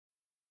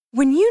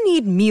When you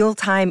need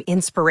mealtime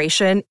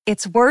inspiration,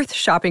 it's worth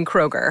shopping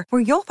Kroger,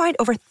 where you'll find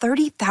over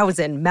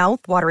 30,000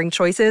 mouth-watering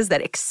choices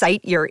that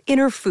excite your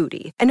inner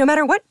foodie. And no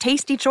matter what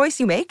tasty choice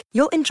you make,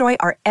 you'll enjoy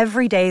our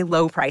everyday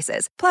low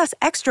prices, plus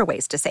extra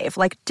ways to save,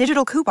 like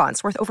digital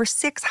coupons worth over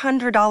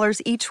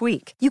 $600 each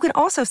week. You can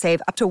also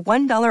save up to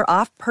 $1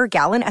 off per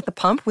gallon at the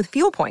pump with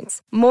fuel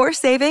points. More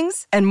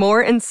savings and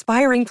more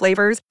inspiring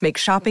flavors make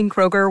shopping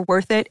Kroger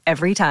worth it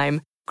every time.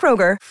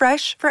 Kroger,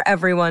 fresh for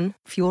everyone.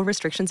 Fuel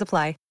restrictions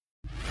apply.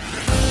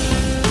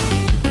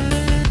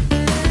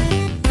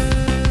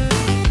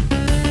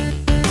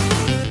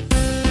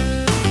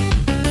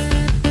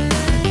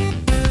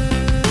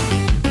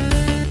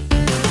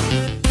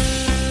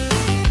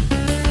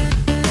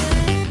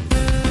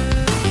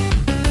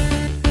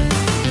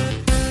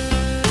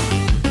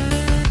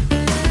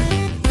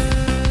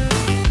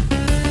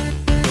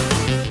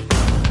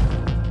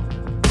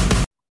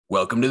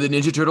 Welcome to the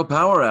Ninja Turtle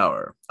Power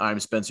Hour. I'm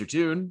Spencer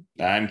Toon.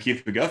 I'm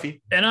Keith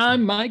McGuffey. And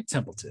I'm Mike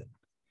Templeton.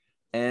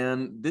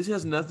 And this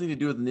has nothing to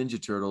do with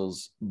Ninja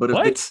Turtles. But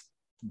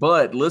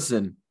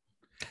listen,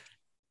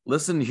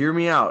 hear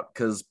me out,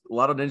 because a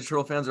lot of Ninja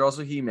Turtle fans are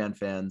also He-Man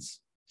fans.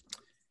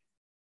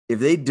 If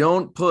they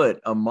don't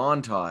put a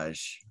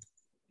montage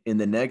in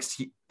the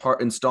next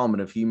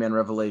installment of He-Man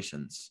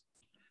Revelations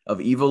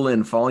of Eva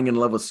Lynn falling in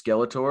love with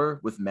Skeletor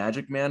with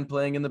Magic Man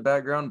playing in the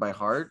background by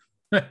heart,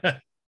 I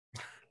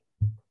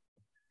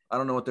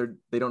don't know what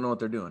they don't know what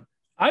they're doing.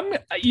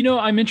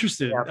 I'm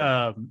interested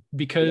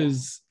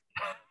because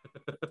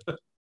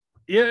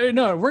we're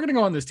going to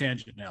go on this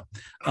tangent now.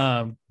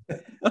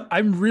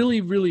 I'm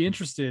really, really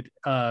interested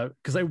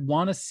because I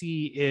want to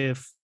see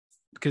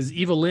because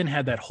Eva Lynn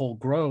had that whole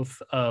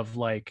growth of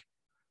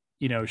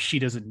she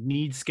doesn't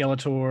need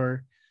Skeletor,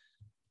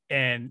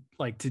 and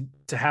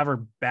to have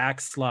her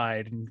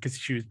backslide, and because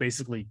she was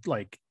basically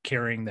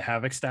carrying the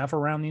Havoc staff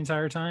around the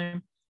entire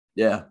time.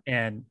 Yeah.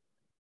 And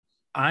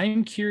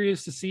I'm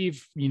curious to see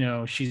if,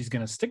 she's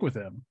going to stick with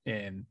him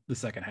in the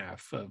second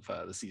half of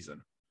the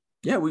season.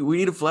 Yeah, we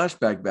need a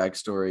flashback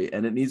backstory,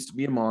 and it needs to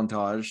be a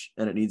montage,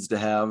 and it needs to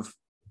have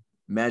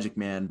Magic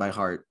Man by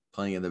heart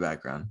playing in the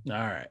background. All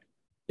right.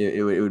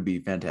 It would be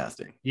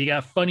fantastic. You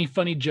got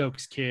funny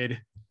jokes, kid.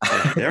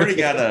 They already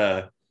got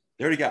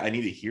I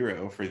Need a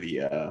Hero for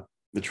the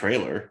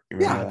trailer. You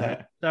remember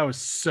that? That was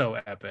so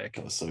epic.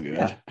 That was so good.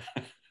 Yeah.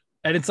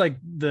 And it's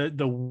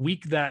the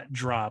week that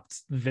dropped,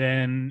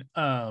 then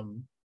it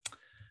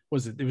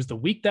was the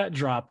week that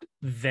dropped,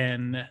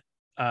 then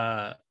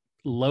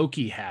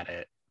Loki had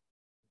it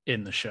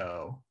in the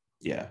show.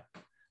 Yeah.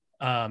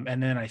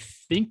 And then I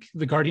think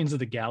the Guardians of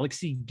the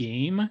Galaxy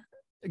game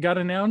got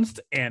announced,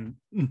 and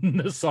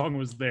the song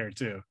was there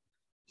too.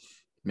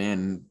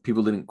 Man,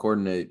 people didn't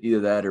coordinate either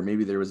that, or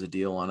maybe there was a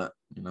deal on it,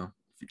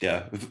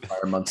 Yeah.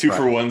 2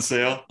 for 1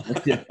 sale.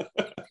 Yeah.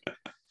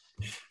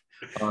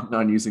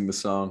 Not using the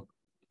song.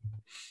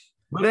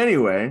 But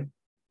anyway,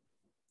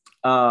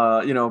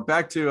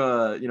 back to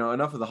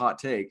enough of the hot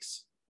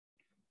takes.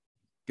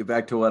 Get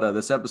back to what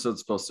this episode's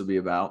supposed to be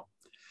about.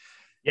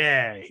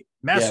 Yeah,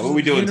 Masters what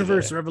we doing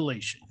Universe today?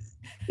 Revelation.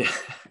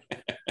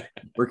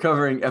 We're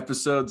covering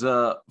episodes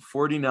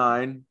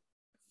 49,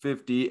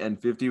 50, and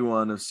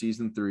 51 of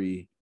season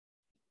 3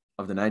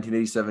 of the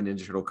 1987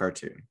 Ninja Turtle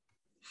cartoon.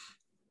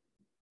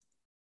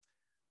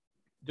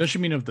 Don't you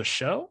mean of the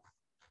show?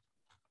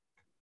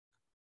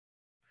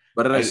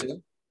 What did I say?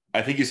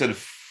 I think you said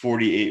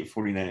 48,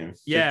 49,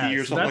 50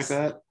 or something like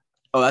that.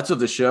 Oh, that's of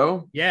the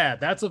show? Yeah,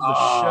 that's of the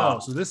show.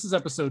 So this is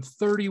episode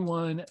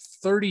 31,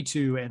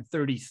 32, and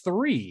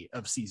 33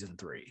 of season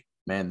 3.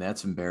 Man,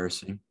 that's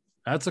embarrassing.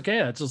 That's okay.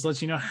 That just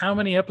lets you know how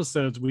many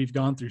episodes we've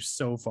gone through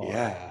so far.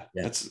 Yeah,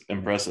 that's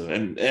impressive.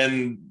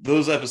 And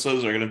those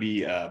episodes are going to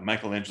be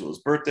Michelangelo's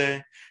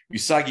birthday,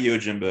 Usagi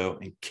Yojimbo,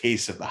 and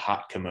Case of the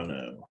Hot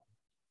Kimono.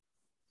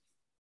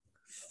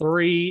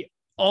 3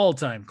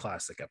 all-time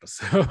classic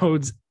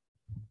episodes.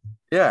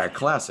 Yeah,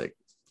 classic.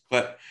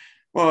 But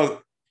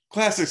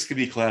classics could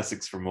be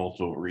classics for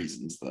multiple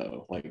reasons,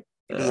 though. It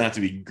doesn't have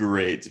to be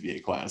great to be a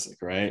classic,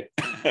 right?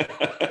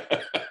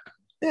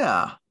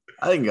 Yeah,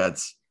 I think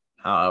that's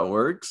how it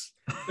works.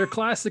 They're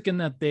classic in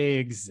that they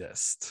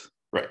exist.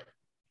 Right.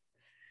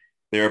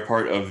 They're a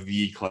part of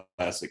the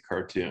classic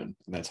cartoon,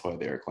 and that's why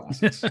they are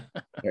classics.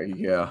 There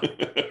you go.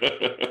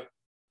 I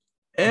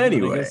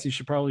Anyway. guess you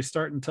should probably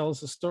start and tell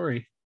us a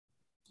story.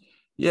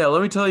 Yeah,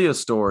 let me tell you a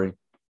story.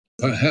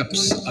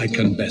 Perhaps I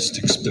can best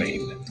explain.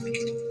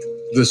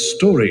 The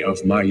story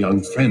of my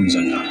young friends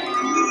and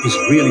I is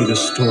really the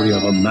story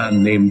of a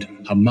man named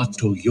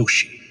Hamato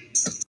Yoshi.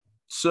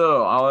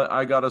 So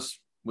I got us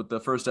with the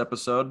first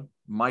episode,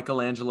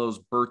 Michelangelo's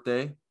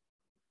birthday,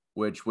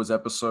 which was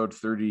episode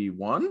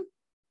 31. Is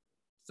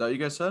that what you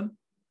guys said?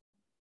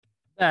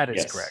 That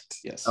is correct.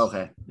 Yes.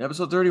 Okay.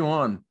 Episode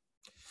 31.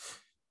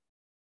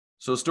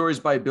 So stories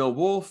by Bill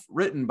Wolf,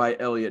 written by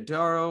Elliot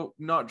Darrow.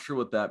 Not sure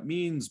what that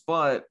means,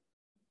 but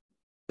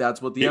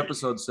that's what the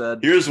episode said.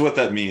 Here's what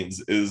that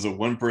means is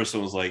one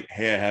person was like,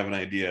 hey, I have an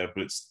idea,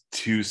 but it's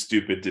too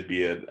stupid to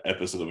be an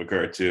episode of a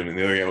cartoon. And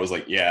the other guy was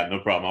like, yeah, no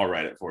problem. I'll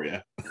write it for you.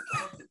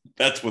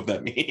 That's what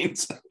that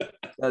means.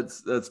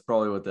 That's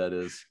probably what that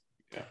is.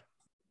 Yeah.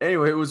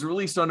 Anyway, it was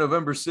released on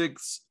November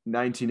 6th,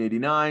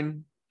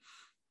 1989.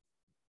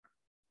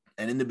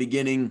 And in the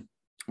beginning,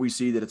 we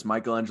see that it's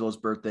Michelangelo's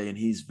birthday, and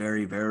he's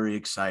very, very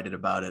excited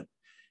about it.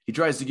 He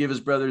tries to give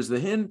his brothers the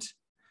hint,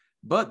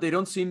 but they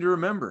don't seem to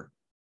remember.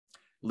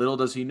 Little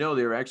does he know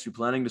they were actually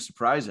planning to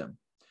surprise him.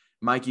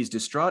 Mikey's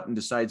distraught and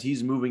decides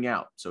he's moving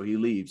out, so he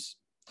leaves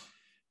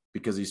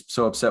because he's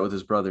so upset with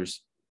his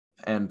brothers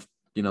and,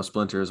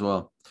 Splinter as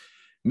well.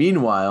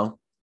 Meanwhile,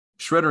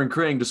 Shredder and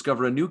Krang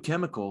discover a new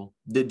chemical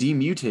that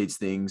demutates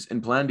things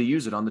and plan to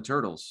use it on the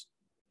turtles.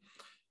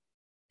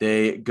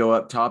 They go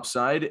up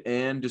topside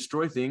and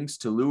destroy things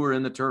to lure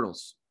in the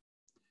turtles.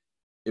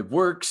 It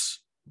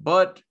works,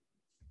 but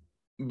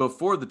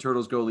before the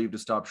turtles go leave to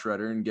stop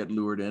Shredder and get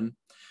lured in,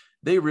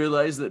 they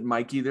realize that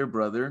Mikey, their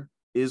brother,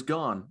 is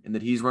gone and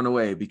that he's run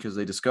away because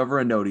they discover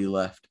a note he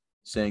left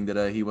saying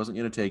that he wasn't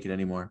going to take it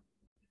anymore.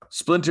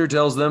 Splinter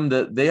tells them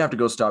that they have to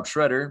go stop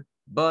Shredder,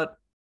 but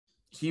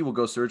he will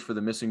go search for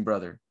the missing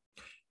brother.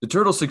 The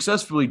turtles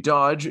successfully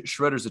dodge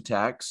Shredder's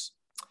attacks,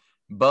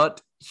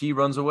 but he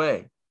runs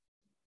away.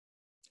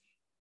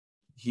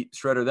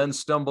 Shredder then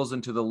stumbles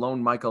into the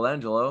lone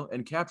Michelangelo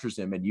and captures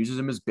him and uses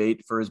him as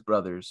bait for his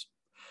brothers.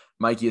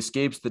 Mikey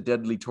escapes the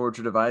deadly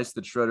torture device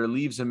that Shredder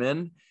leaves him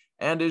in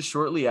and is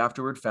shortly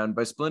afterward found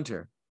by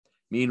Splinter.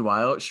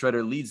 Meanwhile,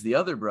 Shredder leads the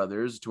other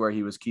brothers to where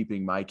he was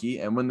keeping Mikey,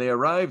 and when they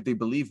arrive, they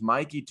believe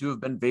Mikey to have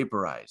been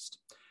vaporized.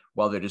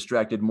 While they're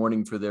distracted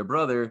mourning for their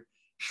brother,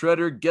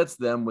 Shredder gets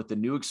them with the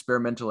new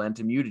experimental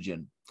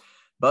antimutagen.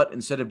 But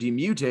instead of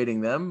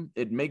demutating them,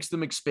 it makes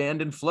them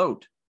expand and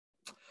float.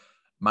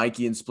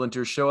 Mikey and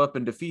Splinter show up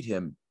and defeat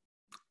him.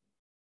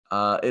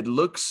 It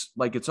looks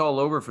like it's all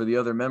over for the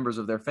other members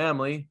of their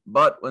family,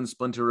 but when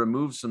Splinter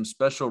removes some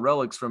special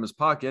relics from his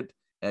pocket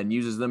and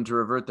uses them to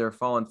revert their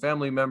fallen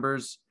family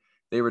members,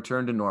 they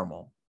return to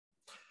normal.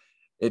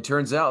 It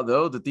turns out,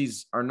 though, that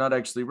these are not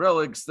actually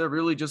relics, they're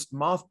really just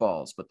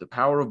mothballs, but the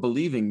power of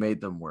believing made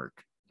them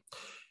work.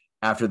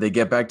 After they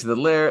get back to the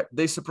lair,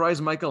 they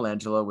surprise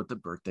Michelangelo with the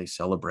birthday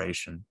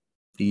celebration.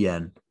 The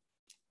end.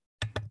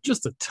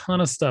 Just a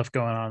ton of stuff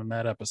going on in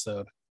that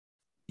episode.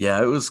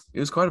 Yeah, it was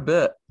quite a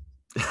bit.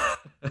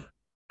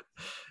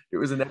 It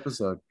was an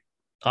episode.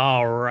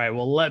 All right.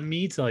 Well, let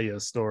me tell you a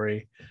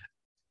story.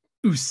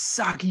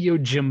 Usagi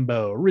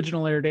Yojimbo,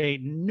 original air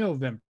date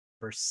November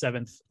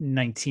 7th,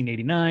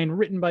 1989,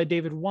 written by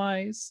David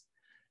Wise.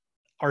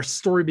 Our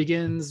story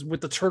begins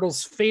with the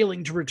turtles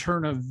failing to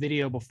return a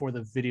video before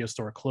the video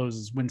store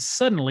closes, when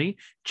suddenly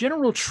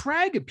General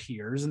Trag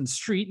appears in the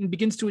street and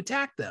begins to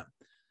attack them.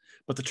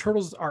 But the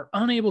turtles are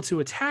unable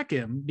to attack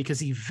him because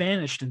he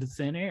vanished into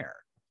thin air.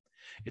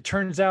 It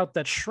turns out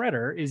that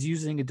Shredder is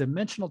using a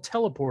dimensional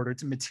teleporter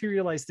to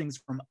materialize things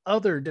from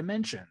other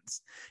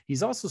dimensions.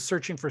 He's also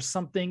searching for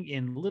something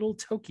in Little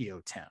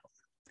Tokyo Town.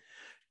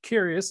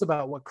 Curious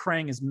about what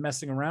Krang is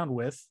messing around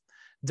with,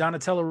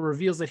 Donatello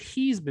reveals that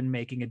he's been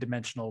making a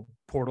dimensional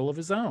portal of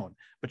his own,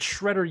 but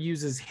Shredder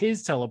uses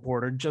his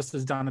teleporter just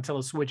as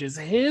Donatello switches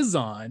his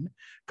on,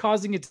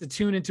 causing it to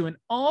tune into an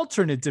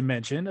alternate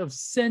dimension of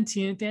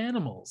sentient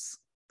animals.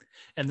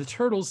 And the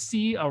turtles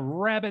see a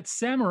rabbit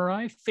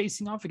samurai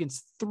facing off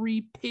against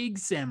 3 pig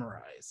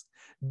samurais.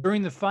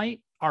 During the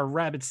fight, our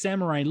rabbit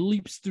samurai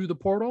leaps through the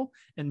portal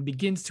and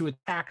begins to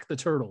attack the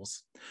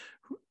turtles.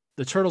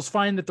 The turtles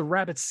find that the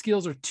rabbit's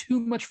skills are too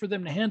much for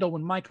them to handle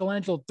when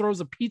Michelangelo throws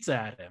a pizza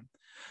at him,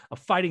 a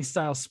fighting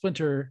style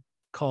Splinter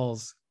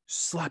calls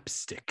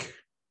slapstick.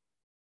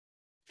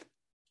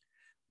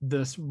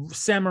 The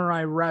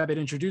samurai rabbit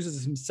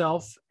introduces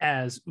himself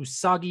as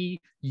Usagi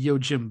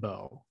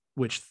Yojimbo,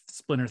 which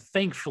Splinter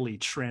thankfully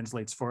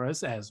translates for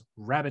us as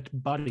Rabbit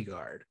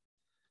Bodyguard.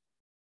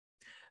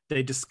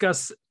 They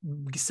discuss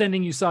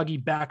sending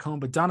Usagi back home,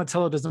 but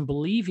Donatello doesn't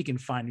believe he can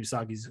find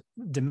Usagi's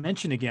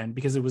dimension again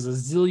because it was a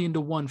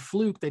 1,000,000,000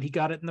 fluke that he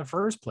got it in the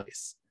first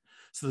place.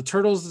 So the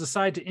turtles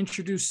decide to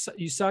introduce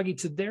Usagi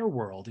to their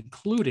world,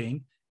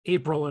 including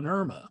April and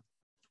Irma.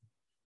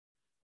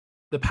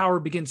 The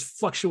power begins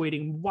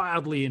fluctuating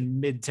wildly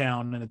in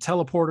Midtown, and a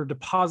teleporter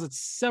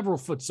deposits several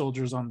foot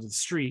soldiers onto the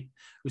street.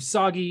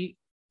 Usagi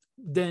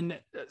then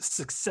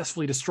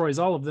successfully destroys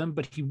all of them,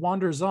 but he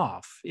wanders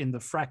off in the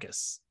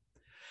fracas.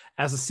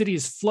 As the city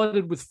is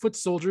flooded with foot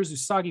soldiers,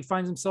 Usagi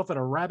finds himself at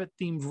a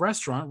rabbit-themed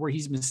restaurant where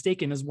he's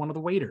mistaken as one of the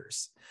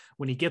waiters.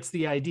 When he gets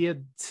the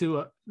idea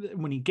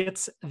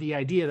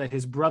that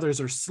his brothers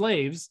are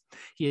slaves,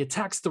 he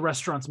attacks the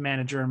restaurant's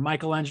manager, and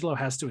Michelangelo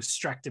has to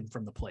extract him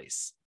from the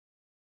place.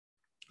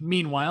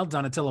 Meanwhile,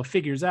 Donatello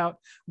figures out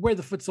where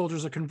the foot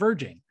soldiers are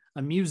converging,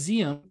 a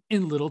museum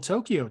in Little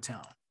Tokyo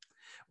Town,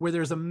 where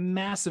there's a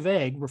massive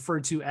egg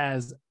referred to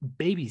as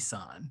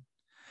Baby-san,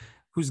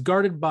 who's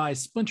guarded by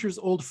Splinter's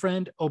old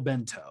friend,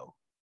 Obento.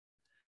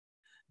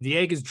 The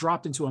egg is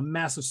dropped into a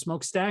massive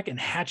smokestack and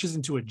hatches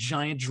into a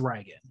giant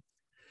dragon.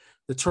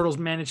 The turtles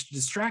manage to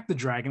distract the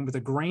dragon with a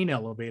grain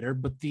elevator,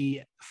 but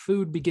the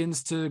food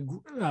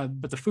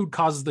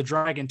causes the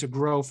dragon to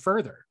grow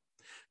further.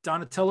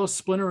 Donatello,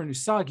 Splinter, and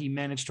Usagi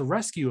manage to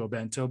rescue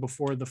Obento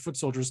before the foot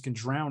soldiers can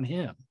drown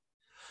him.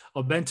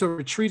 Obento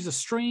retrieves a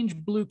strange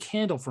blue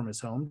candle from his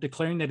home,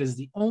 declaring that it is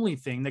the only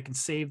thing that can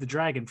save the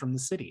dragon from the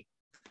city.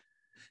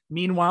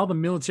 Meanwhile, the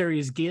military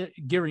is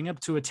gearing up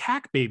to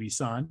attack Baby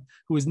San,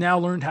 who has now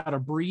learned how to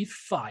breathe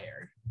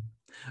fire.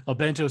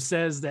 Obento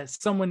says that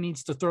someone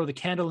needs to throw the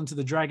candle into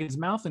the dragon's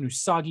mouth, and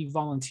Usagi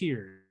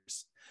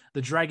volunteers.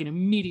 The dragon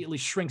immediately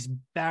shrinks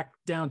back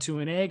down to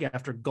an egg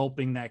after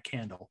gulping that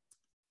candle.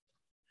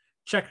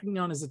 Checking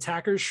on his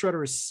attackers,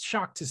 Shredder is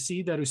shocked to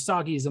see that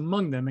Usagi is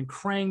among them, and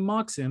Krang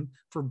mocks him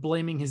for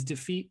blaming his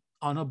defeat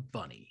on a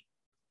bunny.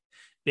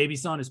 Baby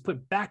San is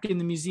put back in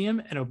the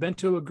museum, and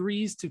Obento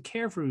agrees to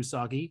care for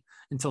Usagi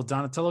until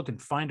Donatello can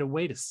find a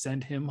way to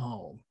send him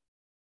home.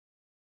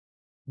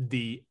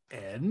 The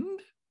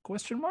end?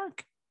 Question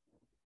mark?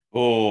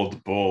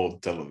 Bold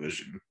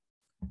television.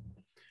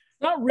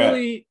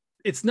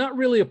 It's not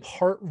really a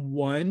part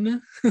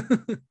one,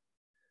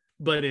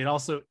 but it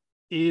also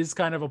is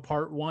kind of a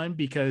part one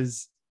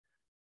because,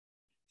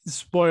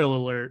 spoiler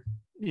alert,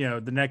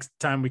 the next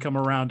time we come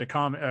around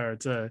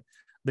to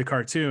the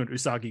cartoon,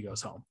 Usagi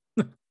goes home.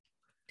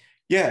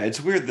 Yeah,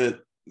 it's weird that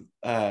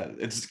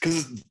it's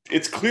because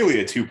it's clearly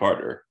a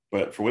two-parter,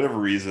 but for whatever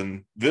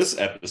reason, this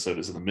episode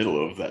is in the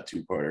middle of that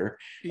two-parter.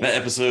 Yeah. That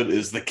episode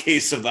is The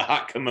Case of the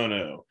Hot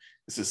Kimono.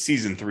 This is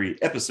season 3,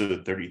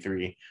 episode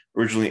 33,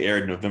 originally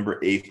aired November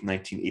 8th,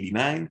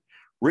 1989,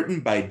 written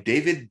by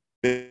David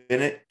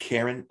Bennett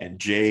Karen and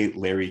J.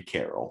 Larry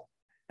Carroll.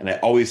 And I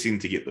always seem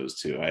to get those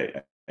two.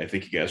 I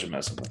think you guys are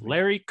messing with me.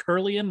 Larry,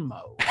 Curly, and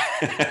Moe.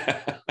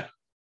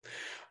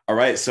 All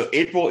right, so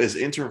April is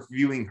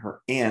interviewing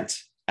her aunt,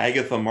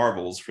 Agatha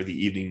Marbles, for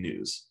the evening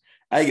news.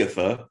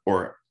 Agatha,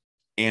 or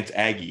Aunt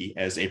Aggie,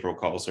 as April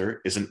calls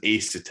her, is an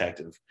ace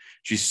detective.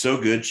 She's so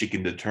good she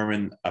can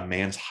determine a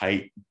man's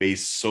height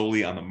based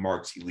solely on the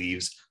marks he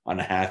leaves on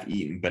a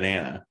half-eaten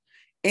banana.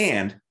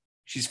 And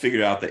she's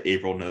figured out that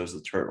April knows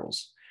the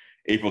turtles.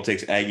 April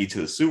takes Aggie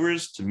to the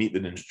sewers to meet the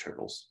Ninja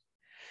Turtles.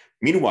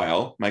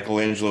 Meanwhile,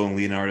 Michelangelo and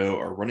Leonardo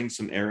are running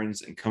some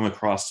errands and come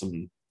across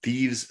some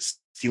thieves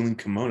stealing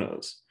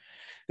kimonos.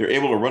 They're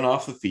able to run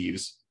off the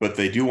thieves, but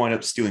they do wind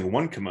up stealing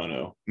one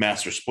kimono,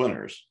 Master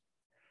Splinter's.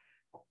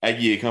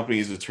 Aggie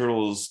accompanies the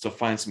turtles to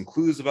find some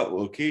clues about the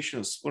location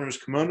of Splinter's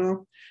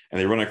kimono, and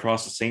they run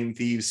across the same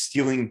thieves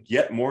stealing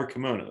yet more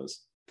kimonos.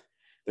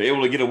 They're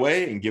able to get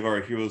away and give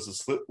our heroes a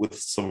slip with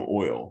some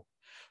oil.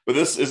 But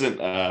this isn't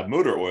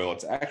motor oil,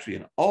 it's actually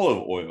an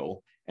olive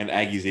oil, and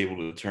Aggie's able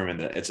to determine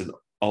that it's an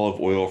olive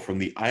oil from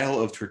the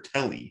Isle of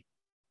Tertelli.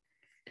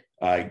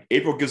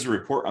 April gives a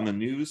report on the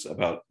news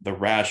about the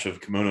rash of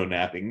kimono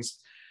nappings.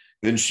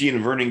 Then she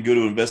and Vernon go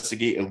to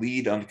investigate a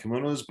lead on the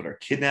kimonos, but are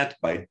kidnapped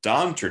by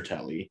Don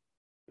Tertelli,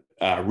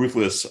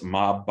 ruthless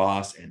mob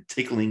boss and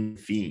tickling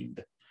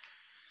fiend.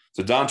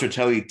 So Don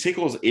Tertelli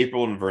tickles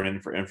April and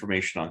Vernon for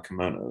information on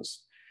kimonos.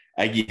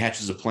 Aggie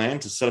hatches a plan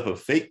to set up a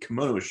fake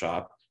kimono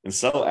shop and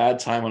sell ad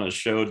time on a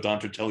show Don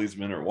Tertelli's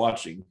men are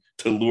watching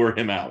to lure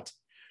him out.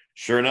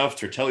 Sure enough,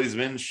 Tertelli's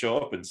men show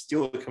up and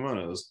steal the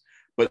kimonos,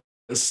 but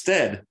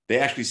instead, they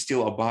actually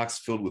steal a box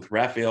filled with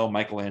Raphael,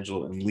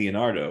 Michelangelo, and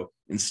Leonardo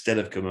instead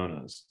of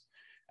kimonos.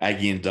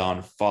 Aggie and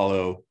Don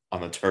follow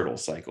on the turtle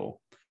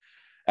cycle.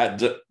 At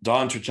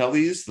Don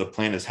Tertelli's, the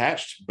plan is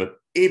hatched, but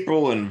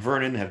April and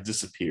Vernon have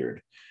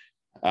disappeared.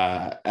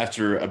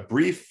 After a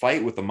brief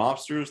fight with the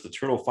mobsters, the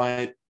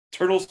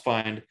turtles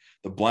find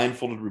the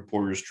blindfolded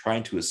reporters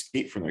trying to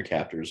escape from their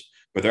captors,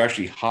 but they're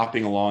actually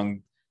hopping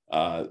along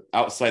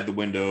outside the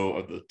window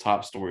of the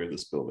top story of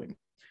this building.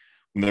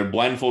 When their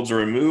blindfolds are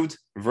removed,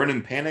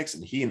 Vernon panics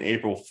and he and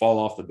April fall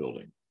off the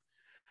building.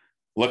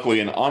 Luckily,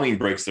 an awning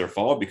breaks their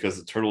fall because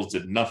the turtles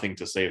did nothing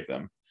to save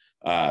them.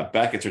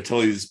 Back at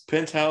Tertelli's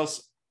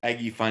penthouse,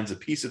 Aggie finds a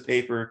piece of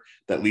paper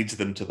that leads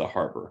them to the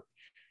harbor.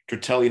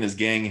 Tertelli and his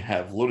gang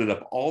have loaded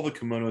up all the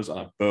kimonos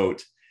on a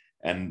boat,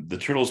 and the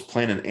turtles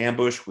plan an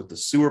ambush with the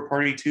sewer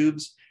party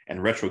tubes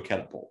and retro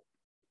catapult.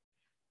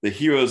 The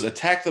heroes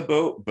attack the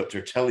boat, but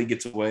Tertelli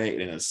gets away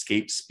in an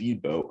escaped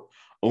speedboat,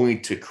 only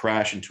to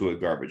crash into a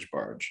garbage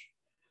barge.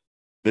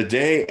 The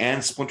Day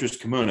and Splinter's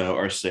kimono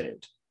are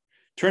saved.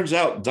 Turns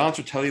out Don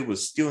Tertelli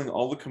was stealing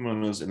all the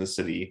kimonos in the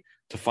city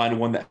to find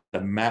one that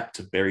had a map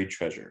to buried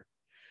treasure.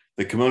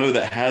 The kimono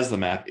that has the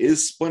map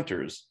is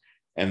Splinter's,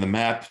 and the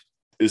map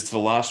is to the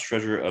lost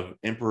treasure of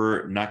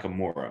Emperor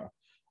Nakamura.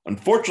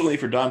 Unfortunately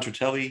for Don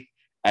Tertelli,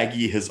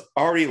 Aggie has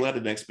already led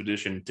an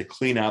expedition to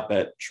clean out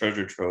that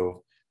treasure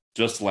trove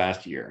just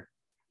last year.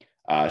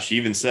 She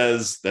even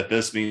says that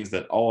this means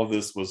that all of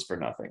this was for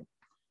nothing.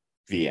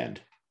 The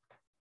end.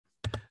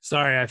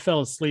 Sorry, I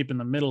fell asleep in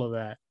the middle of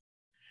that.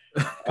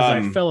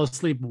 I fell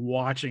asleep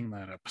watching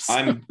that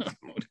episode.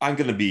 I'm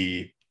going to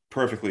be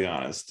perfectly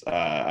honest.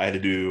 I had to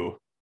do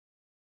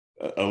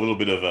a little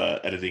bit of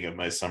editing of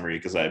my summary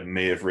because I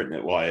may have written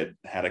it while I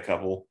had a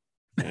couple.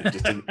 And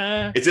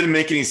it didn't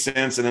make any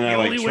sense. And then the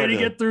only way to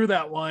get through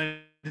that one.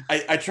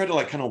 I tried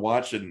to kind of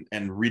watch and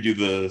redo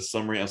the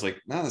summary. I was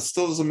like, no, this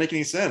still doesn't make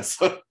any sense.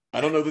 I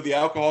don't know that the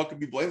alcohol could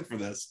be blamed for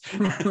this.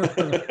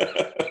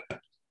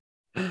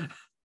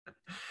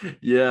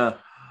 Yeah,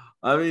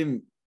 I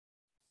mean,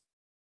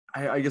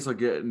 I guess I'll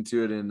get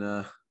into it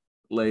in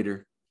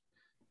later,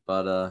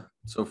 but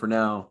so for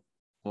now,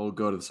 we'll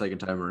go to the second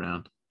time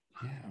around.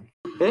 Yeah.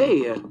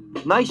 Hey,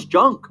 nice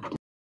junk.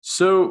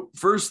 So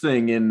first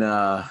thing in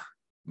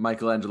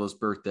Michelangelo's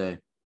birthday,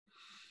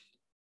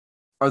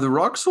 are the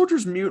rock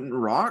soldiers mutant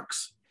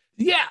rocks?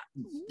 Yeah.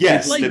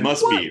 Yes, Like, they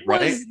must what be,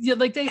 right? yeah,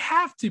 like they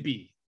have to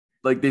be.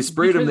 Like they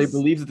sprayed them, they Because-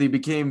 believe that they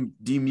became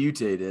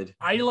demutated.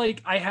 I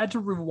had to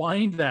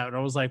rewind that and I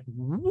was like,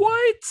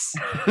 what?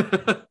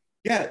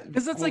 Yeah.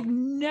 Because that's like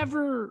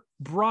never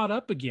brought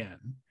up again.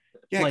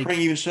 yeah, like- Krang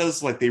even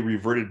shows like they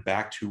reverted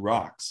back to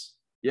rocks.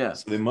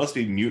 Yes. So they must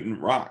be mutant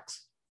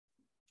rocks.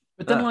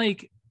 But then Ah.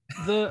 like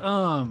the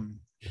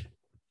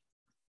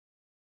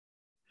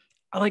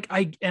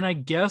I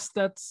guess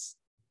that's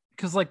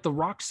because like the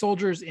rock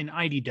soldiers in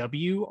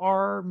IDW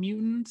are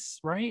mutants,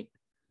 right?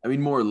 I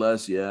mean, more or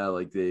less, yeah.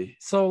 Like they,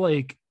 So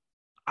like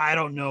I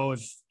don't know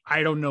if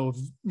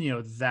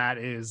that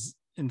is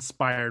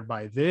inspired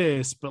by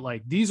this, but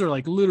like these are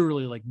like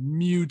literally like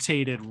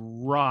mutated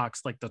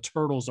rocks, like the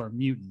turtles are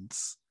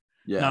mutants,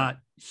 yeah, not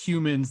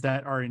humans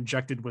that are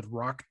injected with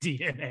rock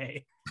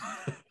DNA.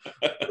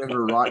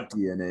 whatever rock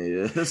DNA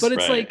is. But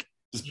it's Right. like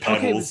Just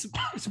okay, pebbles.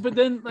 but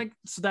then like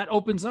so that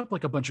opens up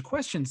like a bunch of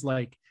questions.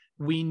 Like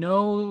we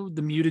know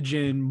the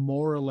mutagen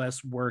more or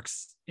less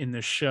works in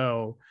the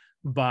show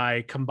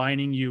by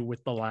combining you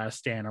with the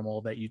last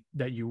animal that you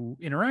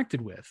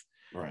interacted with.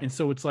 Right. And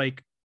so it's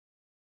like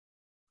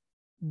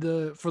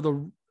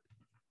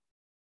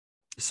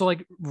so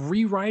like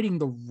rewriting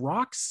the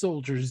rock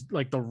soldiers,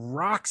 like the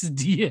rock's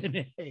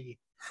DNA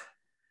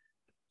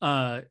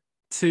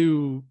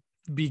to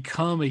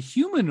become a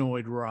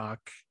humanoid rock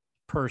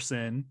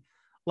person,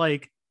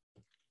 like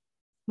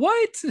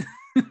what?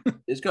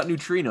 It's got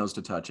neutrinos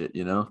to touch it,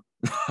 you know.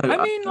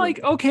 I mean,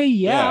 like, okay,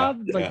 yeah,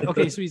 Yeah, like yeah.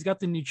 okay, so he's got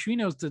the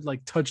neutrinos to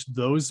like touch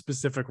those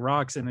specific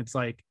rocks, and it's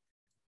like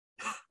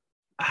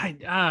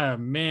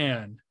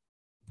man.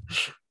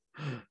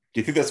 Do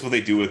you think that's what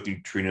they do with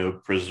neutrino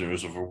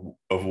prisoners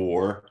of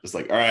war? It's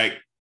like, all right,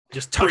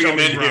 Just touch bring all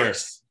them these in here.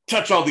 rocks.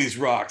 Touch all these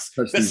rocks.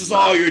 Touch This these is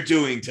all rocks. you're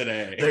doing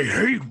today. They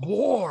hate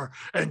war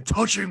and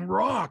touching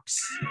rocks.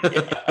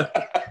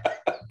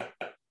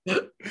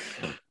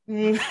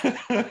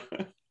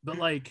 But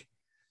like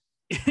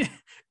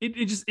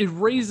it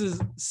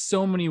raises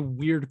so many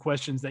weird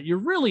questions that you're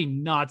really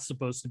not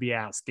supposed to be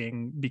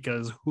asking,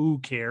 because who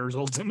cares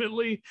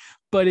ultimately?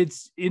 But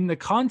it's in the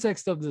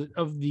context of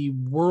the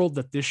world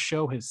that this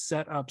show has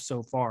set up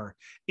so far.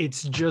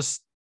 It's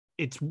just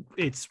it's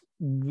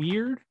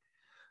weird.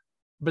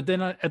 But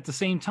then at the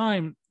same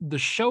time, the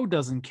show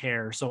doesn't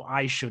care, so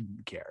I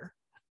shouldn't care.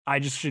 I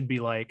just should be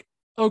like,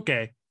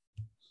 okay,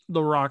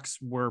 the rocks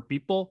were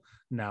people,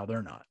 now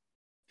they're not.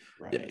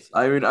 Right. Yes.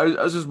 I mean, I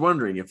was just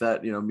wondering if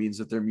that, you know, means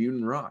that they're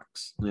mutant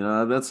rocks. You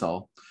know, that's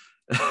all.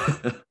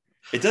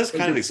 It does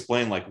kind of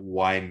explain like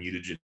why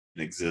mutagen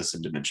exists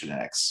in Dimension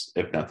X,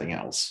 if nothing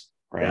else,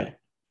 right? Yeah.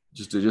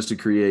 just to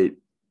create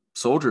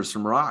soldiers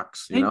from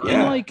rocks. You know,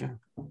 And like, and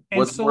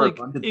What's so more like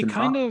abundant it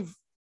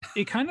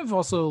than kind of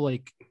also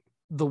like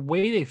the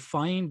way they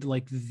find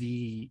like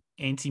the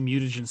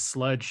anti-mutagen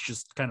sludge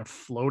just kind of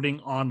floating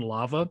on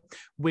lava,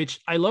 which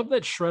I love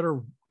that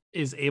Shredder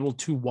is able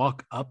to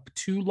walk up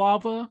to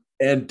lava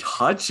and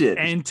touch it.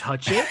 and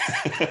touch it.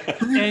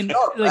 And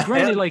Oh, like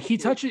granted, man. like he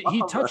touches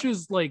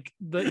like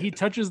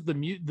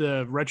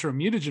the retro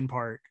mutagen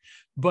part,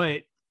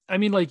 but I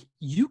mean, like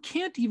you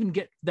can't even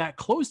get that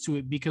close to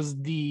it because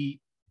the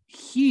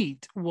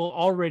heat will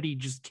already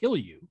just kill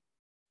you.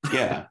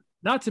 Yeah.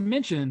 Not to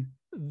mention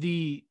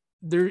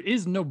there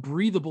is no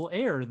breathable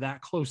air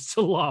that close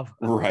to lava.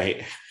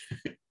 Right.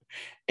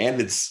 And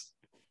it's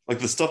like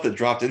the stuff that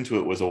dropped into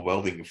it was a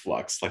welding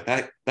flux. Like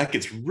that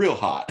gets real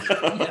hot.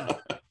 Yeah.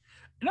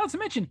 And not to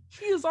mention,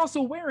 he is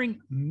also wearing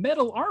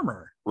metal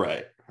armor.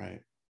 Right.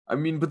 Right. I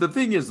mean, but the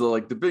thing is, though,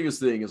 like the biggest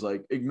thing is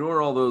like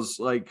ignore all those,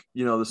 like,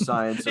 you know, the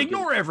science. of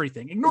Ignore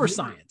everything. Ignore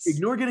science.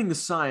 Ignore the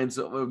science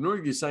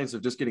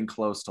of just getting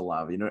close to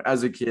lava. You know,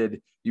 as a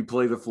kid, you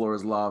play the floor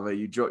as lava.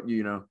 You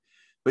know,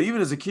 but even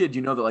as a kid,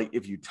 you know that like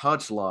if you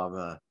touch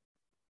lava,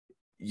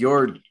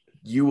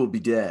 you will be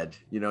dead.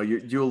 You know,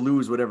 you'll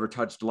lose whatever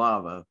touched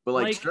lava. But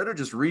like Shredder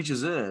just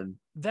reaches in,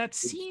 that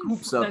scene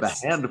scoops up a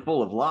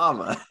handful of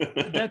lava.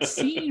 That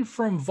scene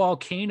from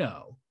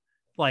Volcano,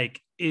 like,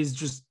 is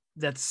just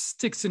that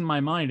sticks in my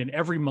mind and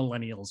every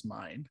millennial's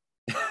mind.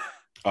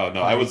 Oh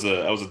no, I was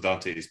a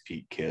Dante's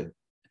Peak kid.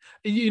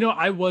 You know,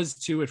 I was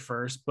too at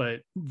first, but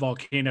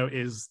Volcano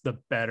is the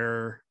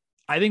better.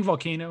 I think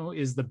Volcano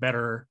is the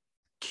better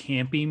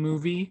campy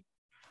movie.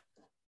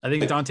 I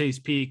think Dante's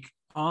Peak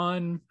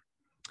on.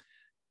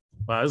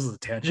 Wow, this is a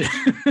tangent.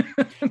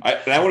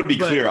 I want to be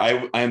clear.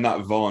 I am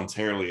not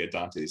voluntarily a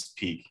Dante's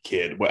Peak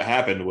kid. What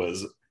happened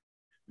was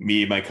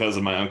me, my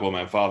cousin, my uncle, and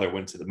my father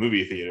went to the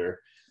movie theater.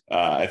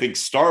 I think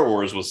Star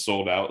Wars was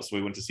sold out, so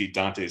we went to see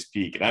Dante's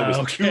Peak, and I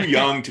was too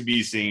young to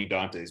be seeing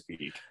Dante's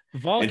Peak.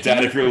 Volcano, and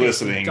Dad, if you're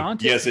listening,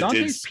 yes, it did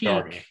Dante's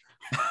scar me.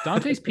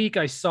 Dante's Peak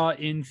I saw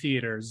in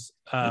theaters.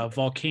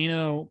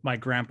 Volcano, my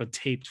grandpa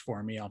taped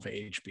for me off of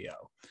HBO.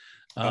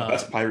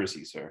 That's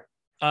piracy, sir.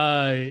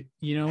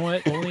 You know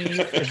what? Only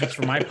if it's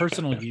for my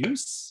personal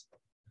use.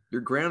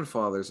 Your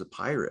grandfather's a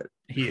pirate.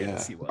 He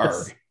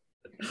was.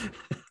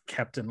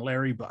 Captain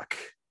Larry Buck.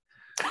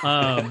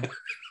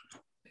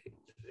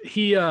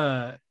 He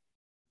okay,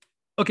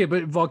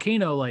 but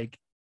Volcano like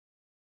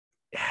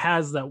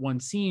has that one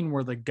scene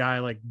where the guy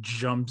like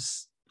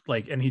jumps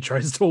like and he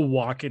tries to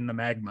walk in the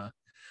magma.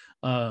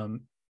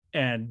 And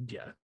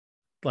yeah,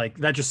 like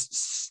that just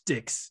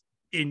sticks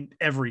in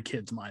every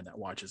kid's mind that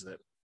watches it.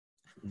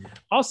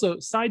 Also,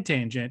 side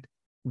tangent,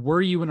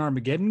 were you an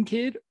Armageddon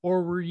kid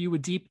or were you a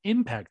Deep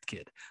Impact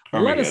kid?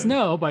 Let us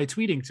know by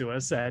tweeting to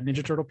us at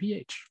Ninja Turtle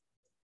PH.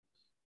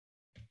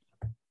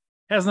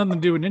 Has nothing to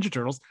do with Ninja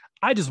Turtles.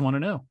 I just want to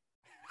know.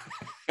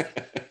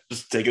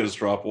 Just take it as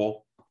straw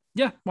poll.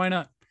 Yeah, why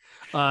not?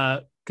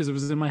 Because it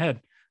was in my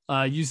head.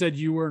 You said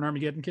you were an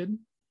Armageddon kid?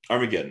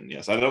 Armageddon,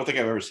 yes. I don't think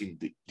I've ever seen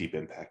Deep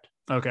Impact.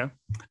 Okay.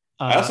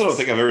 I also don't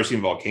think I've ever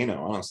seen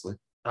Volcano, honestly.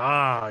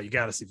 You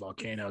got to see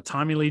Volcano.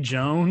 Tommy Lee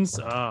Jones.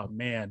 Oh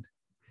man,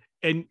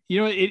 and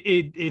you know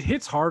it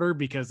hits harder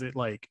because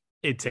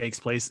it takes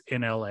place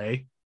in LA,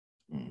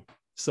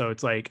 so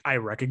it's like I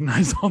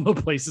recognize all the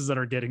places that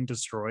are getting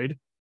destroyed.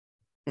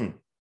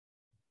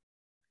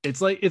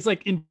 It's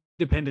like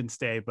Independence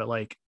Day, but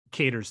like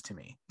caters to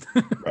me.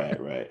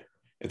 Right.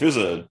 If there's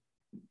a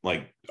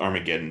like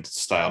Armageddon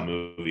style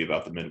movie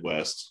about the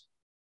Midwest,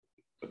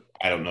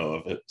 I don't know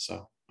of it.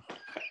 So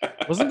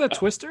wasn't that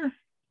Twister?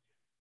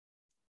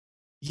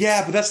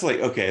 Yeah, but that's like,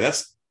 okay,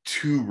 that's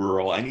too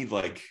rural. I need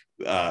like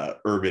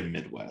urban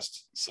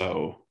Midwest.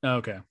 So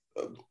okay,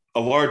 a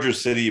larger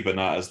city, but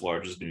not as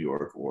large as New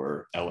York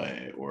or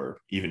LA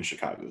or even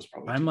Chicago is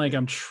probably.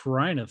 I'm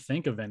trying to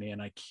think of any,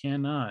 and I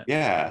cannot.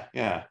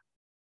 Yeah.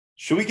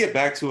 Should we get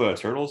back to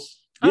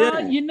Turtles?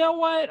 Yeah. You know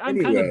what?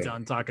 I'm kind of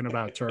done talking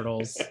about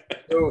Turtles.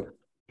 So,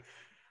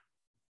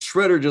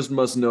 Shredder just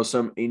must know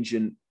some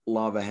ancient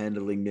lava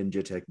handling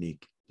ninja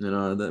technique. You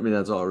know, I mean,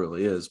 that's all it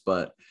really is.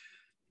 But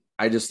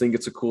I just think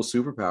it's a cool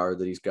superpower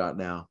that he's got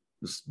now.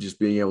 Just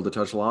being able to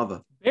touch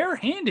lava.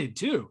 Barehanded,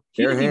 too.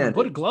 He didn't even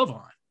put a glove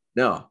on.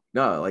 No,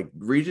 like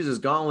reaches his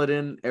gauntlet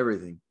in,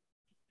 everything.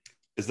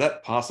 Is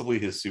that possibly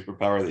his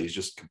superpower that he's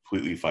just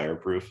completely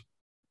fireproof?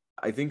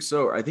 I think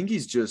so. I think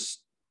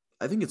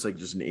it's like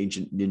just an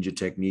ancient ninja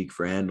technique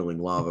for handling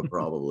lava,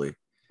 probably.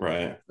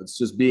 Right. It's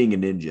just being a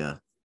ninja.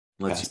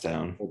 Let's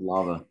down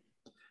lava.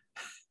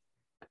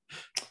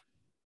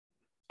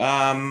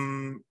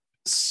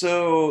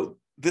 So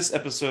this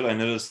episode, I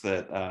noticed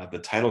that the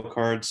title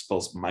card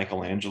spells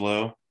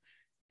Michelangelo,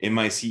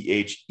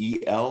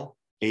 Michel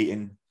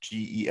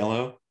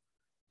Angelo,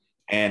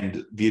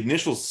 and the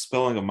initial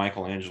spelling of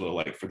Michelangelo,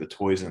 like for the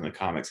toys in the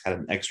comics, had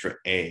an extra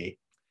A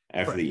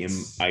after the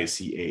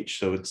MICH.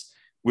 So it's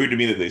weird to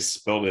me that they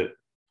spelled it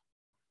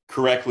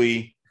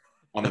correctly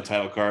on the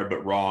title card,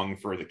 but wrong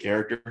for the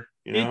character.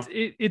 You know,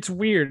 it's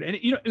weird, and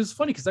you know, it was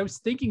funny because I was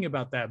thinking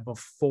about that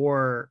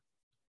before.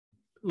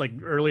 Like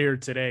earlier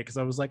today, because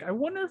I was like, I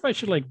wonder if I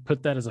should like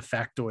put that as a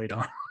factoid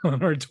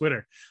on our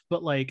Twitter.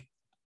 But like,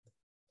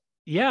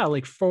 yeah,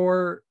 like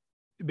for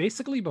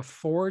basically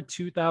before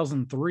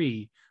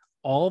 2003,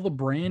 all the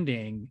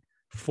branding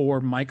for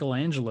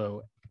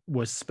Michelangelo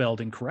was spelled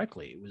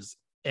incorrectly. It was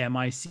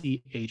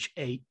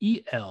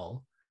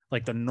Michael,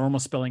 like the normal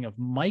spelling of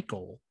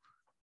Michael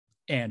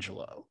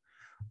Angelo.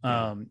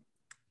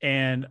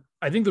 And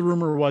I think the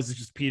rumor was it's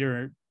just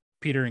Peter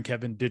and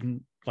Kevin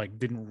didn't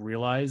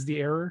realize the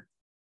error.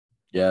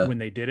 Yeah, when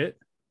they did it.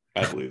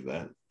 I believe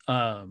that.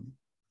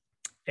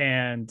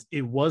 And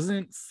it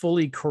wasn't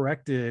fully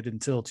corrected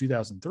until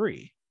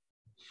 2003.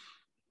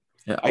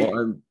 Yeah, I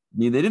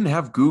mean, they didn't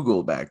have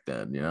Google back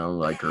then, you know,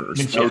 like or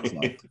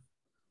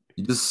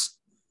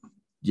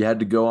you had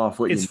to go off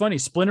what. It's funny.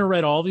 Splinter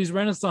read all these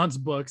Renaissance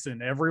books,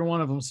 and every one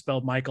of them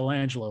spelled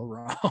Michelangelo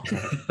wrong.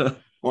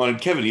 Well,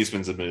 and Kevin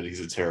Eastman's admitted he's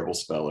a terrible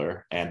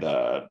speller, and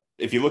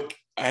if you look,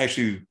 I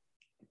actually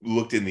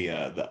looked in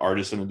the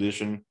artisan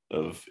edition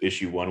of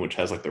issue 1, which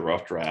has like the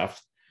rough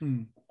draft.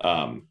 And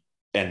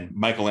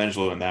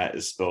Michelangelo in that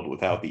is spelled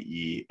without the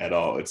E at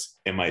all. It's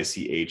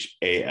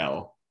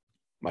Michal,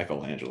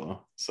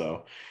 Michelangelo.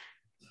 So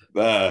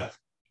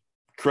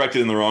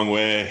corrected in the wrong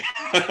way.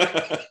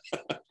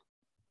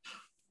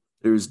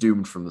 It was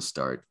doomed from the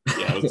start.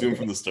 Yeah, it was doomed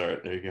from the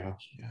start. There you go.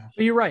 Yeah.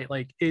 But you're right.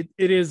 Like it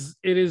is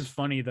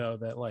funny though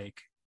that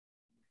like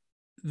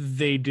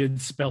they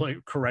did spell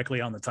it correctly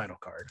on the title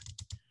card.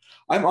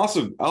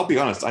 I'll be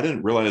honest, I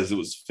didn't realize it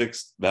was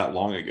fixed that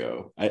long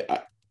ago.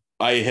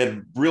 I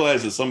had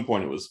realized at some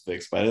point it was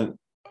fixed, but I didn't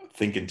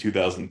think in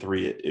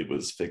 2003 it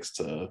was fixed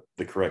to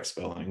the correct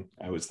spelling.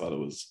 I always thought it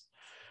was,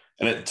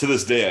 and to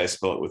this day I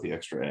spell it with the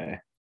extra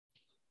A.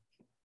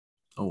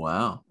 Oh,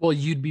 wow. Well,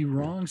 you'd be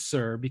wrong,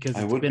 sir, because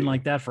it's been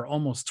like that for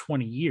almost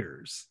 20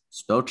 years.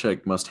 Spell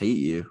check must hate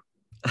you.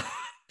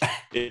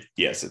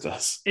 Yes, it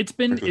does. It's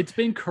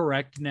been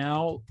correct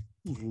now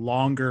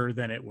longer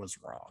than it was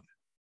wrong.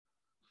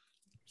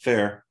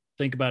 Fair.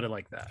 Think about it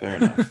like that. Fair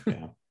enough.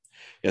 Yeah.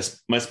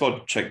 Yes, my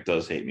spell check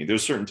does hate me.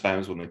 There's certain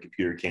times when the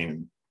computer can't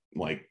even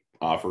like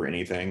offer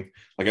anything.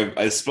 Like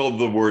I spelled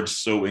the word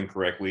so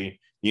incorrectly.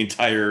 The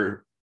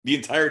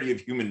entirety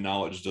of human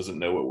knowledge doesn't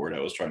know what word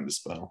I was trying to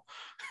spell.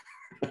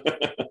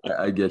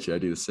 I get you. I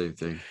do the same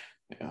thing.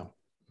 Yeah.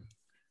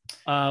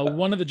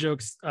 One of the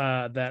jokes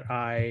that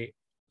I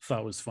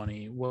thought was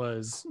funny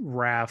was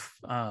Raph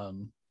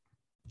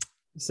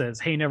says,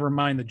 "Hey, never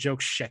mind the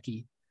joke,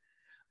 Shecky."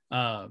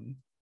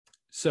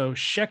 So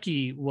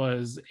Shecky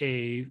was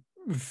a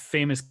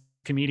famous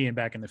comedian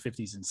back in the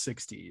 50s and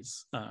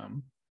 60s.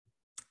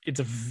 It's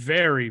a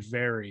very,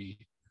 very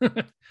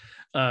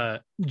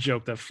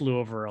joke that flew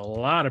over a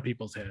lot of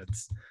people's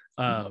heads.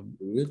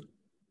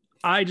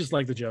 I just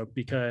like the joke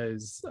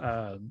because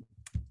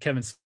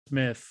Kevin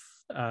Smith,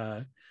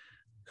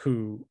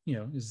 who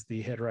is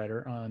the head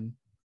writer on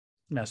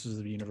Masters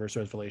of the Universe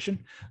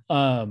Revelation,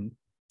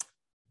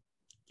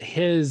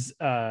 his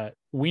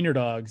wiener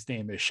dog's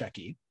name is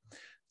Shecky,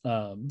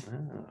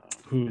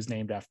 who is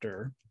named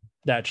after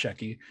that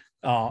Shecky.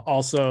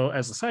 Also,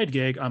 as a side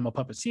gig, I'm a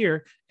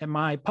puppeteer, and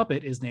my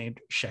puppet is named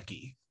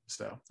Shecky.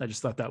 So I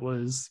just thought it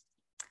was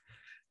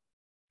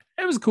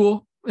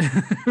cool.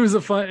 it was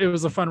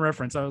a fun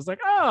reference. I was like,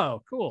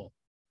 oh, cool.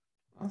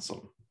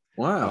 Awesome.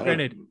 Wow.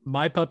 Granted,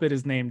 my puppet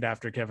is named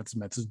after Kevin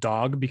Smith's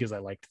dog because I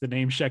liked the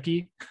name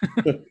Shecky.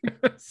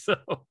 So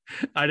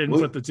I didn't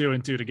put the 2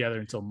 and 2 together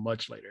until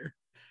much later.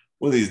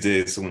 One of these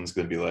days, someone's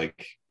going to be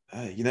like,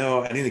 I need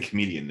a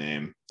comedian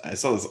name. I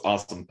saw this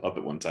awesome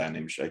puppet one time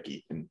named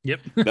Shecky, and yep,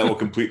 that will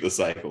complete the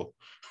cycle.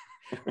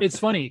 It's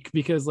funny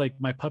because like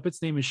my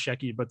puppet's name is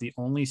Shecky, but the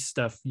only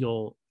stuff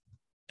you'll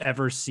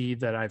ever see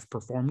that I've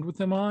performed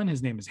with him on,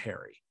 his name is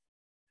Harry.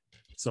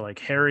 So like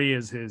Harry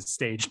is his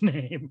stage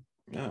name.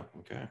 Oh,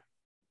 okay.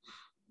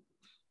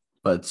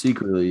 But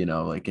secretly,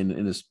 like in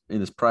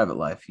his private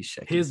life, he's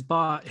Shecky.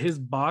 His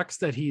box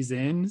that he's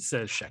in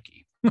says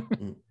Shecky.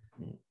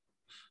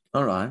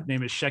 All right.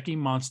 Name is Shecky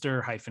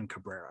Monster -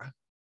 Cabrera.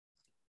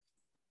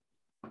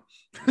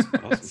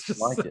 Awesome.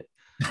 I like it.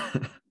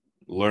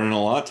 Learning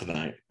a lot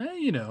tonight.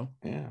 Yeah.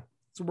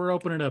 So we're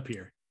opening up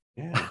here.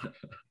 Yeah.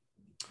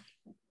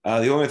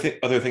 The only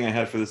other thing I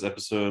had for this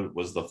episode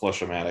was the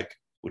Flush-O-Matic,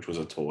 which was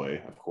a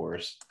toy, of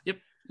course. Yep.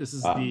 This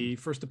is the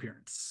first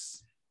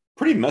appearance.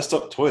 Pretty messed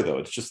up toy, though.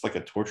 It's just like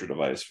a torture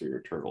device for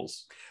your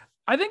turtles.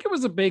 I think it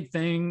was a big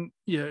thing,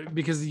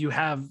 because this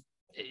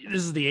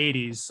is the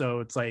 80s,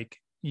 so it's like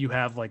you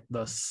have like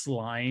the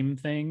slime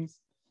things.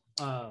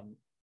 I'm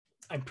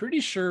pretty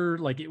sure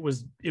like it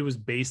was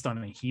based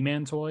on a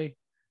He-Man toy.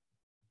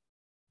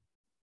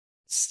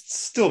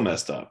 Still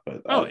messed up,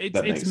 but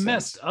it's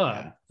messed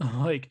up.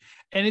 Yeah. Like,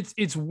 and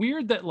it's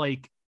weird that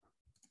like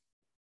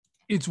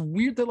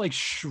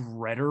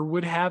Shredder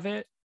would have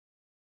it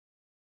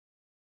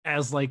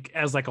as like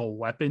a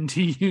weapon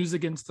to use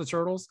against the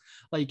turtles.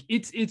 Like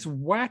it's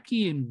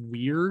wacky and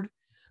weird,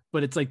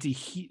 but it's like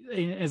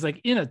as like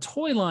in a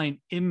toy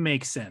line, it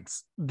makes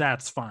sense.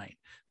 That's fine.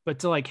 But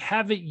to like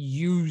have it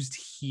used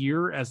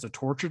here as a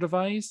torture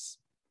device,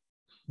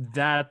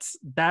 that's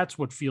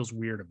what feels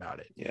weird about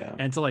it. Yeah.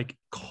 And to like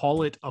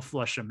call it a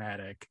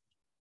Flush-O-Matic.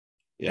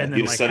 Yeah, and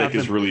the aesthetic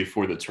is really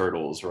for the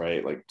turtles,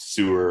 right? Like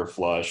sewer,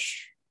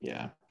 flush.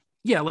 Yeah.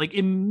 Yeah, like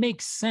it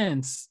makes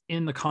sense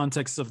in the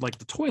context of like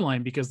the toy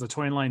line, because the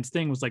toy line's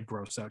thing was like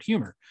gross out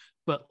humor.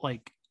 But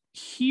like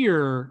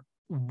here,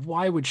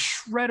 why would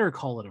Shredder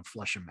call it a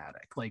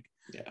Flush-O-Matic? Like,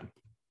 yeah.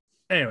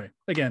 Anyway,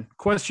 again,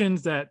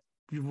 questions that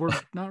we're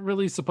not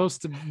really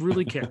supposed to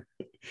really care.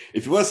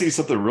 If you want to see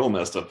something real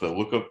messed up, though,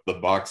 look up the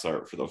box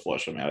art for the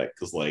Flush-O-Matic,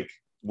 because like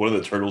one of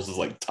the turtles is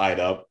like tied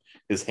up,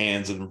 his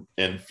hands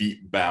and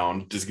feet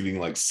bound, just getting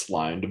like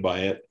slimed by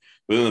it.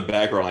 But in the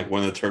background, like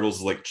one of the turtles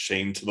is like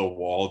chained to the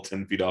wall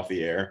 10 feet off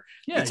the air.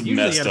 Yeah, it's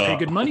usually you gotta pay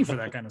good money for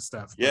that kind of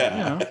stuff.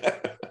 Yeah.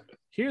 But,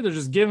 here they're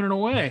just giving it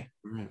away.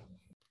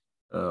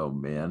 Oh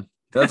man.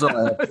 That's all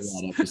I have for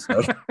that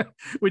episode.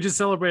 We just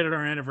celebrated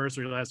our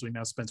anniversary last week.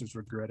 Now Spencer's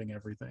regretting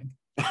everything.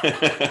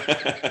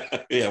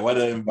 Yeah, why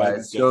did I invite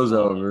this show's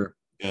over.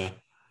 Yeah.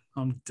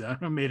 I'm done.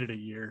 I made it a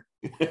year.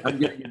 I'm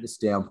getting into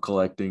stamp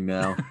collecting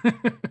now.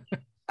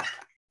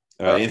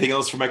 Anything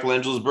else for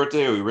Michelangelo's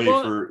birthday? Are we ready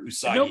for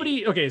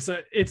Usagi? Okay, so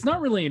it's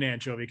not really an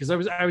anchovy, because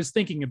I was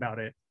thinking about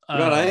it. We're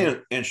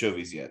not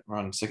anchovies yet. We're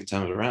on second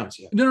time around.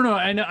 Yeah. No.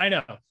 I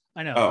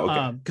know. Oh,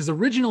 okay. Because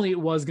originally it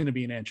was going to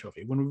be an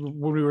anchovy when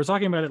we were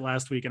talking about it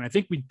last week, and I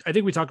think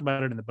we talked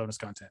about it in the bonus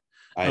content.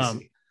 I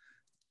see.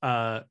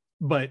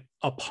 But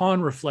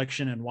upon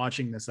reflection and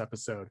watching this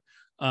episode,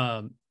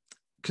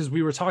 because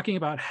we were talking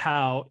about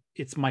how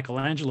it's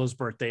Michelangelo's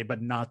birthday,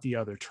 but not the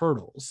other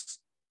turtles.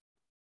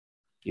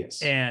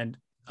 Yes. And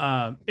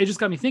it just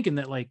got me thinking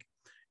that, like,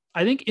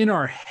 I think in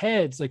our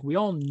heads, like we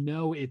all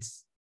know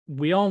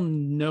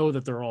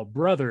that they're all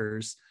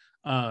brothers.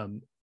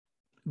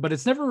 But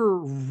it's never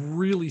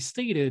really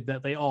stated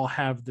that they all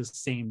have the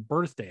same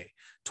birthday.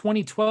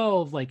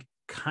 2012, like,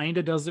 kind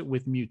of does it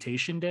with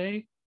Mutation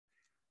Day.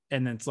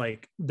 and then it's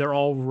like they're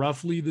all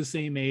roughly the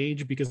same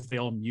age because they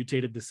all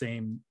mutated the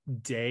same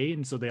day,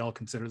 and so they all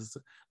consider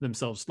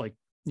themselves like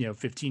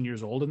 15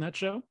 years old in that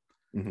show.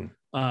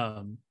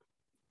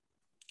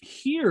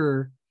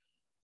 Here,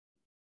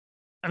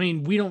 I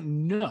mean, we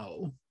don't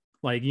know.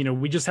 Like,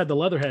 we just had the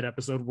Leatherhead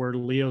episode where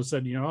Leo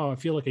said, I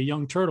feel like a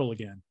young turtle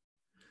again.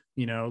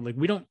 Like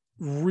we don't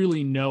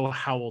really know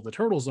how old the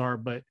turtles are,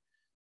 but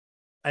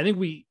I think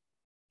we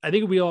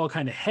all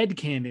kind of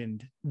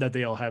headcanoned that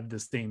they all have the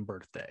same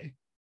birthday.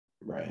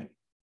 Right.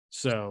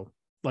 So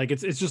like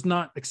it's just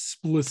not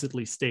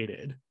explicitly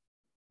stated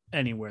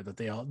anywhere that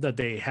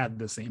they had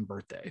the same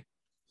birthday.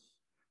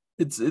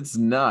 It's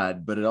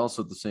not, but it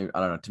also at the same, I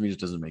don't know, to me it just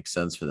doesn't make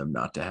sense for them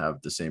not to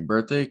have the same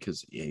birthday,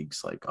 because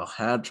eggs like I'll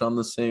hatch on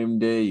the same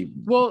day.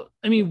 Well,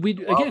 I mean, we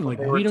don't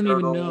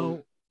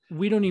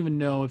even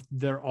know if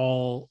they're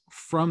all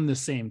from the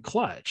same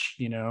clutch,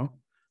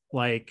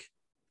 like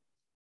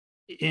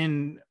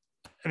I'm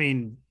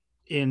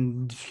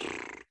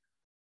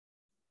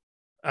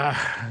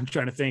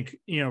trying to think,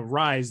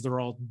 Rise,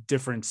 they're all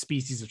different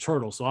species of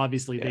turtle, so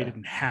obviously they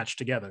didn't hatch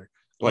together.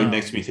 Like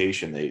Next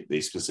Mutation, they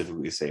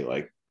specifically say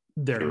like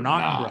they're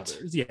not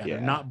brothers.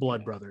 They're not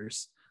blood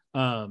brothers.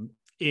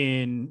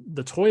 In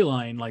the toy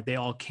line, like they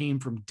all came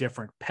from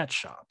different pet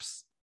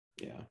shops.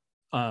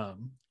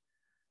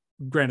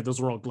 Granted, those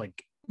were all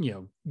like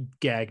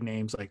gag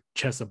names like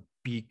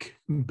Chesapeake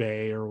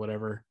Bay or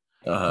whatever,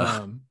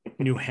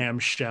 New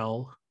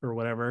Hampshire or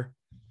whatever.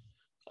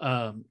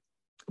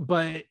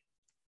 But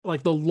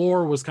like the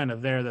lore was kind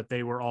of there that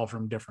they were all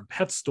from different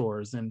pet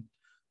stores, and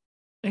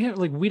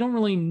like we don't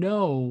really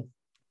know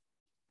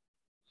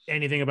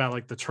anything about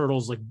like the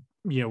turtles, like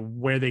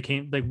where they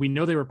came. Like we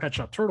know they were pet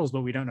shop turtles,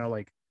 but we don't know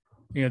like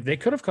they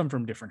could have come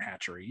from different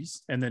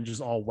hatcheries and then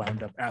just all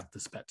wound up at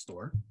this pet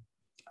store.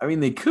 I mean,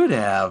 they could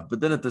have,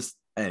 but then at this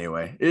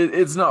anyway,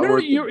 it's not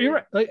worth. You're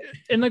right. Like,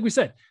 and like we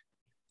said,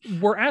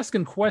 we're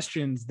asking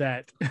questions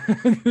that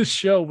the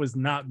show was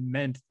not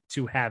meant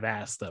to have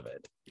asked of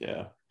it.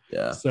 Yeah.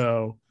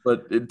 So,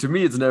 but to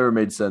me, it's never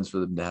made sense for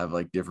them to have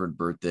like different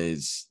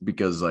birthdays,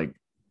 because like,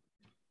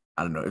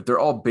 I don't know, if they're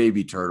all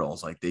baby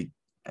turtles, like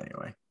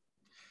anyway.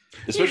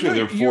 Especially if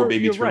they're four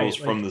baby turtles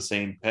from the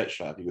same pet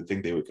shop, you would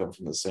think they would come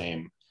from the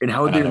same. And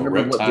how would they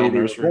remember what day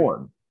they were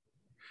born?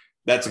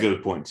 That's a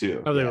good point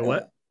too. Oh, they were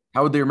what?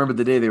 How would they remember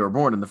the day they were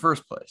born in the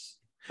first place?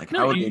 Like,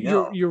 how would they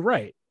know? You're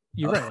right.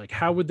 You're right. Like,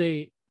 how would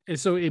they? And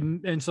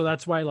so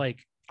that's why,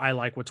 like, I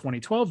like what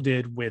 2012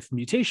 did with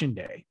Mutation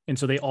Day. And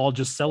so they all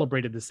just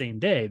celebrated the same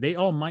day. They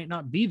all might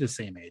not be the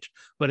same age,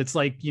 but it's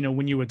like,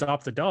 when you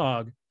adopt a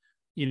dog,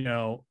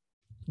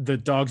 the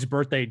dog's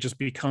birthday just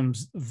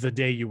becomes the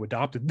day you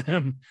adopted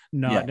them,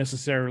 not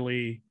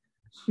necessarily,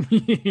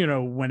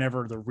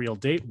 whenever the real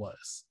date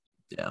was.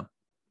 Yeah.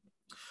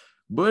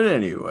 But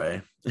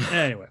anyway.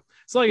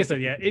 So like I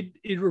said,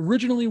 it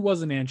originally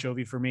was an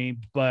anchovy for me,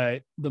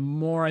 but the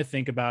more I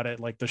think about it,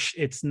 like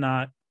it's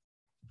not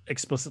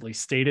explicitly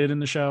stated in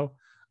the show.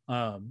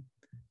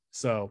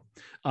 So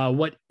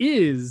what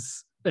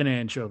is an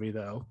anchovy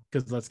though?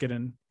 Because let's get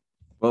in.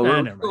 Well,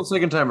 we're still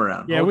second time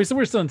around. Yeah,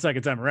 we're still in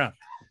second time around.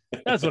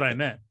 That's what I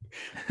meant.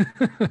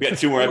 We got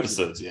 2 more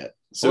episodes yet.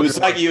 So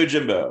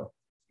Usagi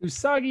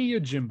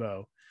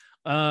Yojimbo.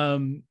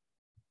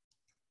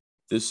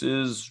 This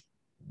is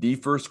the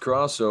first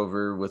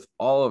crossover with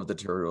all of the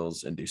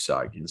turtles and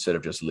Usagi instead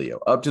of just Leo.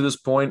 Up to this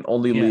point,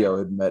 only Leo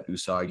had met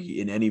Usagi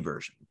in any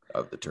version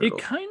of the turtle.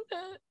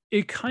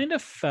 It kind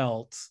of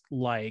felt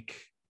like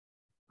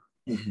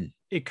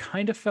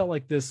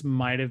this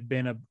might have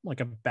been a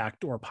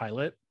backdoor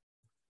pilot.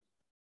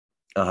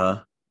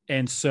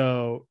 And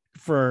so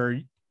for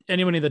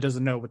anybody that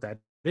doesn't know what that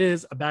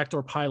is, a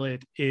backdoor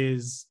pilot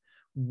is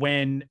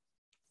when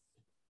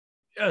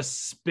a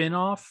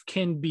spin-off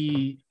can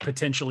be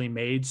potentially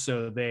made.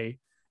 So they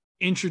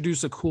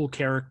introduce a cool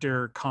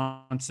character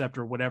concept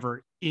or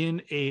whatever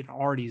in an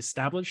already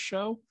established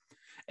show.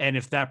 And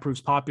if that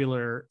proves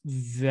popular,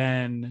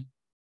 then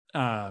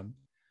a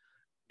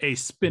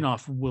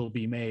spin-off will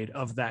be made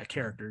of that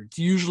character. It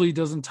usually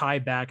doesn't tie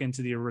back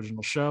into the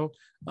original show.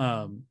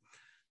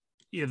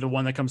 The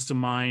one that comes to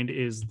mind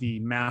is the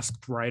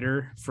Masked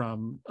Rider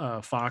from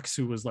Fox,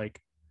 who was like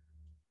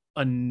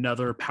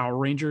another Power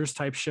Rangers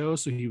type show.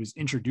 So he was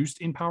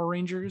introduced in Power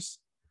Rangers,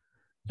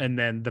 and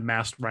then the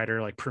Masked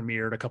Rider like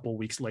premiered a couple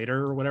weeks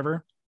later or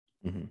whatever.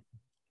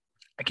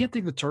 I can't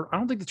think I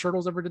don't think the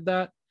Turtles ever did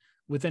that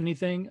with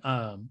anything.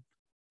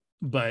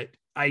 But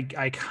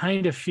I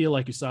kind of feel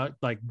like you saw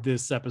like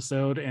this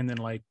episode and then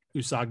like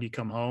Usagi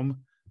Come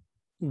Home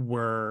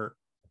were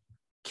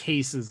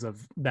cases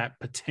of that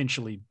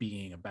potentially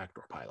being a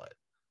backdoor pilot.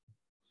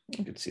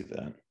 I could see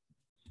that.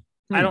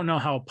 I don't know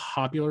how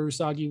popular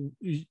Usagi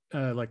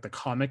like the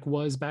comic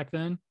was back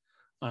then.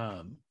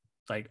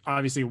 Like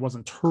obviously it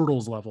wasn't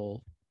Turtles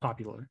level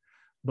popular,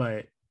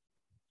 but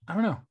I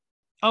don't know.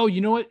 Oh,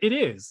 you know what? It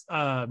is.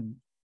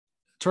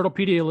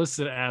 Turtlepedia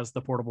listed as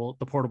the portable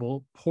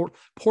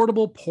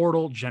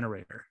portal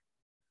generator.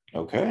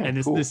 Okay. And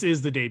this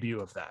is the debut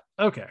of that.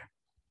 Okay.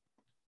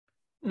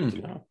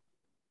 Yeah.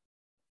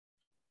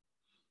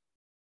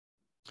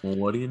 Well,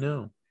 what do you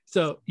know?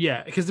 So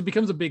yeah, because it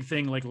becomes a big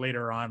thing like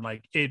later on,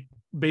 like it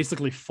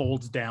basically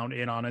folds down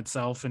in on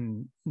itself,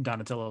 and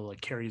Donatello like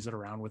carries it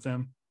around with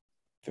him.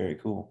 Very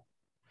cool.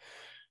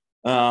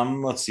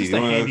 Let's see. Just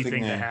a handy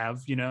thing to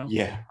have, you know?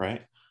 Yeah,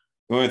 right.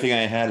 The only thing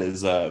I had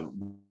is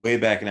way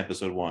back in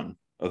episode 1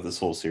 of this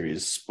whole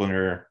series,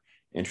 Splinter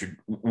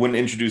when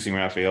introducing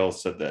Raphael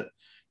said that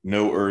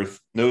no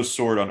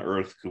sword on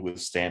Earth could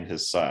withstand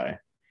his sai.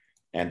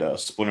 And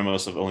Splinter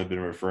must have only been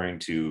referring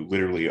to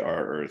literally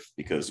our Earth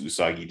because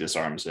Usagi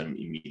disarms him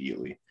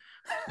immediately.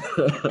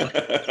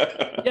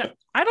 Yeah,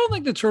 I don't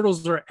think the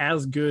turtles are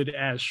as good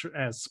as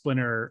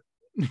Splinter,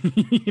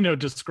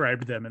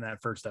 described them in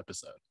that first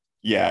episode.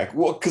 Yeah,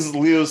 well, because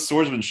Leo's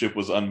swordsmanship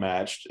was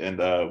unmatched and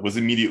was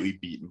immediately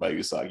beaten by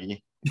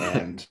Usagi,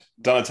 and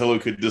Donatello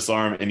could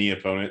disarm any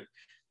opponent.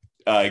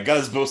 Got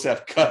his bow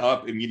staff cut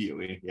up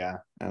immediately. Yeah,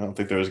 I don't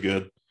think that was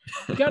good.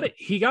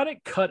 He got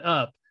it cut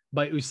up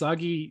by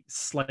Usagi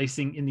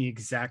slicing in the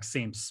exact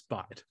same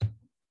spot.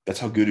 That's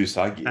how good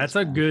Usagi is. That's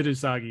how good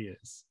Usagi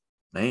is.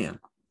 Man,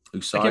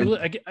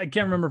 Usagi. I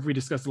can't remember if we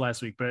discussed it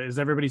last week, but is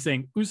everybody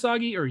saying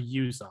Usagi or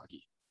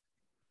Usagi?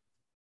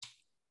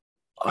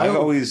 I've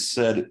always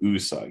said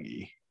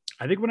Usagi.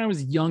 I think when I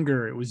was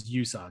younger, it was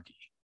Usagi.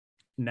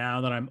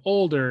 Now that I'm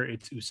older,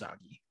 it's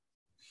Usagi.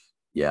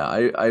 Yeah,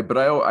 I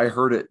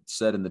heard it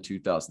said in the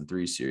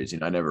 2003 series.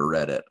 I never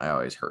read it. I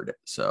always heard it.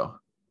 So,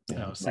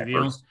 yeah,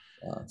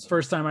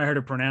 first time I heard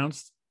it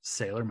pronounced,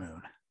 Sailor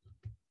Moon.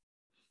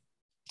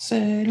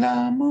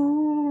 Sailor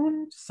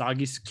Moon.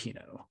 Sagi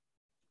Tsukino.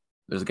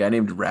 There's a guy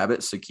named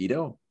Rabbit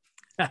Sakito.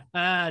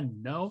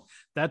 No,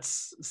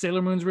 that's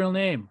Sailor Moon's real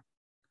name.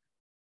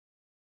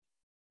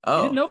 Oh,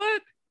 you didn't know that?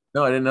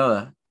 No, I didn't know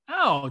that.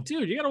 Oh,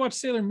 dude, you gotta watch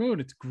Sailor Moon.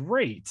 It's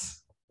great.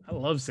 I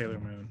love Sailor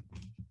Moon.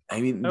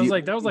 I mean,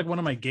 that was like one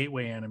of my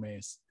gateway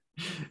animes.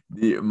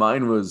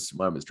 Mine was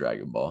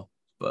Dragon Ball,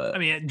 but I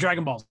mean,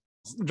 Dragon Ball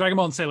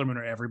and Sailor Moon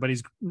are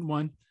everybody's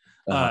one.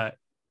 I'm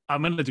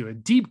gonna do a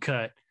deep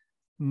cut.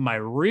 My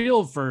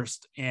real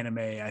first anime,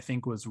 I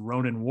think, was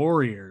Ronin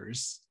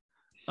Warriors.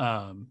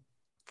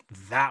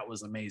 That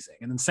was amazing.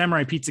 And then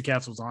Samurai Pizza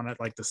Cats was on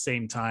at like the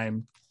same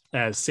time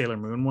as Sailor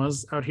Moon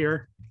was out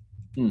here.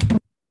 I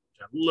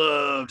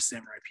love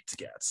Samurai Pizza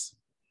Cats.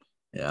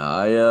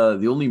 Yeah,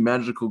 the only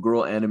magical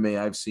girl anime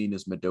I've seen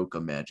is Madoka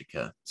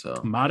Magica. So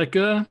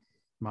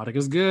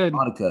Madoka's good.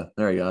 Madoka,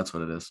 there you go. That's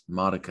what it is.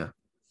 Madoka.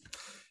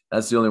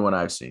 That's the only one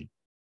I've seen.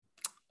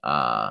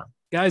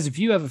 Guys, if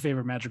you have a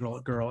favorite magical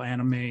girl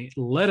anime,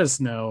 let us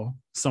know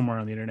somewhere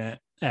on the internet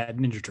at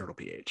Ninja Turtle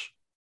PH.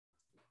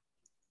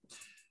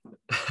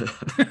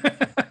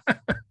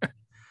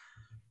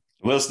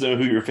 Let us know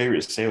who your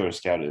favorite Sailor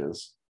Scout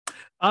is.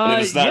 And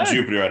if it's not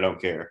Jupiter, I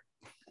don't care.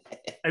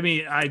 I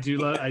mean, I do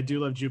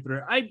love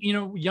Jupiter.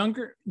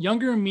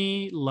 Younger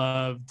me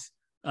loved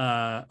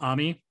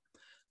Ami.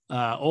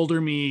 Older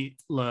me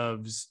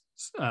loves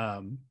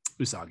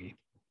Usagi.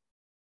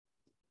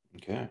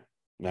 Okay,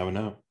 now we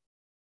know.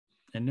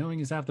 And knowing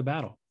is half the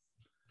battle.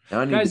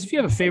 Guys, if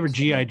you have a favorite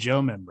G.I.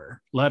 Joe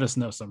member, let us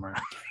know somewhere.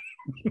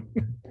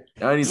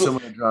 I need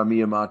someone to draw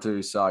Miyamoto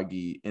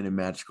Usagi in a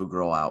magical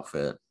girl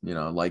outfit.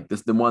 Like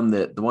this, the one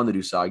that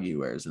Usagi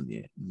wears in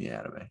the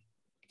anime.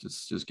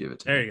 Just give it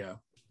to me. There you go.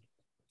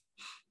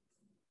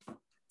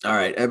 All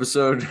right,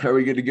 episode. Are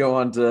we good to go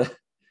on to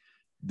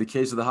the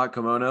case of the hot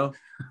kimono?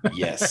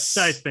 Yes,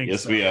 I think.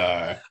 Yes, so. We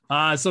are.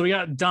 So we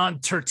got Don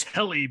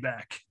Turtelli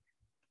back.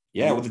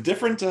 Yeah, with a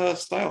different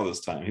style this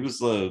time. He was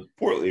the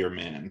portlier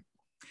man.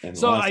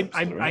 So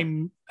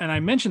I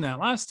mentioned that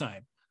last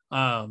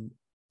time.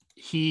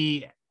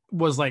 He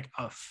was like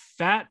a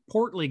fat,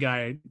 portly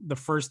guy the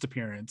first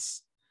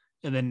appearance,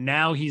 and then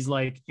now he's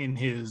like in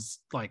his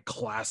like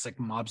classic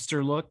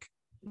mobster look.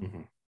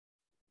 Mm-hmm.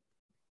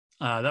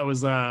 That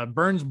was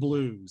Burns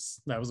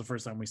Blues. That was the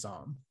first time we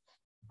saw him.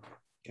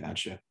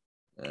 Gotcha.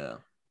 Yeah.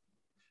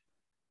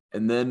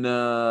 And then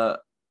God,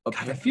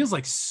 it feels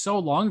like so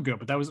long ago,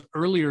 but that was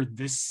earlier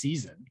this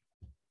season.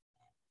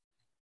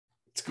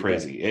 It's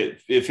crazy.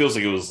 It feels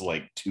like it was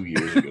like 2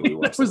 years ago. We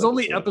watched it was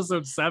only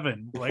episode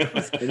 7. Like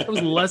it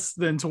was less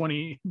than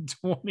 20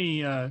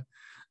 or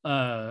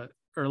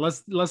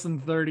less than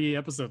 30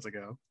 episodes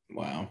ago.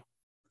 Wow.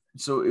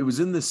 So it was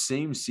in the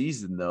same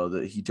season though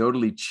that he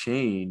totally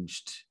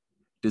changed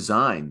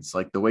designs,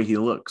 like the way he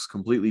looks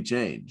completely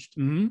changed.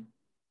 Mm-hmm.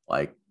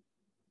 Like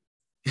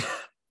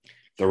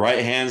the right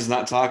hand's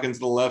not talking to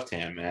the left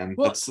hand, man.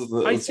 Well, that's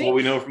what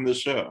we know from this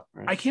show.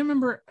 Right? I can't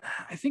remember.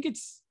 I think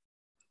it's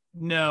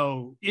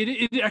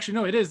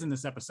it is in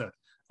this episode.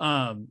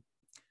 And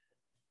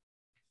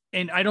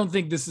I don't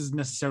think this is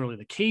necessarily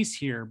the case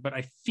here, but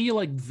I feel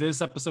like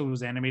this episode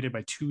was animated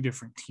by 2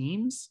 different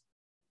teams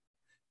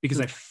because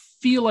I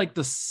feel like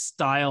the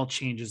style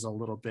changes a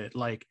little bit.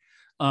 Like,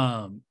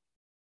 Aunt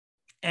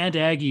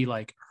Aggie,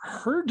 like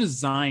her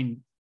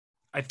design,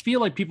 I feel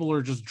like people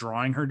are just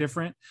drawing her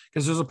different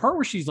because there's a part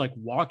where she's like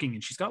walking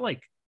and she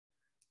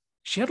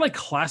had like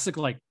classic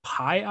like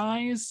pie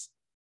eyes,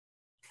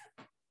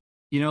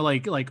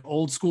 like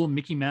old school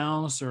Mickey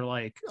Mouse or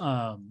like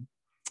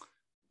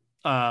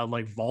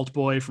like Vault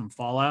Boy from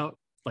Fallout,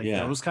 like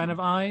those kind of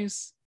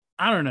eyes.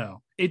 I don't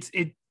know.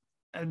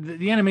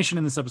 The animation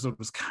in this episode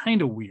was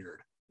kind of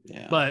weird.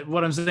 Yeah. But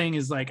what I'm saying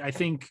is, like, I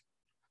think,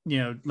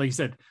 like you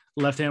said,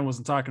 left hand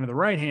wasn't talking to the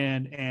right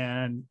hand,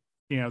 and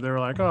they were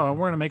like, oh,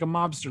 we're gonna make a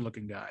mobster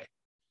looking guy.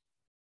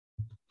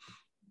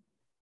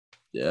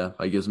 Yeah,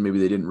 I guess maybe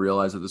they didn't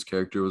realize that this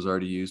character was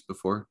already used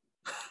before.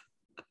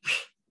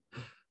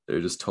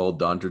 They're just told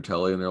Don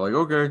Tertelli, and they're like,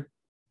 okay.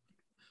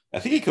 I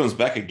think he comes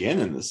back again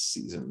in this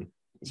season.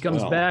 He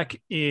comes back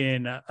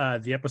in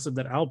the episode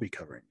that I'll be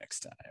covering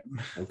next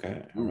time.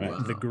 Okay. All right. Wow.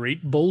 The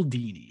Great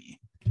Boldini.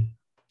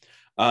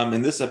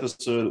 In this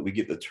episode, we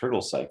get the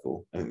turtle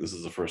cycle. I think this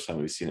is the first time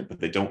we've seen it, but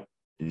they don't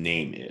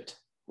name it,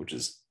 which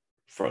is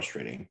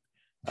frustrating.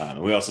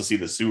 We also see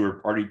the sewer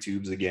party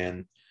tubes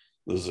again.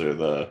 Those are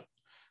the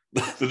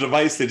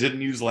device they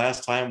didn't use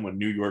last time when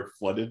New York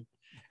flooded.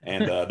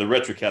 And the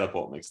retro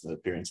catapult makes an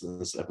appearance in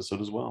this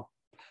episode as well.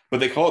 But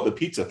they call it the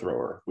pizza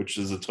thrower, which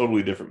is a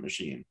totally different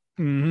machine.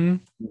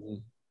 Mm-hmm.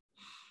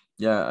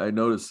 Yeah, I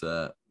noticed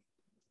that.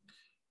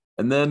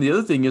 And then the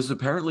other thing is,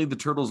 apparently the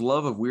turtle's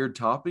love of weird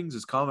toppings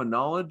is common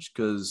knowledge,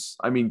 because,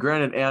 I mean,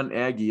 granted, Aunt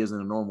Aggie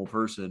isn't a normal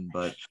person,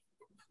 but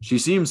she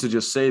seems to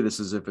just say this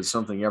as if it's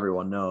something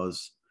everyone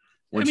knows.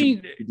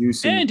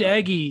 Aunt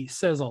Aggie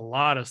says a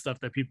lot of stuff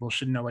that people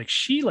should know. Like,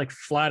 she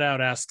flat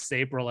out asks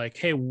April, like,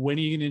 hey, when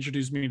are you going to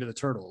introduce me to the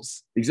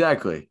turtles?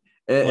 Exactly.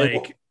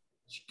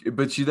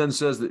 But she then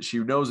says that she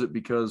knows it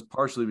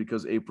partially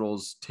because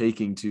April's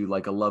taking to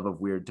like a love of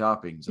weird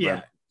toppings.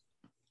 Yeah.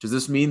 Does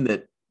this mean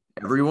that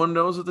everyone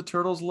knows that the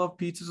turtles love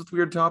pizzas with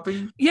weird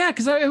toppings? Yeah,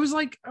 because I was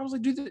like,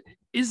 dude,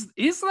 is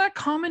that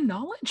common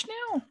knowledge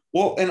now?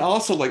 Well, and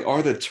also, like,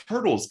 are the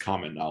turtles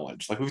common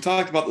knowledge? Like, we've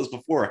talked about this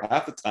before.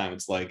 Half the time,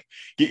 it's like,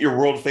 get your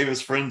world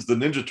famous friends, the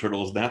Ninja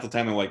Turtles, and half the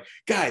time they're like,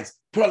 guys,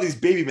 put on these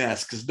baby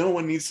masks because no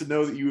one needs to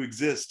know that you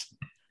exist.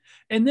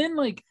 And then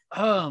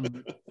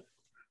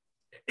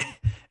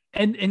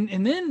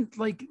and then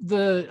like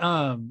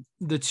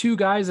the two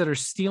guys that are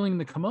stealing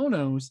the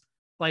kimonos,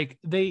 like,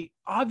 they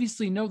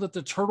obviously know that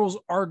the turtles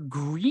are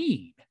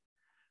green,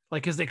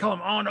 like, because they call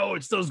them, oh no,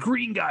 it's those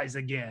green guys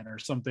again or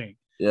something.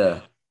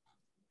 Yeah.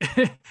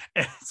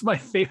 It's my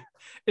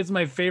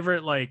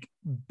favorite like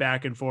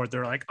back and forth.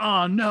 They're like,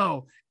 oh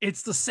no,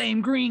 it's the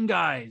same green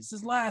guys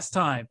as last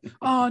time.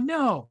 Oh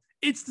no,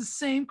 it's the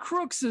same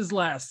crooks as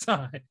last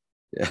time.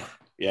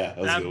 Yeah.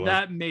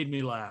 That made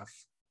me laugh.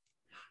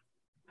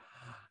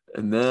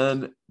 And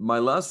then my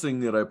last thing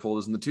that I pulled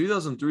is in the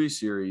 2003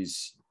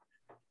 series,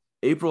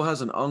 April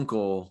has an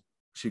uncle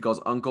she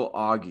calls Uncle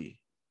Augie.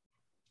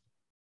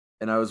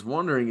 And I was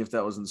wondering if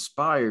that was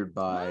inspired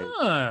by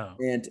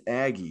Aunt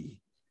Aggie.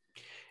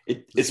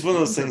 It's one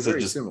of those things that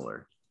just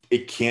similar.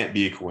 It can't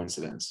be a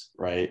coincidence,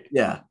 right?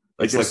 Yeah.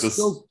 It's like this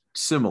so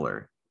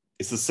similar.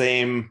 It's the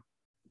same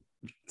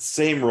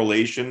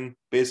relation,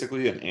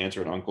 basically, an aunt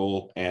or an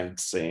uncle, and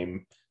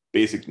same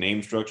basic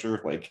name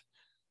structure. Like,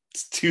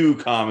 it's too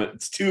common,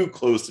 it's too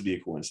close to be a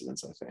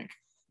coincidence, I think.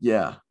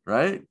 Yeah,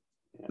 right?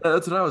 Yeah.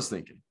 That's what I was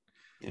thinking.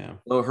 Yeah.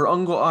 So her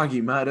Uncle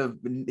Augie might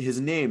have been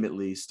his name, at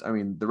least. I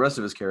mean, the rest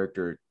of his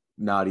character,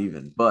 not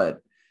even, but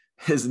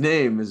his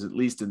name is at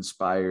least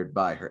inspired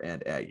by her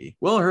Aunt Aggie.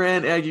 Well, her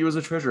Aunt Aggie was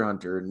a treasure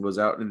hunter and was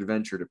out and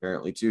adventured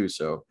apparently too,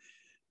 so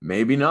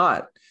maybe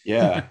not.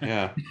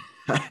 Yeah.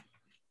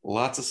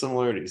 Lots of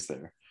similarities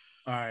there.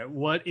 All right.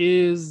 What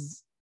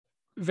is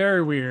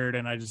very weird,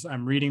 and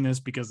I'm reading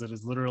this because it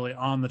is literally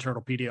on the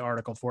Turtlepedia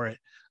article for it.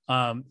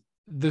 The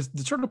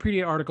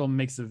Turtlepedia article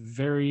makes a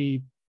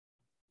very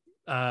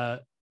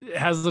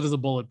has it as a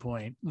bullet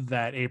point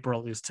that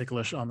April is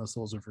ticklish on the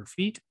soles of her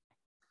feet,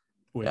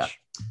 which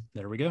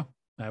there we go.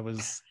 That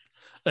was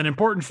an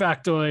important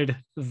factoid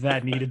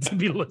that needed to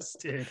be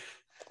listed.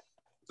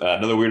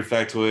 Another weird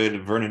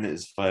factoid: Vernon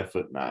is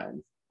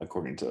 5'9",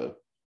 according to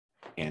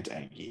Aunt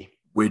Aggie,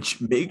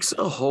 which makes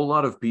a whole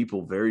lot of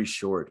people very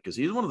short because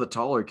he's one of the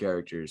taller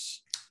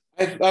characters.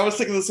 I was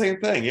thinking the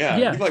same thing.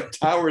 Yeah. He like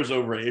towers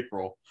over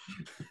April.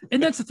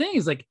 And that's the thing,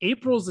 is like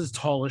April's as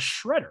tall as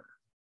Shredder.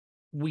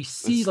 We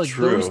see that's like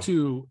true. Those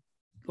two,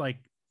 like,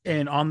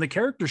 and on the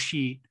character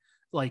sheet,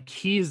 like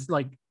he's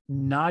like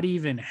not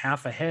even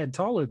half a head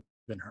taller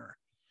than her.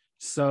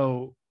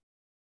 So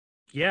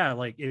yeah,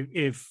 like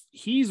if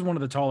he's one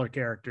of the taller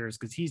characters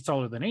because he's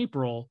taller than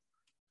April,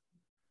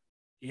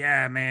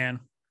 yeah, man,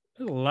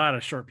 there's a lot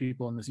of short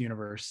people in this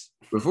universe.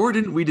 Before,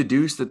 didn't we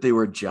deduce that they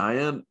were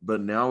giant,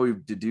 but now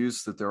we've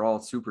deduced that they're all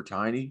super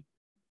tiny?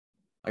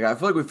 Like, I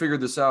feel like we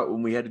figured this out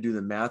when we had to do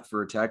the math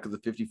for Attack of the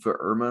 50-Foot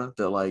Irma,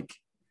 that like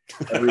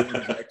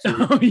everyone's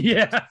actually... Oh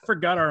yeah, I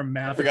forgot our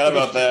math. I forgot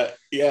about that.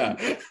 Yeah.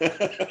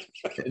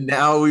 And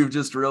now we've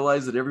just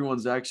realized that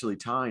everyone's actually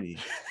tiny.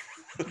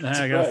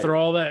 I gotta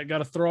throw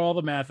all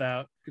the math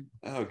out.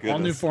 Oh, goodness. All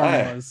new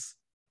formulas.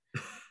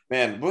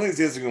 Man, one of these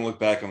days I'm going to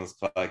look back on this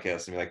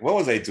podcast and be like, what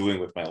was I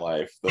doing with my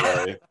life?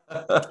 That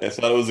I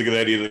thought it was a good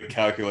idea to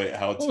calculate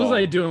how tall. What was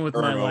I doing with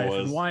my Irma life?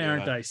 was. And why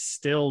aren't I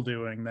still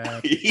doing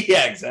that?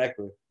 Yeah,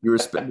 exactly. You were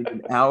spending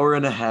an hour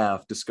and a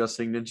half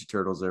discussing Ninja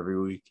Turtles every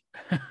week.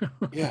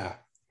 Yeah.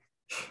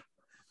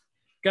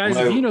 Guys,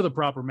 if you know the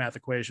proper math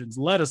equations,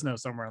 let us know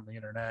somewhere on the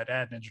internet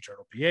at Ninja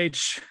Turtle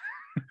PH.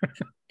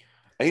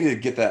 I need to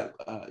get that,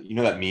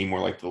 that meme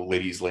where like the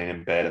lady's laying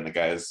in bed and the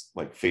guy's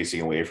like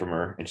facing away from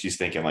her and she's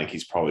thinking like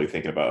he's probably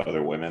thinking about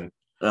other women.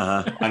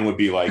 Mine would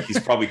be like he's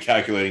probably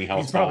calculating how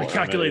he's tall probably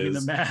calculating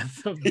the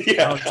math of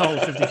how tall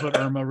 50-foot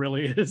Irma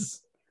really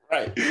is.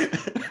 Right.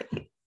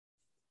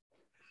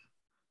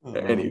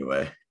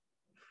 Anyway,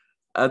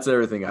 that's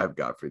everything I've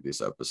got for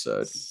this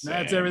episode.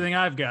 That's everything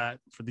I've got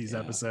for these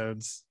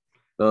episodes.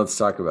 Now let's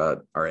talk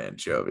about our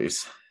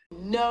anchovies.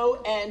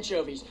 No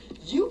anchovies.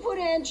 You put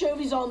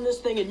anchovies on this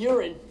thing and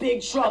you're in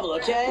big trouble,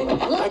 okay?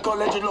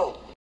 Michelangelo.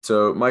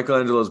 So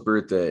Michelangelo's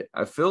birthday.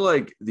 I feel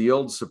like the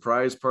old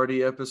surprise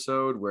party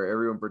episode where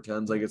everyone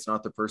pretends like it's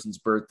not the person's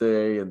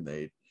birthday and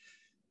they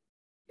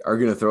are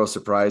going to throw a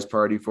surprise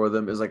party for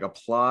them is like a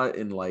plot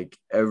in like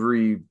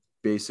every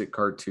basic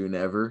cartoon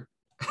ever.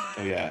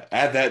 Oh, yeah.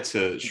 Add that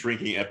to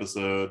Shrinking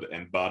Episode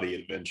and Body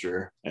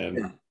Adventure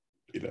and,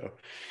 you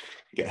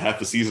get half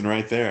the season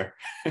right there.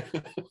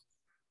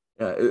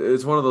 Yeah,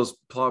 it's one of those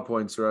plot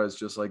points where I was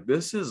just like,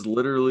 this is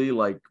literally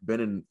like been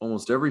in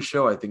almost every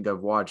show I think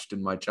I've watched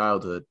in my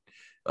childhood.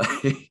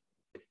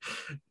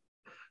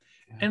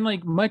 And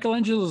like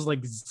Michelangelo's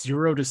like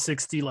 0 to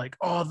 60, like,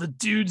 oh, the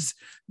dudes,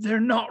 they're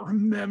not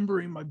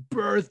remembering my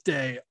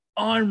birthday.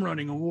 I'm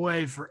running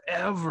away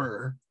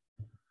forever.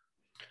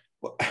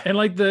 And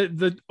like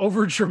the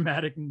over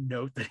dramatic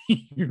note that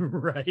he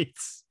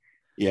writes.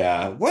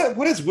 Yeah,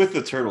 what is with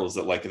the turtles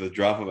that like at the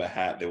drop of a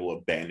hat they will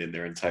abandon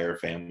their entire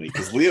family?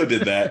 Because Leo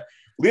did that.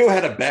 Leo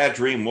had a bad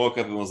dream, woke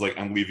up and was like,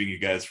 "I'm leaving you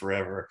guys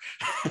forever."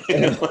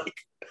 Like,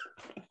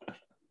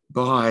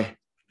 bye.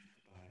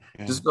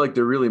 Yeah. Just like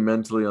they're really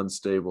mentally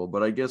unstable.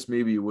 But I guess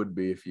maybe you would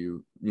be if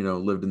you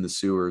lived in the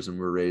sewers and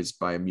were raised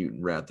by a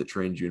mutant rat that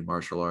trained you in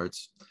martial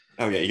arts.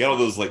 Oh yeah, you got all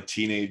those like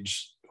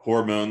teenage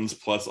hormones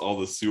plus all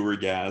the sewer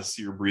gas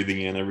you're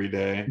breathing in every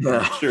day. Yeah.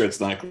 I'm sure it's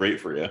not great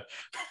for you.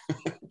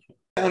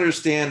 I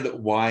understand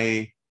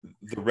why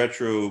the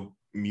retro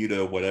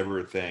muta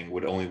whatever thing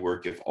would only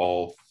work if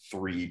all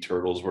three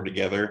turtles were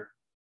together.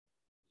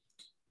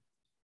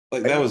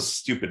 Like that was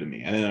stupid to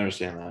me. I didn't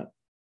understand that.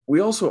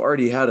 We also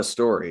already had a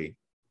story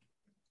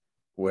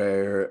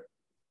where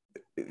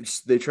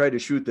they tried to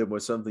shoot them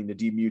with something to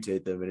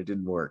demutate them and it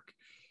didn't work.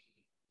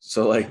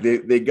 So like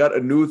they got a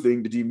new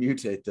thing to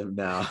demutate them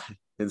now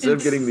instead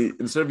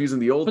of using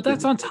the old. But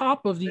that's on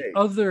top of the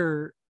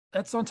other.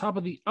 That's on top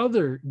of the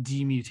other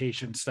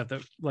demutation stuff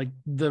that like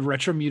the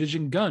retro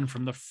mutagen gun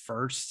from the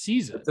first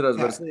season. That's what I was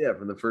about to say. Yeah,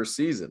 from the first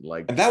season.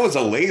 Like, and that was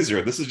a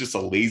laser. This is just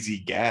a lazy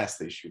gas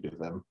they shoot at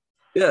them.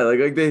 Yeah,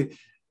 like they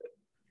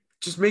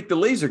just make the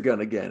laser gun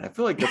again. I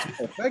feel like that's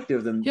more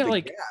effective than the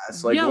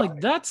gas. Like,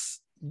 like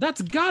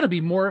that's got to be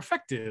more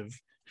effective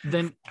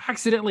than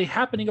accidentally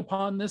happening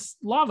upon this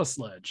lava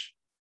sledge.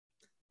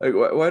 Like,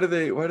 why do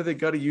they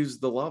got to use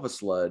the lava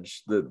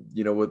sludge with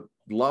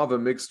lava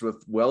mixed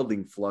with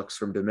welding flux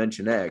from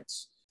Dimension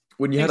X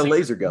when you had a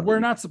laser gun? We're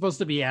not supposed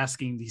to be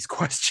asking these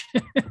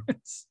questions.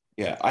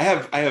 Yeah, I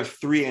have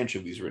 3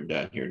 anchovies written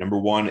down here. Number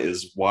 1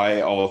 is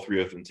why all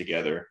 3 of them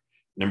together.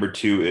 Number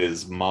 2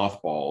 is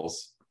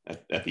mothballs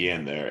at the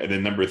end there, and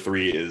then number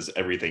 3 is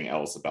everything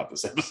else about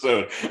this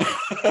episode.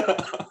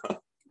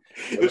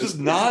 It was just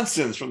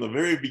nonsense from the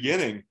very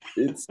beginning.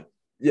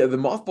 Yeah, the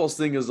mothballs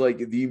thing is like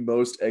the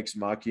most ex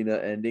machina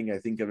ending I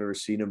think I've ever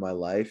seen in my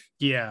life.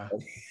 Yeah.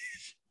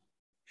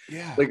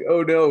 Yeah. Like,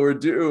 oh no, we're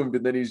doomed.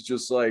 And then he's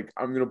just like,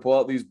 I'm going to pull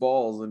out these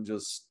balls and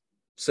just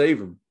save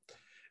them.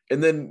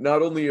 And then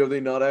not only are they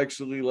not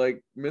actually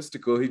like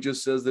mystical, he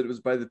just says that it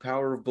was by the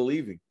power of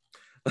believing.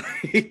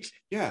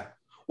 Yeah.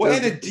 Well,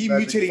 and the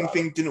demutating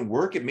thing didn't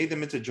work. It made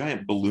them into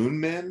giant balloon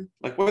men.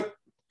 Like what?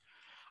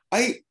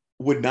 I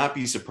would not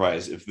be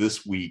surprised if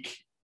this week,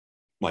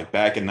 like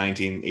back in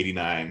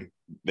 1989,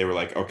 they were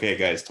like, okay,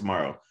 guys,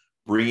 tomorrow,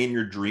 bring in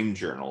your dream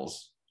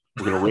journals.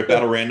 We're going to rip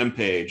out a random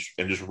page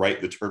and just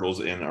write the turtles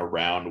in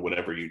around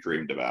whatever you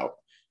dreamed about.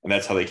 And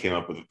that's how they came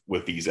up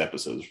with these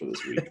episodes for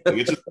this week. Like,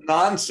 it's just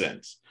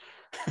nonsense.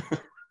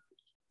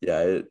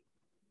 Yeah,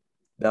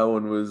 that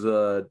one was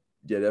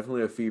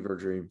definitely a fever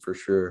dream for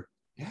sure.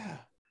 Yeah.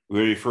 We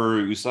ready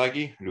for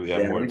Usagi? Or do we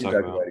have more to talk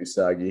about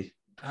Usagi?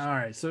 All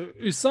right. So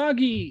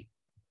Usagi,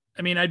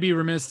 I mean, I'd be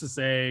remiss to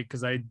say,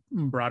 because I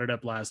brought it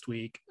up last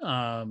week.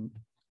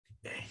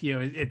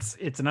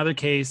 It's another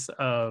case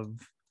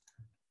of,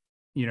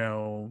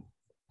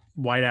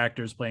 white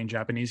actors playing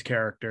Japanese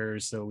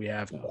characters. So we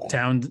have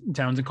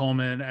Townsend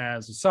Coleman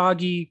as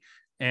Usagi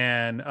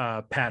and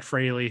Pat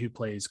Fraley, who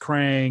plays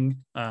Krang,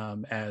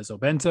 as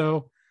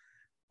Obento.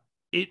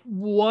 It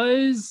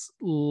was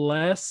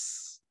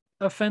less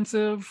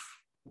offensive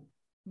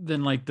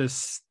than like the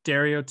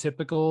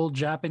stereotypical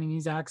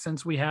Japanese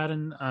accents we had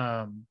in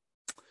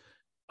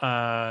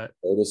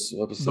Lotus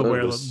episode.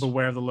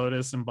 Beware of the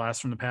Lotus and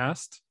Blast from the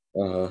Past.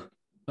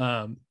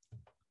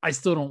 I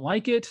still don't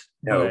like it.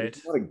 No, but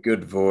it's not a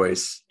good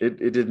voice. It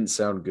didn't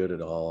sound good at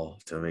all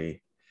to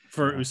me.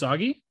 For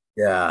Usagi?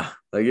 Yeah.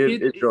 Like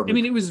it drove me. I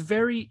mean, it was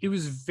very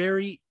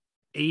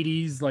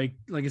 80s, like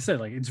I said,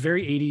 like it's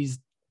very 80s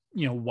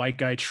white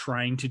guy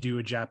trying to do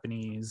a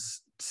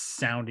Japanese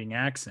sounding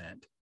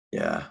accent.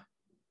 Yeah.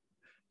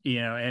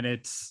 And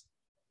it's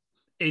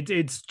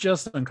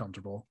just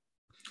uncomfortable.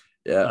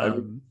 Yeah. I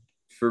mean,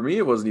 for me,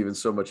 it wasn't even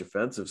so much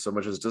offensive, so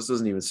much as it just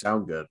doesn't even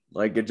sound good.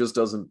 Like, it just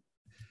doesn't.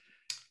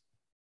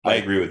 I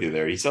agree with you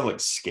there. He sounds like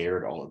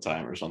scared all the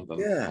time or something.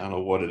 Yeah. I don't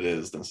know what it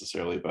is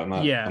necessarily, but I'm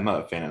not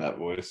a fan of that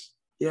voice.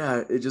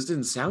 Yeah, it just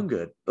didn't sound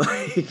good.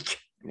 Like,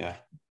 yeah.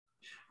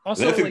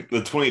 Also, I think the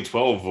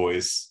 2012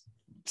 voice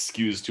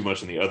skews too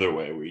much in the other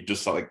way, where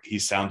he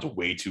sounds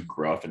way too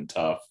gruff and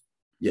tough.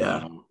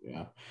 Yeah.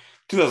 Yeah.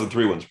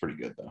 2003 one's pretty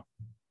good though.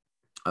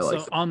 I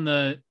like. So on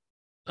the,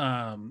 what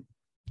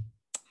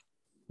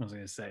was I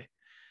gonna say?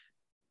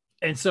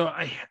 And so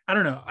I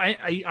don't know.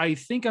 I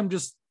think I'm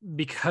just,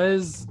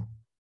 because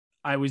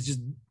I was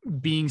just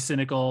being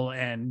cynical,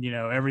 and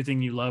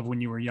everything you love when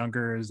you were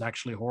younger is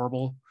actually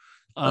horrible.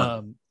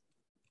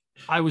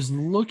 I was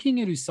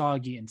looking at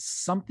Usagi and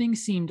something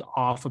seemed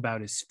off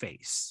about his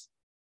face.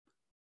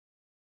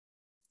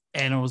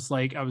 And I was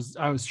like, I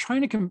was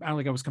trying to I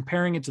was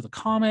comparing it to the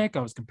comic.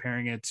 I was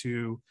comparing it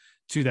to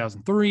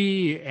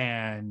 2003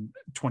 and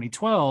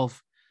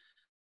 2012.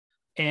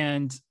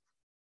 And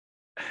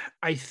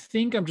I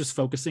think I'm just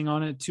focusing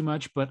on it too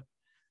much, but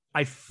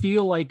I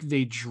feel like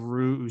they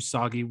drew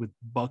Usagi with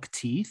buck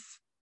teeth.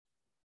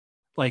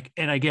 Like,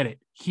 and I get it.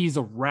 He's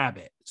a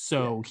rabbit,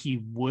 so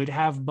he would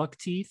have buck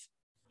teeth.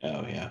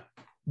 Oh yeah.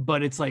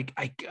 But it's like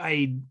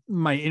in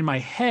my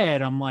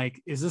head, I'm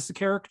like, is this a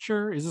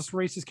caricature? Is this a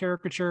racist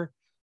caricature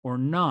or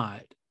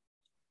not?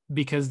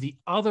 Because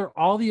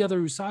all the other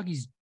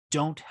Usagis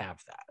don't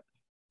have that.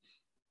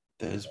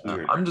 That is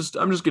weird. I'm just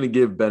gonna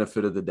give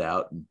benefit of the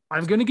doubt.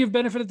 I'm gonna give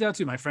benefit of the doubt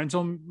too. My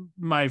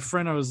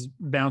friend I was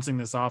bouncing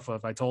this off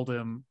of. I told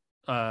him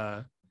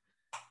about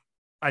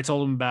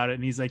it,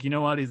 and he's like, you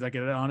know what? He's like,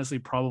 it honestly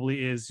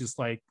probably is just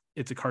like,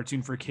 it's a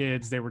cartoon for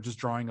kids. They were just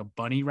drawing a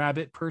bunny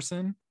rabbit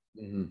person.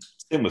 Mm-hmm.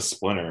 Same with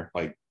Splinter.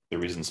 Like, the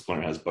reason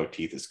Splinter has buck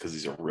teeth is because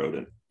he's a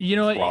rodent.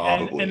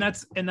 And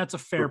that's a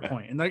fair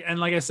point. And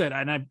like I said,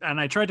 and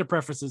I tried to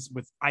preface this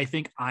with, I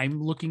think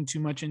I'm looking too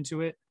much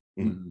into it.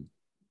 Mm-hmm.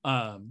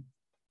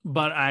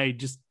 But I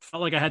just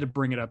felt like I had to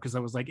bring it up because I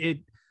was like, it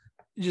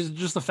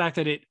just the fact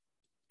that it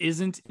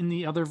isn't in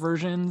the other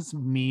versions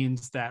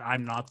means that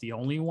I'm not the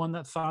only one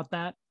that thought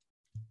that.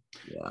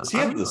 Yeah. Does he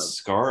have the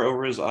scar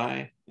over his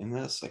eye in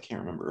this? I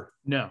can't remember.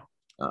 No.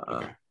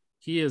 Okay.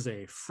 He is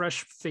a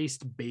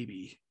fresh-faced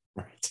baby.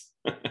 Right.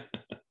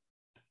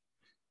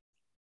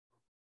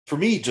 For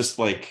me, just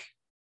like,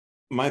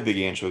 my big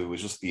anchovy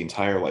was just the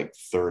entire like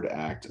third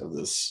act of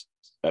this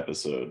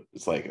episode.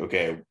 It's like,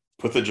 okay,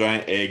 put the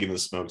giant egg in the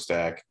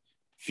smokestack,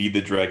 feed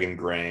the dragon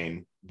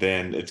grain,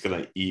 then it's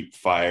gonna eat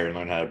fire and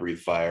learn how to breathe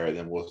fire, and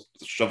then we'll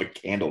shove a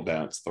candle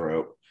down its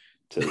throat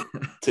to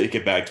take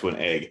it back to an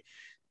egg.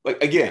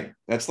 Like, again,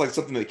 that's like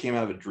something that came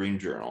out of a dream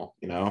journal.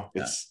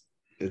 It's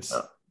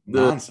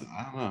nonsense.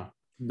 I don't know.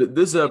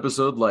 This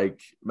episode,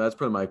 like, that's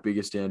probably my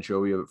biggest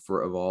anchovy of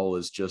all,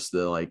 is just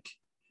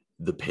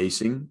the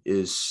pacing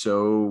is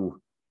so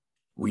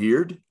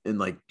weird and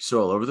like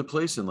so all over the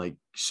place and like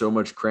so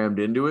much crammed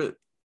into it.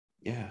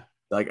 Yeah.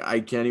 Like, I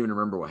can't even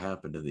remember what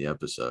happened in the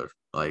episode.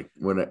 Like,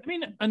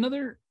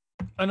 another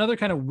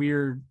kind of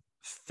weird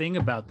thing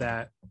about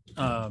that,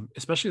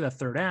 especially that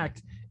third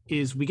act,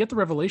 is we get the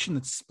revelation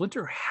that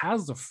Splinter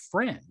has a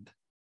friend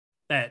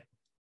that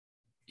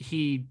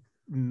he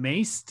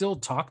may still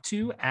talk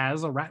to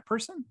as a rat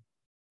person.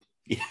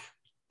 Yeah,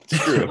 it's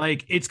true.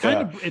 Like, it's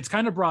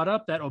kind of brought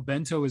up that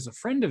Obento is a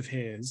friend of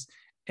his,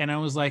 and I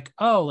was like,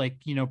 oh, like,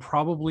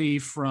 probably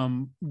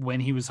from when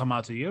he was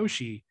Hamato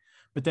Yoshi.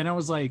 But then I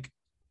was like,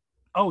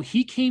 oh,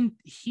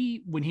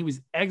 when he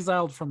was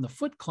exiled from the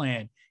Foot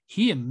Clan,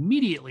 he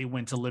immediately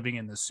went to living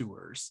in the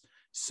sewers.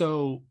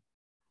 So,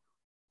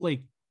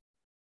 like,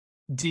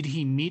 did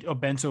he meet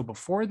Obento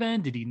before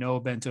then? Did he know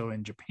Obento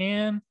in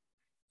Japan?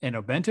 And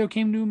Obento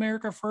came to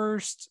America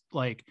first?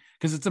 Like,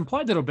 because it's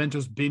implied that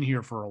Obento's been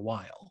here for a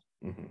while.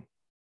 Mm-hmm.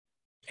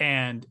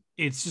 And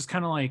it's just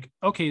kind of like,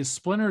 okay,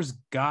 Splinter's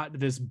got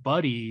this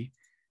buddy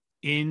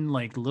in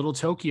like Little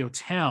Tokyo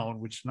Town,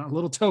 which not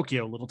Little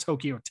Tokyo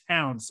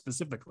Town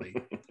specifically.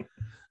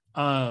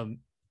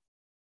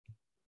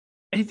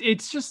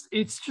 It's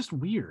just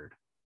weird.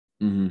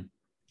 Mm-hmm.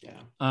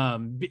 Yeah.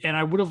 And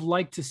I would have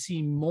liked to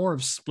see more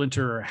of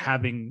Splinter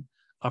having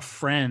a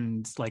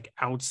friend like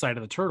outside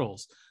of the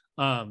Turtles.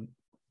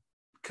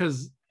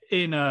 Because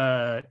in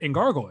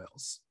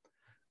Gargoyles,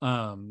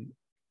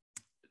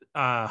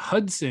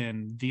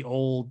 Hudson, the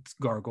old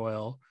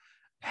gargoyle,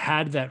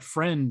 had that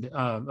friend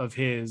of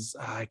his,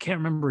 I can't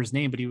remember his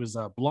name, but he was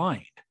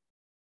blind.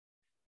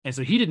 And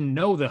so he didn't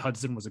know that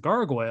Hudson was a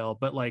gargoyle,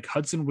 but like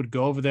Hudson would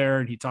go over there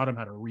and he taught him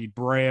how to read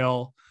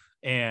Braille,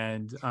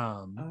 and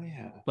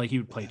like he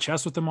would play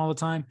chess with him all the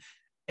time.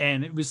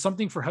 And it was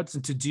something for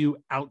Hudson to do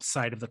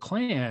outside of the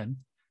clan,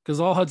 because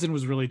all Hudson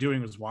was really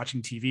doing was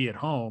watching TV at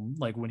home,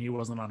 like when he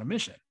wasn't on a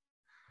mission.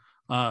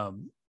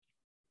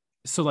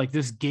 So like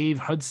this gave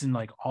Hudson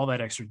like all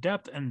that extra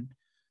depth. And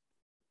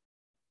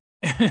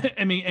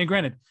I mean, and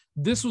granted,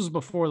 this was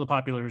before the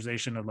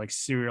popularization of like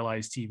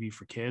serialized TV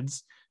for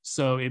kids.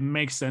 So it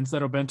makes sense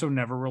that Obento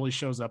never really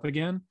shows up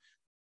again.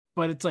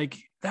 But it's like,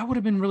 that would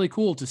have been really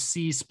cool to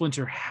see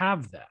Splinter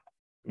have that.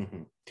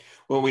 Mm-hmm.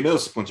 Well, we know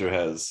Splinter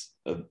has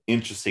an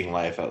interesting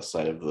life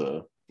outside of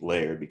the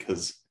lair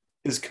because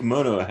his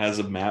kimono has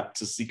a map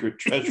to secret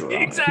treasure on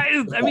Exactly.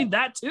 it. I mean,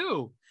 that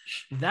too.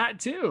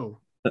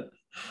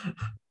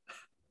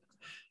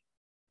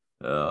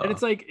 And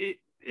it's like,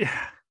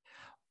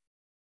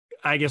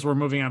 I guess we're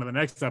moving on to the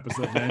next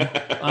episode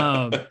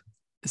then.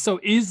 So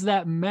is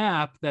that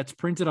map that's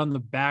printed on the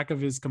back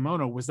of his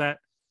kimono, was that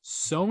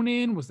sewn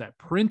in? Was that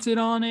printed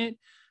on it?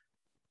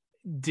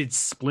 Did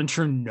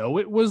Splinter know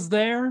it was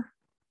there?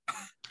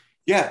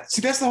 Yeah,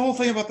 see, that's the whole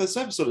thing about this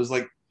episode is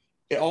like,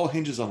 it all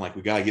hinges on like,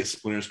 we got to get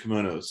Splinter's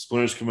kimono,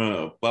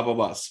 blah, blah,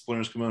 blah,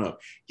 Splinter's kimono.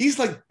 He's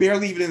like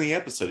barely even in the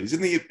episode. He's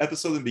in the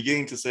episode in the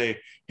beginning to say,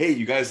 hey,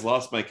 you guys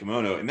lost my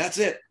kimono, and that's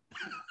it.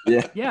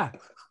 Yeah. Yeah.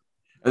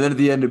 And then at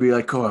the end to be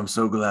like, oh, I'm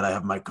so glad I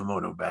have my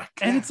kimono back.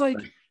 And it's like,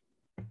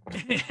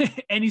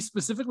 and he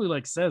specifically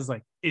like says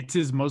like, it's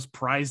his most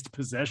prized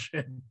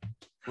possession.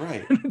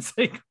 Right. And it's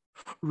like,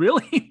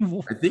 really?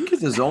 I think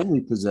it's his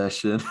only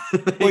possession.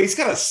 Well, he's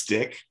got a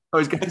stick. Oh,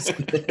 he's got a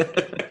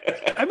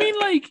stick. I mean,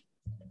 like,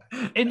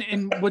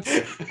 and what's,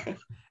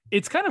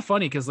 it's kind of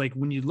funny because like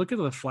when you look at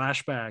the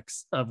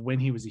flashbacks of when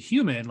he was a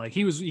human, like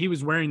he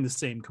was wearing the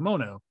same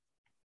kimono.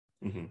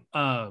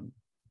 Mm-hmm.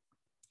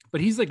 But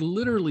he's like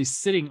literally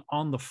sitting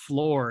on the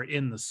floor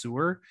in the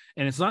sewer,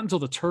 and it's not until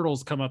the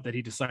turtles come up that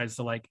he decides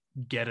to like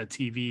get a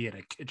TV and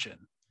a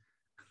kitchen.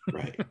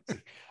 Right.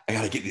 I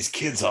gotta get these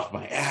kids off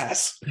my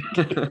ass.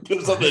 Give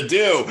them something to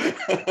do.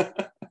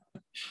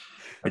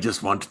 I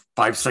just want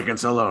 5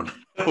 seconds alone.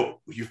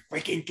 Oh, you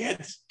freaking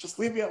kids. Just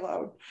leave me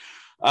alone.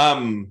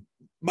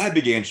 My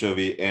big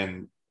anchovy,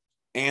 and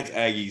Aunt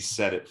Aggie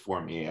said it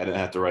for me. I didn't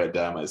have to write it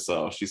down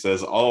myself. She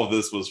says, all of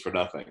this was for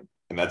nothing.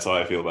 And that's how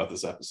I feel about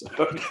this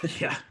episode.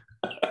 Yeah.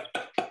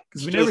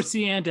 Because we never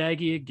see Aunt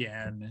Aggie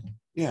again.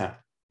 Yeah.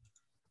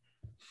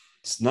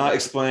 It's not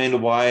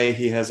explained why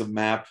he has a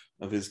map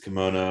of his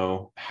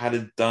kimono. How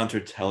did Don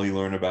Tertelli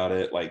learn about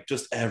it? Like,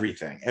 just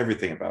everything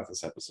about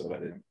this episode I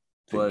didn't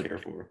care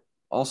for.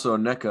 Also,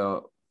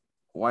 NECA,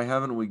 why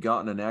haven't we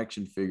gotten an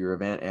action figure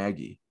of Aunt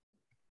Aggie?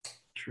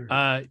 True.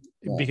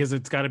 Because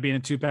it's got to be in a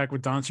 2-pack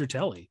with Don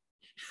Tertelli.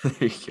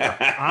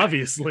 Yeah.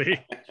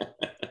 Obviously.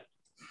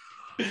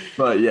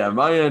 But yeah,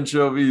 my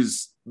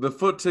anchovies, the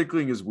foot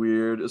tickling is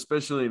weird,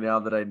 especially now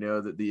that I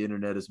know that the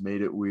internet has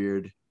made it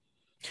weird.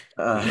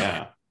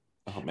 Yeah.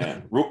 Oh,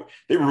 man.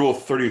 They rule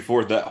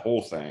 34 that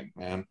whole thing,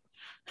 man.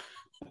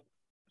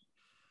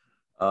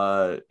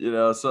 So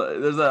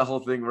there's that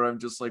whole thing where I'm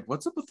just like,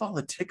 what's up with all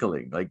the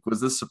tickling? Like,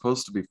 was this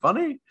supposed to be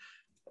funny?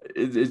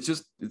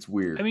 It's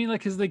weird. I mean,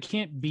 like, because they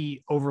can't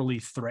be overly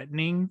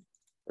threatening.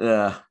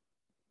 Yeah.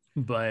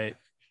 But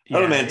I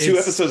don't know, man. 2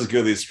 episodes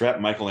ago, they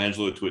strapped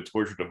Michelangelo to a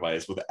torture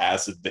device with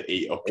acid that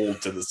ate a hole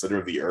to the center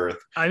of the earth.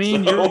 I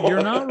mean,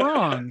 you're not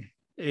wrong.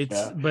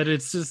 But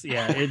it's just,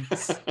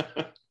 it's.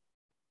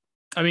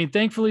 I mean,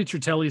 thankfully,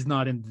 Tertelli's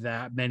not in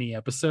that many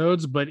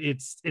episodes, but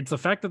it's the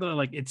fact that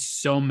like it's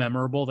so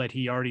memorable that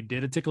he already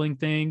did a tickling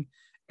thing,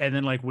 and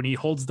then like when he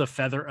holds the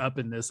feather up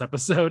in this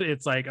episode,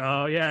 it's like,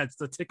 oh yeah, it's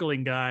the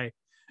tickling guy,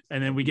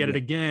 and then we get it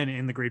again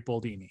in the Great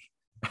Boldini.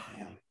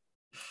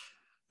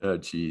 Oh,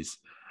 geez.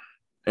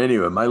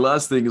 Anyway, my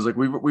last thing is like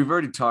we've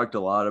already talked a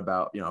lot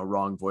about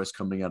wrong voice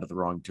coming out of the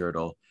wrong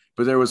turtle,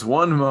 but there was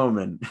one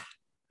moment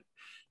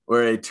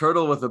where a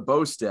turtle with a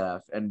bow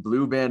staff and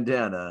blue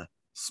bandana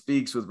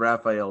speaks with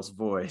Raphael's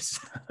voice.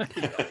 Does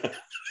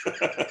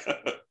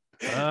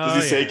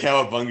he say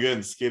cowabunga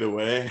and skate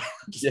away?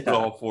 Just put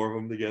all 4 of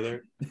them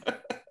together. Good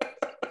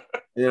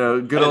I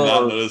did old.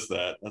 not notice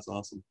that. That's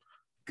awesome.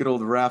 Good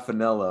old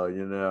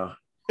Raffanello,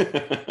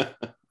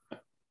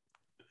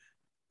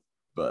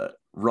 But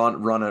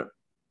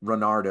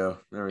Ronardo.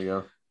 There we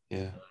go.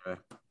 Yeah. Okay.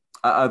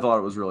 I thought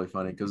it was really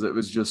funny because it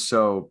was just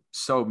so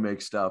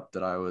mixed up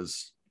that I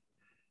was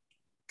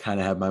kind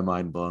of had my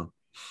mind blown.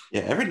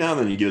 Yeah, every now and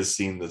then you get a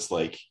scene that's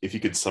like, if you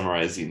could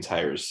summarize the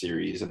entire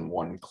series in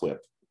one clip,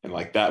 and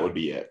like that would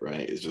be it,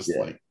 right? It's just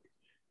like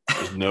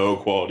there's no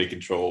quality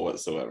control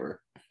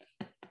whatsoever.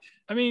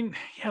 I mean,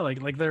 yeah,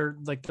 like they're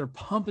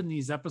pumping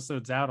these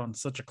episodes out on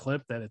such a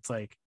clip that it's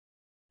like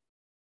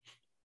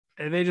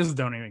they just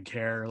don't even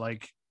care.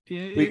 Like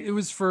it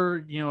was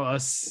for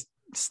us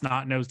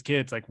snot-nosed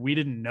kids. Like we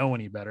didn't know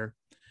any better.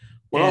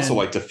 Well, also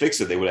like to fix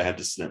it, they would have had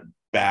to send it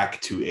back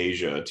to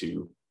Asia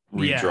to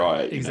redraw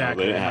it.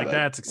 Exactly. Like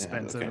that's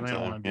expensive, and I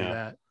don't want to do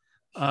that.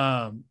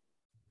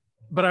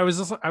 But I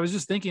was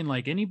just thinking,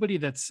 like anybody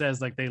that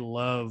says like they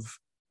love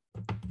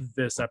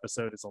this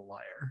episode is a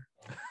liar.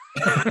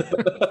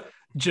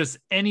 Just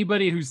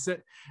anybody who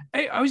said,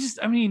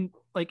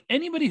 like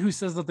anybody who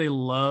says that they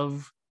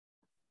love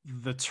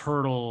the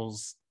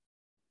turtles,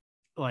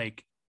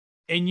 like,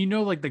 and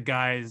like the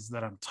guys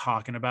that I'm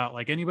talking about,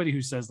 like anybody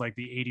who says like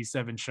the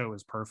 87 show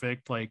is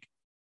perfect, like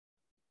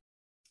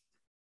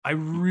I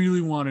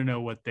really want to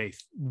know what they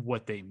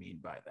mean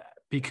by that.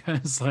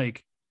 because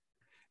like,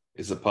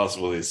 is it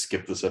possible they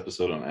skipped this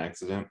episode on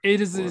accident?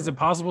 Is it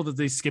possible that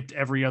they skipped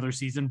every other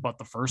season but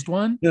the first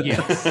one?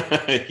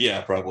 Yes.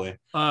 Yeah, probably.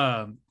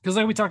 Because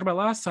like we talked about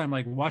last time,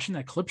 like watching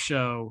that clip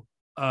show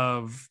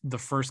of the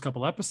first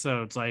couple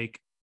episodes, like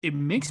it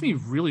makes me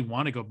really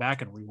want to go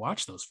back and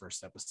rewatch those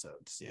first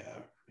episodes.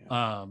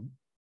 Yeah.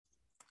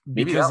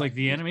 Because like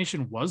the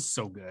animation was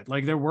so good.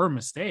 Like there were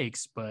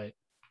mistakes, but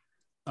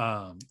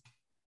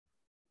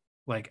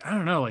like I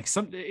don't know, like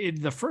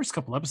the first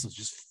couple episodes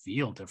just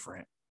feel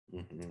different.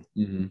 Mm-hmm.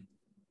 Mm-hmm.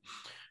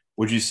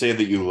 Would you say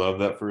that you love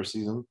that first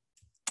season?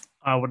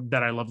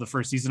 That I love the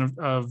first season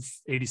of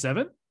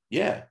 87?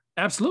 Yeah,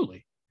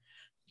 absolutely.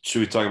 Should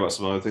we talk about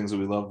some other things that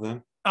we love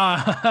then?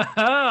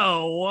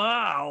 Oh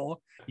wow!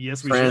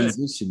 Yes, we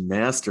transition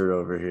master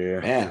over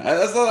here. Man,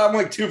 I'm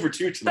like 2 for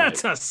 2 tonight.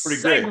 That's a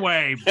pretty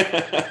segue.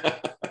 Great.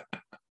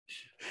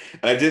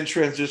 I didn't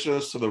transition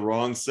us to the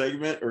wrong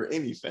segment or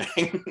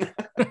anything.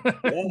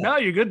 No,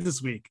 you're good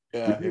this week.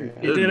 Yeah, you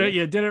did it.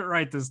 You did it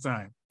right this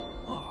time.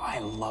 Oh, I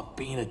love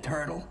being a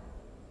turtle.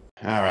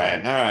 All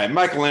right.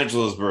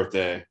 Michelangelo's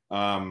birthday.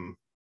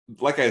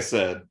 Like I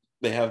said,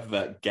 they have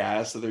that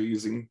gas that they're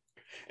using,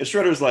 and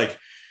Shredder's like,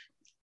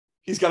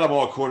 he's got them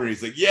all cornered.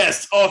 He's like,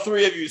 yes, all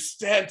 3 of you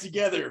stand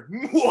together.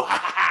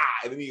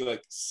 And then he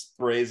like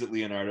sprays at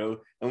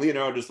Leonardo, and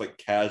Leonardo just like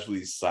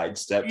casually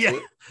sidesteps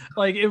it.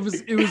 Like it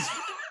was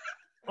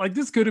like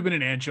this could have been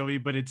an anchovy,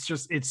 but it's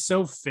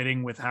so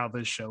fitting with how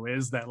this show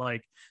is that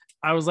like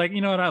I was like,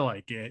 you know what, I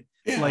like it.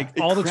 Yeah, like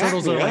all the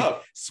turtles are up.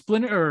 like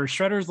Splinter or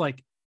Shredder's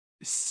like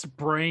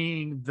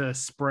spraying the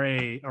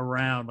spray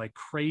around like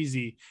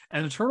crazy,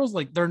 and the turtles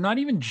like they're not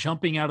even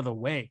jumping out of the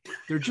way,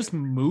 they're just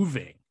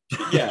moving.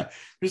 Yeah,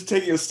 just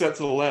taking a step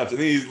to the left, and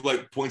then he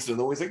like points to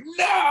the wall. He's like,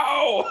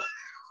 no.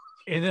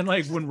 And then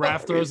like when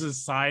Raph throws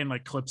his sign,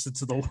 like clips it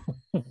to the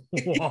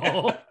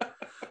wall.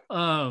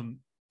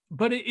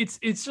 But it's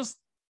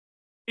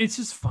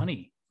just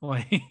funny,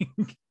 like,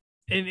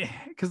 and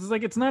because it's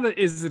like it's not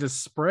is it a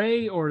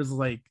spray or is it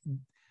like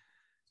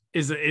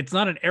it's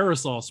not an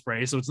aerosol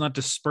spray, so it's not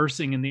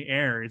dispersing in the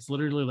air. It's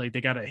literally like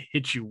they gotta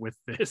hit you with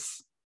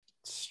this.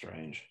 It's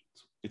strange.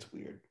 It's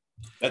weird.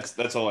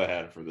 That's all I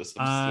had for this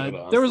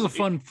episode. There was a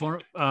fun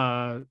fourth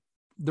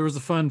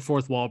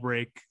wall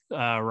break.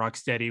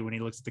 Rocksteady when he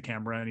looks at the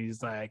camera and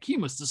he's like, he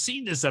must have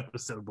seen this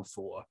episode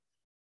before.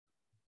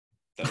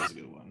 That was a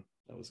good one.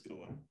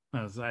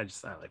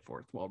 I like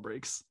fourth wall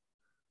breaks.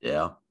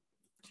 Yeah,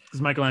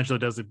 because Michelangelo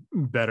does it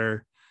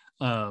better.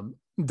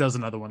 Does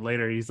another one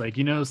later. He's like,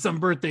 some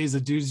birthdays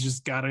a dude's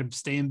just gotta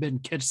stay in bed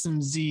and catch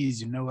some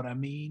Z's. You know what I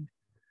mean?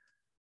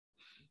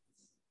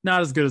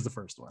 Not as good as the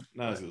first one.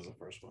 Not as good as the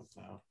first one.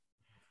 No.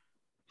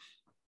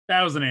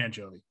 That was an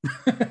anchovy.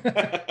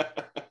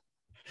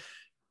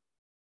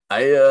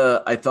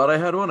 I thought I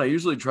had one. I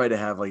usually try to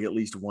have like at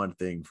least one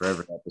thing for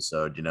every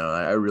episode.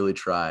 I really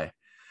try.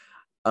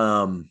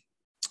 But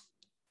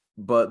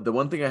the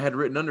one thing I had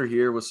written under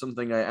here was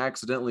something I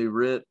accidentally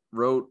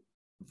wrote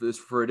this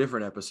for a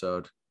different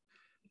episode.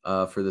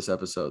 For this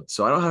episode,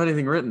 so I don't have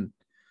anything written.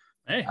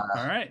 Hey,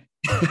 all right.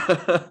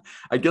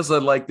 I guess I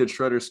like that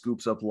Shredder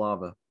scoops up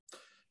lava.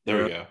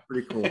 There we go.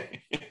 Pretty cool.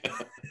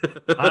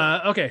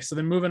 Okay, so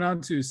then moving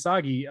on to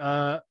Usagi.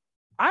 I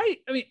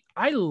mean,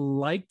 I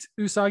liked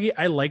Usagi.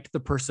 I liked the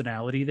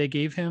personality they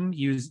gave him.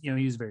 He was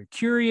very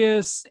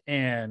curious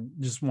and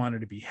just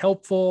wanted to be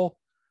helpful.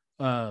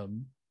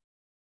 And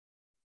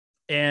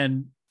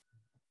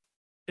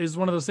it was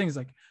one of those things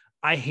like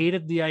I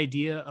hated the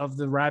idea of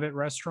the rabbit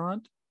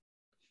restaurant,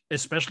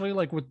 especially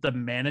like with the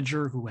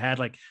manager who had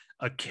like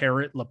a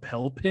carrot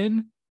lapel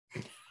pin.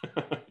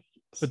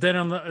 But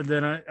then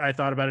I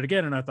thought about it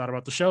again, and I thought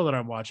about the show that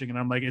I'm watching, and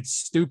I'm like, it's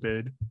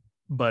stupid,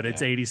 but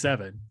it's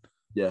 87.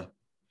 Yeah.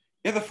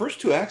 Yeah, the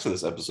first 2 acts of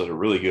this episode are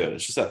really good.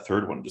 It's just that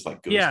third one just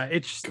like goes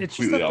it's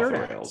completely just off the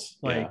act. rails.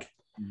 Like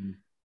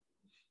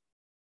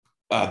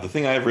the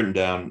thing I have written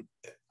down,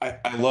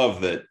 I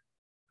love that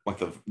like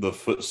the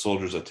foot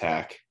soldiers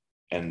attack,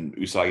 and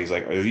Usagi's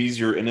like, are these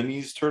your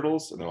enemies,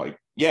 turtles? And they're like,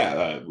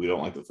 yeah, we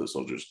don't like the foot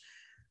soldiers.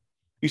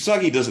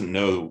 Usagi doesn't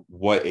know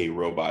what a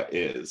robot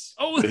is.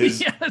 Oh,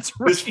 yeah, that's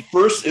right. His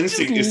first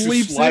instinct is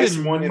to slice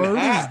one in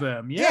half.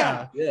 Them.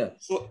 Yeah.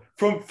 So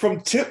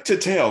from tip to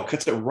tail,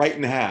 cuts it right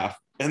in half,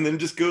 and then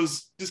just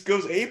goes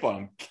ape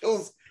on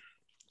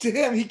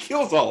him. He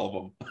kills all of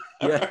them.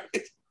 Yeah.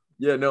 Right?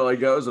 Yeah, no, like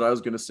that was what I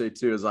was gonna say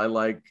too, is I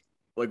like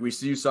we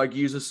see Usagi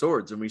use his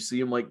swords and we see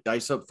him like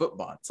dice up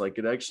footbots. Like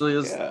it actually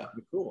is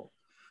cool.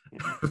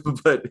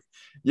 But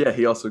yeah,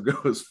 he also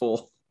goes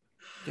full.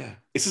 Yeah.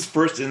 It's his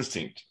first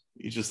instinct.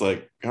 He's just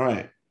like, all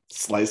right,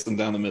 slice them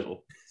down the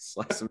middle.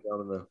 Slice them down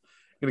the middle.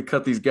 I'm gonna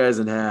cut these guys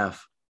in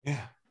half.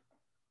 Yeah.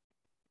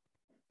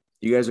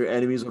 You guys are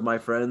enemies of my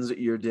friends.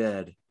 You're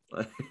dead.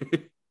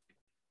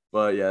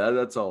 But yeah,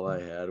 that's all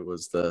I had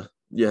was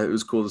it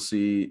was cool to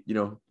see,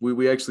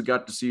 we actually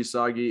got to see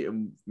Usagi,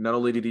 and not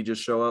only did he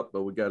just show up,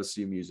 but we got to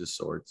see him use his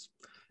swords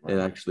and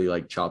actually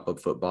like chop up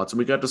footbots, and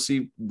we got to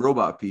see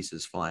robot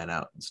pieces flying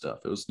out and stuff.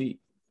 It was neat.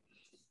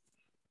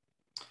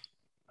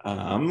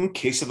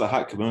 Case of the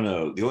Hot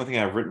Kimono. The only thing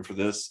I've written for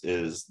this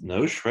is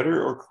no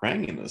Shredder or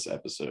Krang in this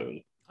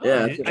episode.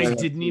 Yeah, I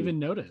didn't even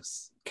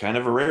notice. Kind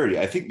of a rarity.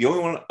 I think the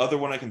only other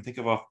one I can think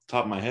of off the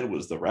top of my head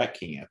was the Rat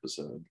King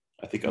episode.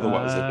 I think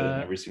otherwise they've been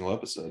in every single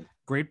episode.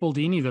 Great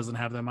Boldini doesn't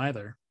have them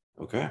either.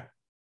 Okay.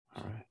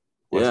 All right.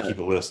 Let's keep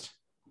a list.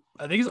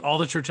 I think it's all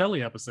the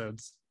Churchelli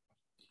episodes.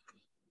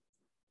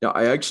 Yeah,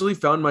 I actually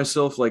found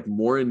myself like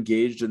more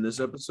engaged in this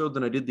episode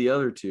than I did the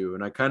other two.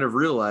 And I kind of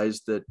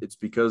realized that it's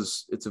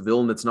because it's a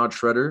villain that's not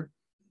Shredder.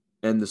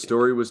 And the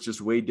story was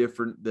just way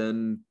different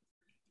than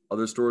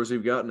other stories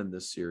we've gotten in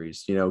this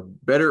series. You know,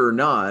 better or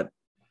not,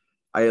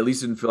 I at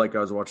least didn't feel like I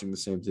was watching the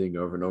same thing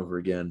over and over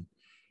again.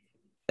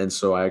 And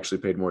so I actually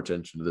paid more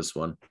attention to this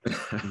one.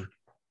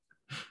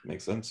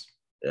 Makes sense.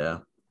 Yeah.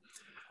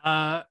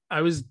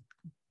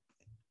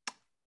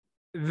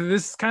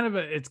 This is kind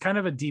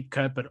of a deep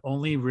cut, but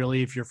only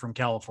really if you're from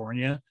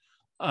California.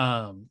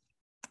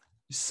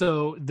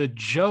 So the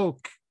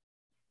joke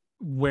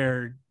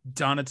where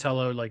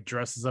Donatello like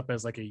dresses up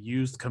as like a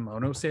used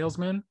kimono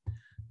salesman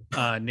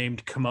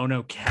named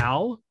Kimono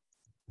Cal.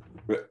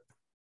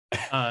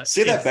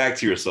 Say that back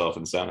to yourself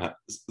and see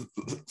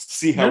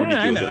how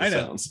ridiculous that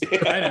sounds.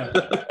 I know.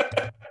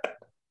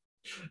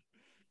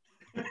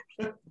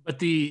 But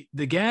the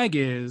gag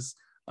is,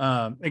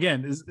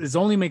 again, this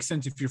only makes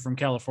sense if you're from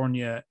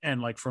California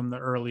and like from the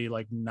early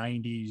like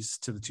 90s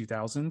to the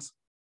 2000s.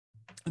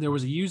 There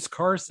was a used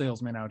car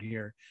salesman out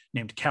here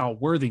named Cal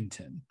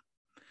Worthington.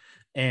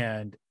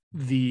 And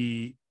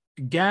the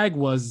gag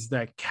was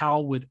that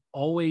Cal would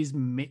always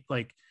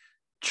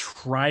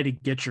try to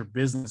get your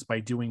business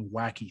by doing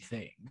wacky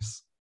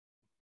things.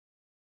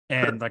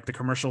 And like the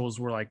commercials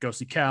were like, go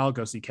see Cal,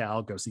 go see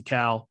Cal, go see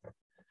Cal.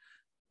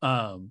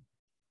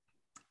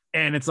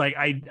 And it's like,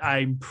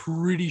 I'm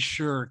pretty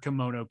sure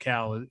Kimono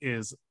Cal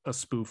is a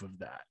spoof of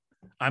that.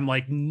 I'm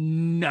like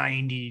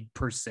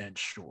 90%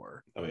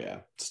 sure. Oh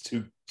yeah. It's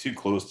too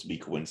close to be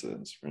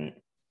coincidence, right?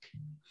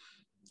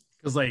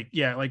 Because like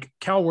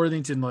Cal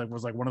Worthington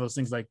was like one of those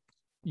things like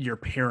your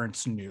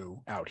parents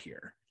knew out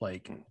here.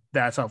 Like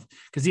that's how,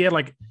 because he had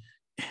like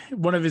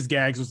one of his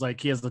gags was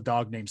like he has a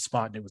dog named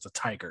Spot and it was a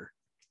tiger.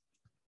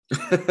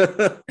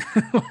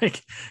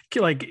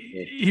 like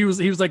he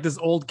was like this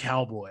old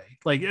cowboy.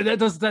 Like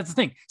that's the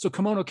thing. So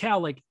Kimono Cal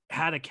like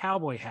had a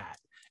cowboy hat,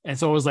 and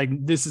so it was like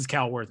this is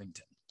Cal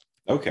Worthington.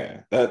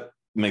 Okay, that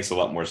makes a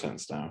lot more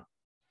sense now.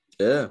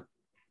 Yeah.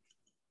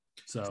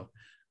 So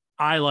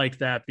I like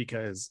that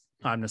because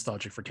I'm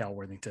nostalgic for Cal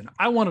Worthington.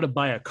 I wanted to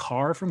buy a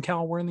car from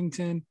Cal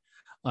Worthington.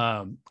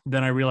 Then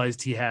I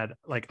realized he had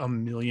like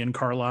 1 million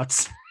car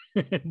lots.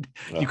 And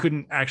you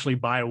couldn't actually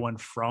buy one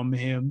from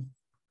him.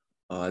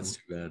 Oh, that's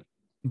too bad.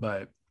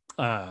 But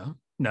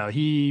no, I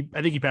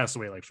think he passed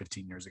away like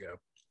 15 years ago.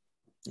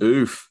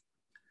 Oof.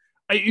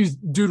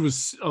 Dude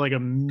was like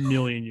 1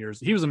 million years.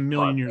 He was 1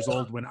 million years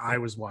old when I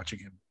was watching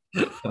him.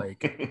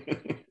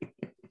 Like,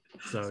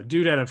 so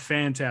dude had a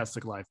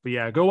fantastic life. But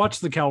yeah, go watch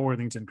the Cal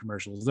Worthington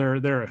commercials. They're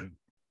a hoot.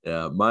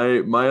 Yeah, my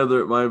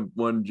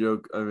one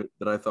joke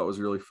that I thought was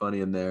really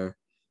funny in there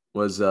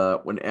was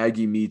when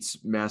Aggie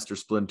meets Master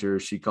Splinter,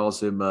 she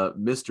calls him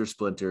Mr.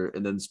 Splinter,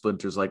 and then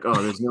Splinter's like,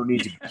 "Oh, there's no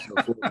need to be so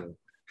formal.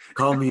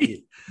 Call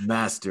me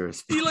Master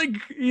Splinter."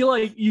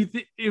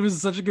 It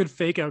was such a good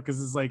fake out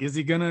because it's like, is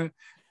he gonna?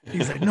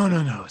 He's like, no,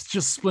 it's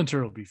just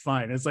Splinter will be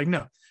fine. It's like,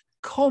 no,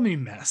 call me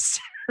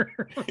Master.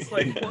 It's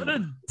like, what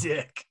a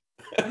dick.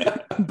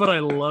 But I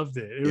loved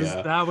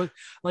it. That was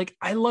like,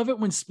 I love it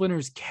when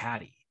Splinter's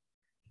catty.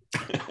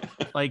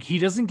 Like he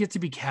doesn't get to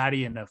be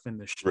catty enough in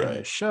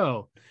the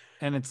show,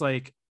 and it's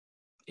like,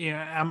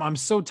 I'm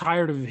so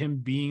tired of him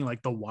being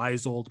like the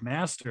wise old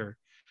master,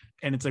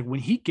 and it's like when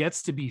he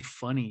gets to be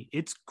funny,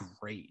 it's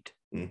great.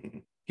 Mm-hmm.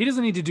 He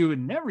doesn't need to do it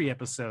in every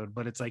episode,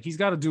 but it's like he's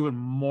got to do it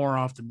more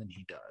often than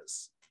he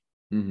does.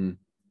 Mm-hmm.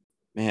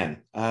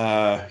 Man,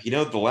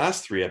 the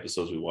last 3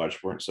 episodes we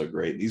watched weren't so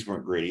great. These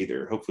weren't great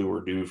either. Hopefully,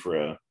 we're due for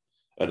an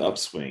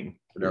upswing.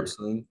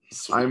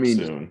 I mean,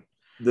 soon.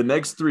 The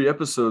next 3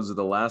 episodes are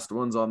the last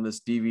ones on this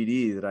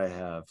DVD that I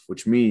have,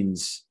 which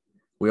means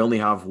we only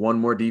have one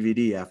more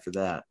DVD after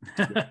that.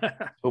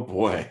 Oh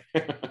boy.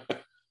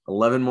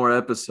 11 more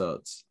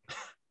episodes.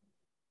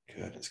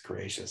 Goodness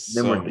gracious.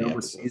 Then we're done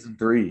with season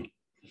 3.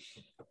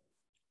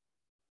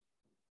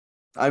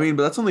 I mean,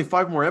 but that's only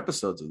 5 more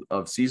episodes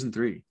of season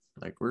 3.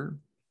 Like we're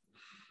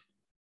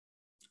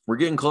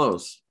getting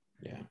close.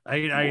 Yeah.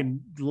 I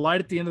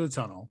light at the end of the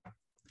tunnel.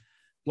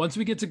 Once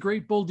we get to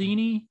Great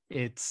Boldini,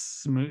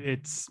 it's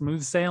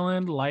smooth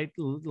sailing, light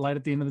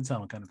at the end of the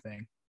tunnel kind of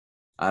thing.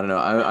 I don't know.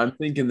 I'm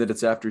thinking that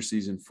it's after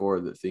season 4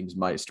 that things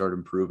might start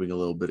improving a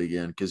little bit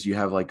again, because you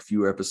have like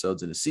fewer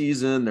episodes in a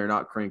season. They're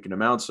not cranking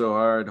them out so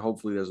hard.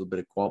 Hopefully there's a bit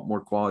of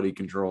more quality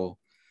control.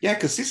 Yeah,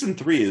 because season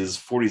 3 is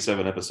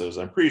 47 episodes.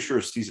 I'm pretty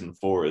sure season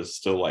 4 is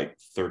still like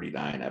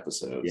 39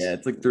 episodes. Yeah,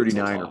 it's like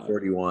 39 or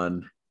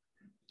 41.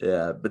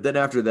 Yeah, but then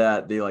after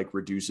that, they like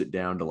reduce it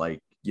down to like,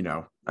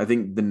 I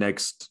think the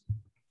next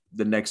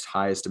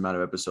highest amount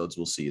of episodes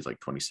we'll see is like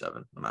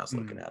 27 when I was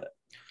looking at it.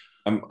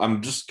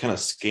 I'm just kind of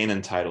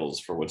scanning titles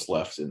for what's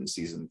left in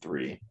season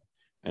 3.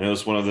 I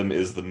noticed one of them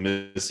is the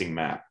missing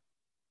map.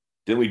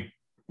 Didn't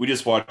we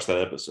just watched that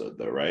episode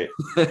though, right?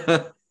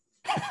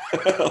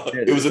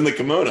 It was in the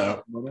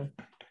kimono.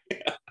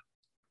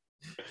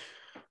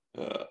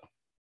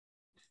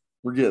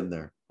 We're getting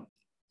there.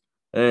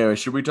 Anyway,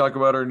 should we talk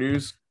about our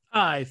news?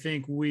 I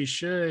think we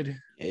should.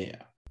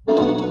 Yeah.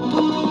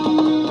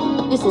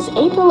 This is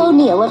April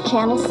O'Neil of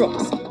Channel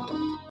 6.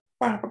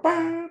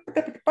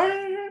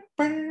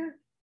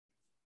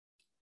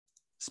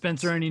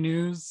 Spencer, any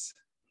news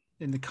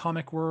in the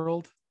comic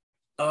world?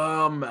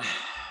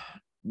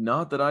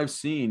 Not that I've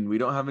seen. We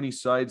don't have any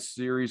side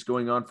series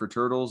going on for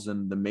Turtles,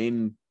 and the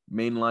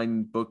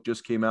mainline book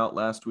just came out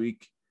last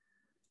week.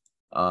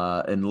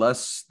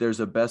 Unless there's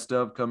a best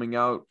of coming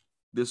out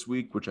this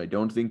week, which I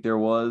don't think there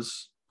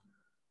was.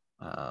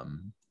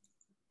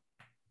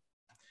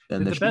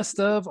 Did the best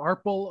of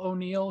Arpel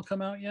O'Neil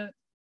come out yet?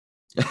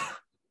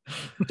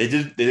 They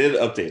did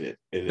update it.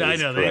 I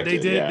know they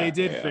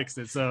did fix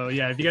it. So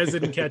yeah, if you guys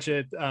didn't catch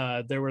it,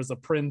 there was a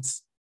print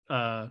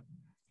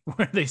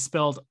where they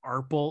spelled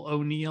Arpel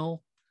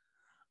O'Neil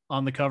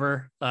on the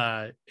cover.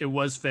 It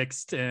was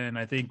fixed, and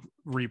I think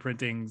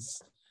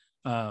reprintings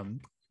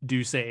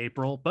do say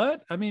April.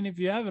 But I mean, if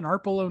you have an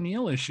Arpel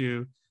O'Neil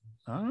issue,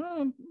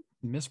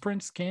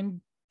 misprints can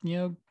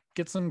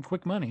get some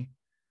quick money.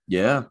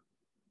 Yeah.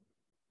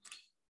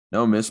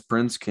 No,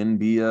 misprints can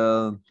be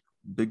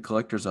big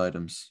collector's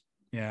items.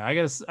 Yeah, I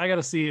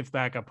gotta see if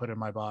that got put in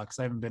my box.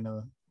 I haven't been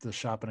to the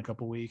shop in a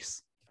couple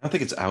weeks. I don't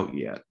think it's out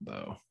yet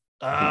though.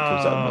 It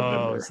comes out in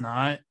November. It's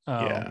not.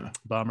 Oh, yeah,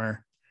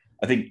 bummer.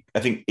 I think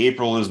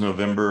April is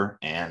November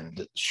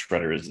and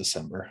Shredder is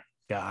December.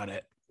 Got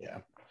it.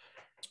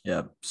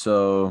 Yeah.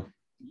 So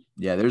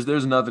yeah,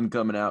 there's nothing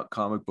coming out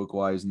comic book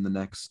wise in the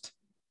next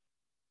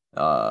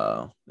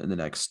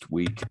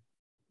week.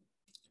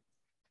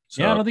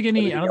 So, yeah, I don't think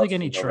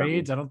any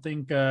trades. I don't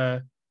think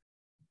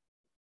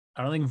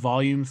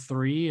volume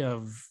 3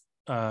 of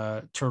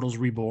Turtles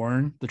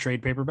Reborn, the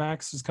trade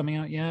paperbacks, is coming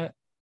out yet.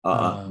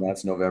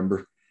 That's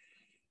November.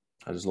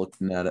 I just looked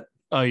at it.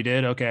 Oh, you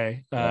did?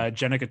 Okay.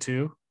 Jenica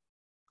 2.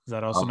 Is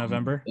that also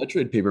November? That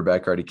trade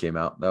paperback already came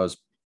out. That was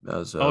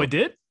oh, it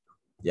did?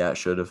 Yeah, it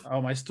should have.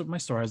 Oh, my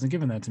store hasn't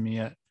given that to me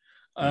yet.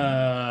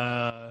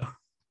 Oh,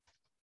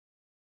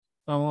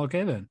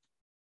 okay then.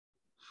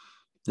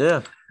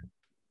 Yeah.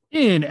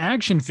 In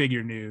action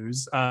figure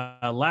news,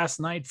 last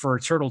night for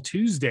Turtle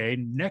Tuesday,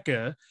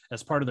 NECA,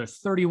 as part of their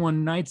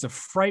 31 Nights of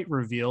Fright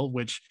reveal,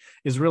 which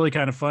is really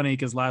kind of funny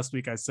because last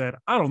week I said,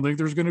 I don't think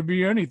there's going to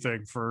be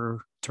anything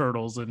for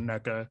Turtles and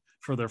NECA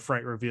for their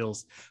Fright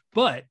reveals.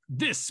 But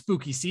this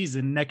spooky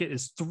season, NECA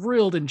is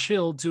thrilled and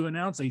chilled to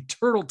announce a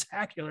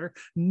Turtle-tacular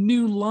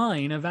new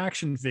line of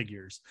action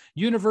figures,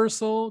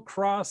 Universal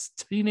Cross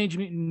Teenage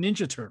Mutant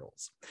Ninja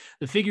Turtles.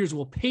 The figures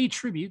will pay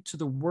tribute to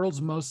the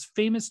world's most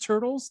famous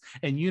turtles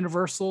and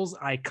Universal's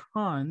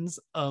icons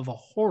of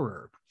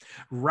horror.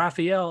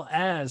 Raphael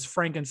as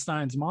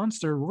Frankenstein's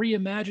monster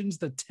reimagines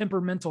the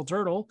temperamental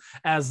turtle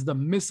as the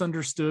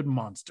misunderstood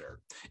monster.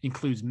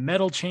 Includes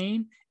metal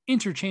chain,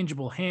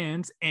 interchangeable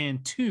hands,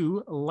 and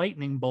 2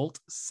 lightning bolt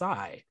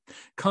sai.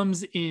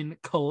 Comes in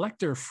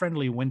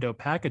collector-friendly window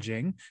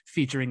packaging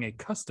featuring a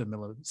custom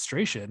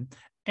illustration,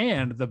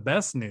 and the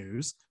best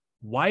news,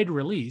 wide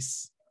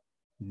release,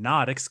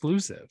 not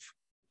exclusive.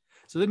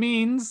 So that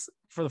means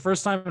for the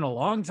first time in a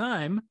long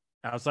time,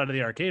 outside of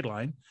the arcade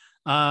line,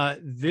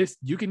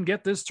 you can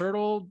get this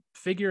turtle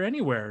figure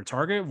anywhere: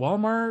 Target,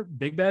 Walmart,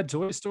 Big Bad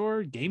Toy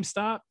Store,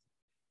 GameStop.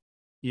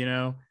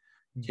 Go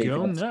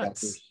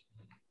nuts.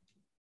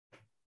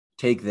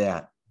 Take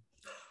that.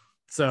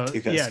 So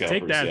take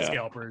that,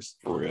 scalpers.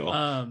 For real.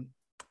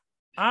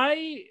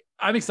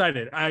 I'm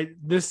excited.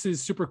 This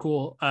is super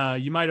cool.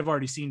 You might have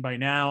already seen by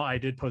now. I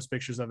did post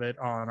pictures of it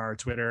on our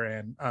Twitter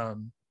and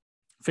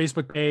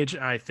Facebook page.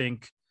 I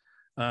think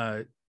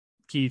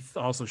Keith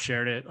also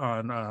shared it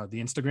on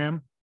the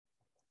Instagram.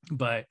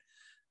 But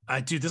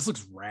dude, this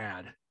looks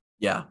rad.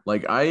 Yeah,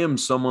 like I am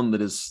someone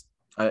that is,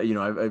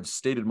 I've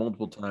stated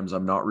multiple times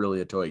I'm not really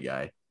a toy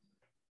guy.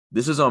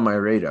 This is on my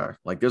radar.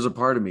 Like there's a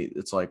part of me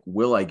that's like,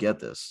 will I get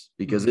this?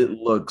 Because it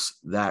looks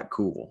that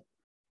cool.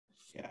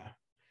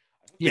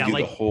 Yeah,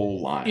 like the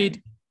whole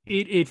line.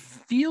 It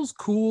feels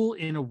cool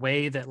in a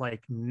way that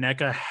like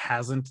NECA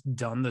hasn't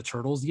done the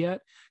Turtles yet,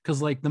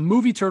 because like the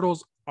movie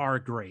Turtles are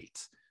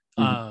great,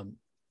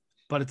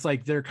 but it's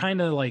like they're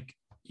kind of like,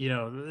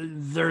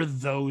 they're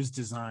those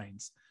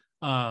designs,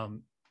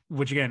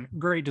 which again,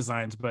 great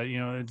designs, but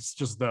it's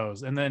just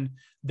those. And then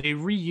they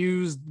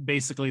reused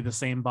basically the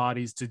same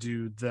bodies to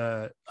do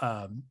the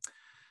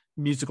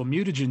musical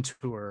mutagen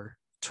tour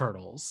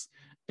Turtles.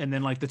 And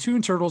then like the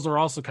Toon Turtles are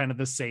also kind of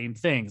the same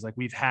things. Like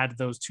we've had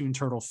those Toon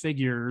Turtle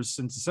figures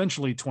since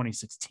essentially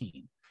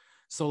 2016.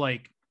 So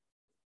like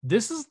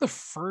this is the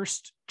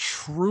first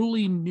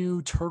truly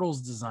new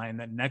Turtles design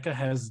that NECA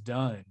has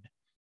done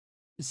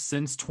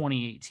since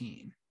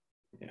 2018.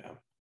 Yeah.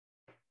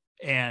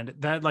 And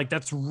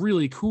that's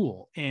really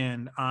cool.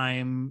 And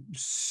I'm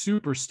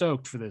super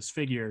stoked for this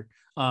figure.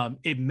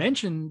 it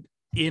mentioned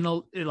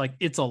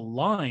it's a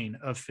line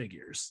of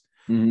figures.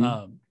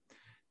 Mhm.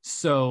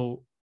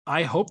 So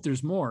I hope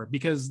there's more,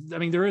 because I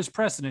mean there is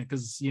precedent,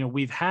 because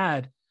we've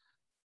had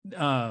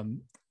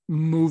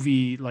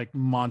movie like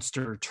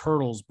Monster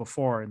Turtles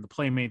before in the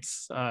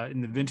Playmates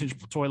in the vintage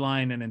toy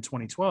line and in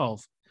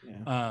 2012.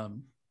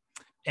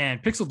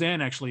 And Pixel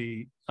Dan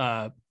actually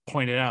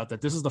pointed out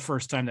that this is the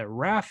first time that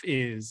Raph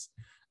is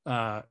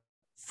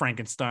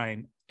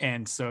Frankenstein,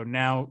 and so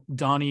now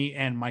Donnie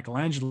and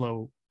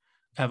Michelangelo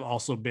have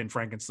also been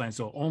Frankenstein,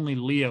 so only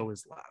Leo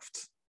is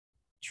left.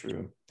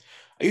 True.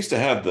 I used to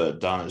have the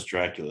Donna's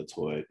Dracula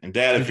toy, and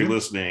Dad, if you're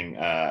listening,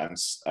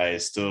 I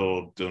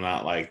still do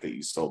not like that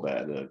you stole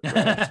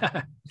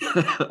that.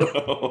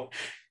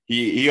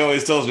 He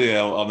always tells me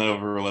I'll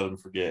never let him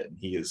forget, and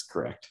he is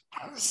correct.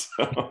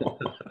 So.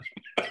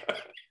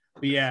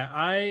 But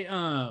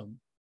yeah,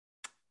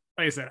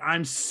 like I said,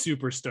 I'm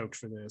super stoked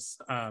for this.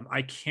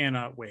 I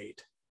cannot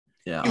wait.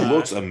 Yeah, it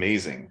looks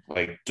amazing.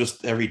 Like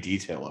just every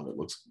detail of it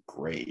looks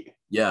great.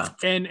 Yeah,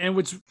 and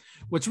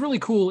what's really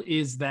cool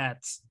is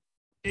that,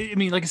 I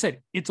mean, like I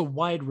said, it's a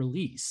wide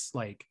release.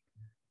 Like,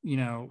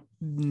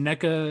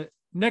 NECA's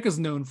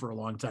known for a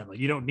long time. Like,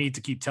 you don't need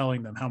to keep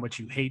telling them how much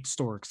you hate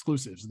store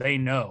exclusives. They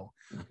know.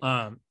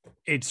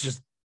 It's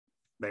just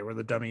they were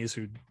the dummies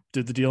who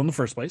did the deal in the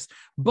first place.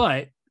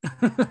 But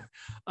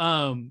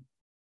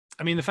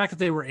I mean, the fact that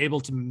they were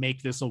able to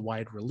make this a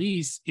wide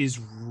release is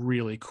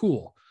really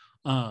cool.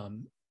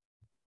 And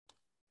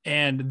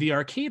the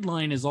arcade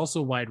line is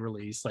also wide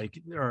release,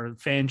 or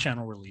fan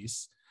channel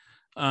release.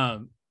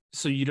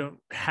 So you don't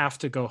have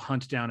to go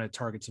hunt down at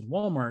Targets and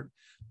Walmart.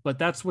 But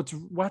that's what's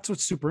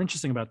super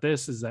interesting about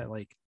this, is that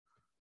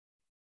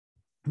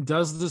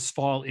does this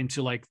fall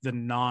into the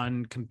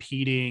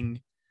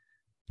non-competing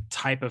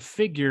type of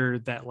figure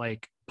that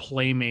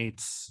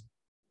Playmates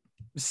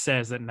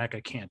says that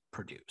NECA can't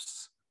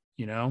produce,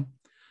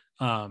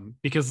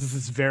 because this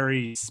is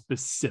very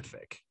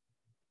specific.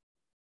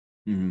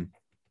 Mm-hmm.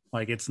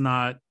 It's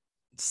not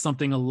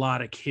something a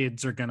lot of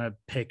kids are gonna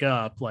pick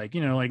up. You're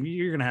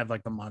gonna have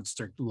the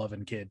monster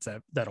loving kids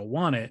that'll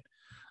want it.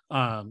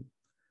 But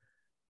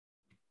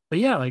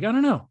yeah, I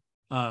don't know.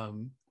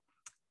 I'm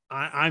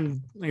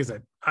like I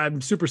said,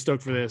 I'm super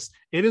stoked for this.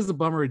 It is a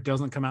bummer it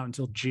doesn't come out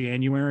until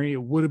January.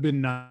 It would have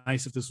been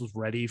nice if this was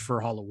ready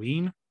for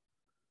Halloween.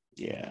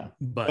 Yeah,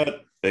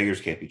 but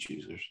beggars can't be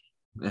choosers.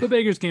 The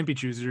beggars can't be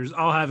choosers.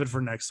 I'll have it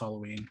for next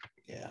Halloween.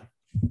 Yeah.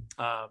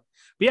 But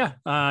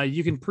yeah,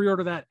 you can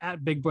pre-order that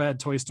at Big Bad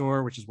Toy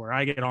Store, which is where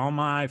I get all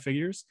my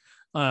figures.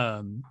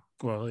 Well,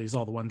 at least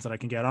all the ones that I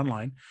can get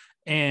online.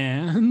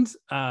 And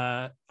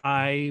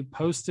I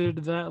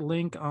posted that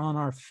link on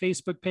our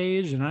Facebook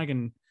page, and I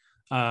can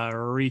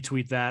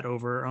retweet that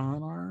over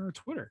on our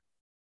Twitter.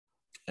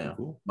 Yeah,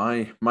 cool.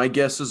 My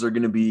guesses are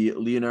going to be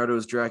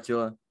Leonardo's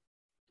Dracula.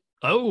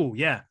 Oh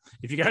yeah,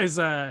 if you guys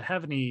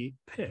have any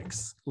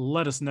picks,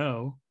 let us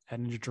know at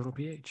Ninja Turtle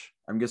PH.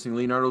 I'm guessing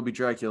Leonardo will be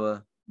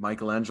Dracula,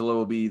 Michelangelo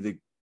will be the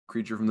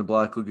creature from the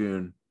Black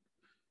Lagoon,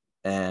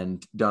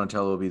 and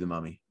Donatello will be the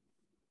mummy.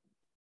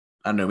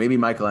 I don't know, maybe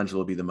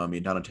Michelangelo will be the mummy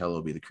and Donatello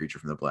will be the creature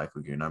from the Black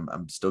Lagoon.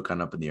 I'm still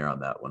kind of up in the air on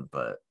that one,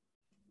 but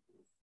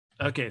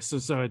okay,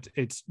 so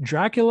it's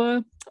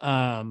Dracula,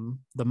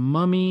 the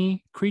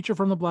mummy, creature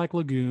from the Black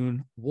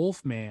Lagoon,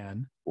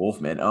 Wolfman.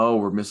 Oh,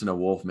 we're missing a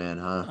Wolfman,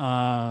 huh?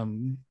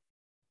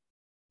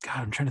 God,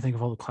 I'm trying to think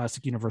of all the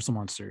classic Universal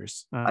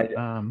monsters.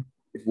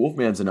 If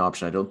Wolfman's an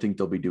option, I don't think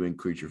they'll be doing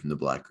Creature from the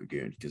Black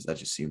Lagoon, because that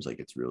just seems like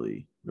it's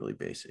really, really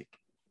basic.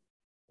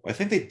 I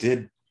think they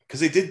did,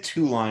 because they did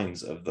 2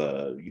 lines of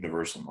the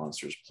Universal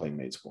Monsters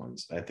Playmates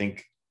ones. I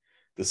think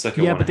the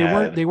second one, but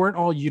they weren't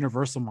all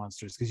Universal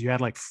monsters, because you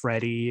had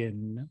Freddy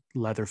and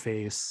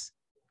Leatherface,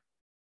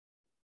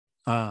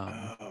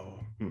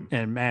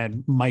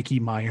 and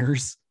Mikey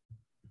Myers.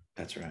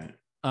 That's right.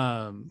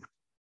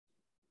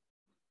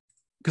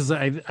 Because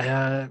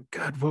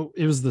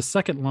it was the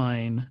second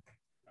line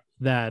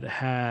that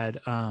had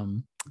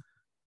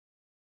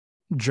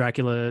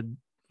Dracula.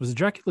 Was it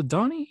Dracula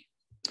Donnie?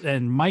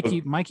 And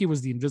Mikey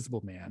was the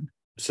Invisible Man.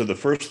 So the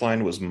first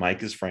line was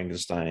Mike is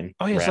Frankenstein.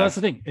 Oh yeah, so that's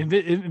the thing.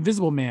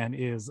 Invisible Man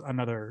is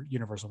another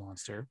Universal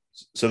monster.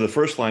 So the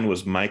first line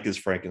was Mike is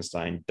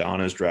Frankenstein,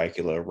 Don is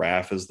Dracula,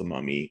 Raph is the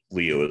Mummy,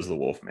 Leo is the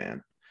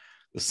Wolfman.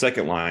 The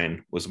second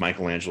line was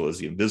Michelangelo is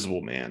the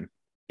Invisible Man,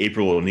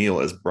 April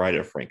O'Neil as Bride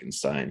of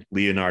Frankenstein,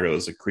 Leonardo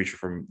is a creature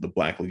from the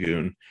Black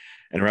Lagoon,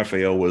 and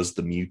Raphael was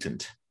the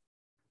mutant,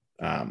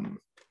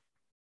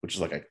 which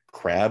is a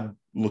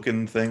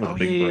crab-looking thing with a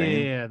big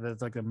brain. Yeah,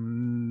 that's a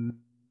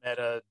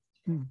meta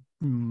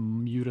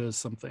muta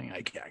something.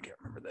 I can't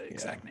remember the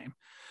exact name.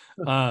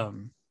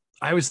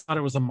 I always thought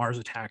it was a Mars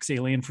Attacks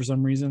alien for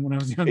some reason when I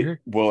was younger.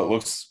 It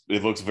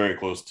looks very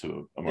close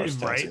to a Mars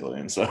Attacks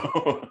alien.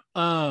 So,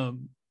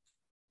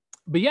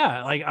 but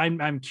yeah,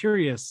 I'm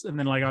curious, and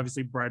then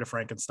obviously Bride of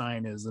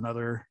Frankenstein is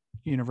another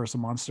Universal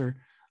monster.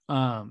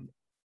 I'm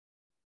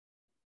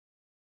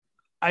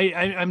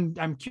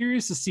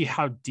curious to see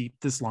how deep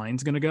this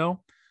line's gonna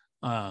go.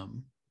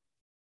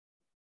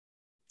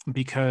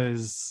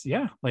 because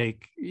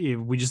like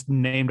we just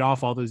named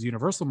off all those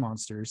Universal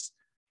monsters,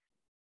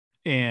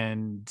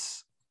 and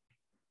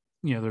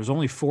there's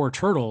only 4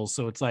 turtles,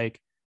 so it's like,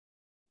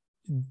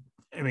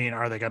 I mean,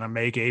 are they gonna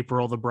make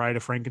April the Bride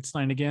of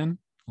Frankenstein again?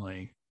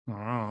 Like, I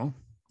don't know.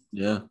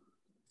 Yeah.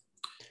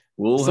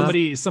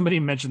 Somebody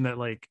mentioned that,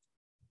 like,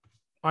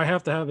 I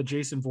have to have a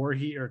Jason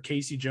Voorhees or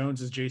Casey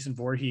Jones as Jason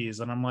Voorhees,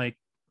 and I'm like,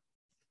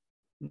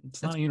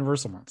 it's not a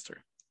Universal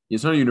monster.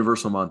 It's not a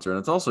Universal monster, and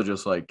it's also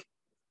just like,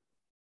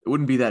 it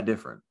wouldn't be that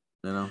different,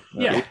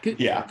 Yeah,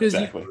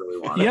 exactly.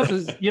 You have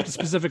to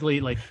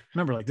specifically, like,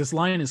 remember, like, this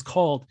line is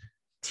called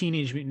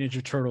Teenage Mutant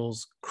Ninja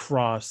Turtles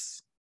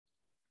cross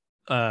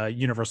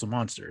Universal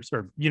Monsters,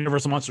 or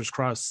Universal Monsters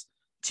cross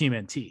Team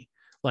NT.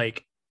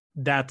 Like,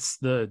 that's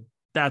the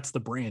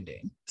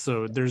branding.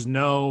 So there's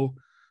no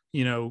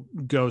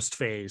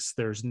Ghostface,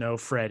 there's no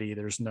Freddy,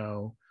 there's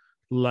no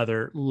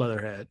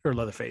Leatherhead or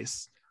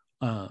Leatherface.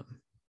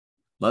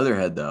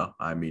 Leatherhead, though,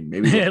 I mean,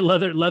 maybe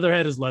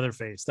Leatherhead is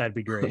Leatherface. That'd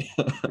be great.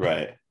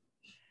 Right.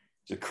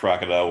 It's a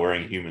crocodile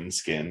wearing human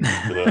skin.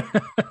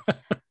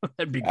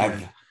 That'd be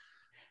good.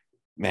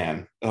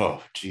 Man,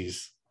 oh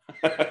geez.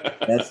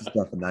 That's the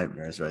stuff of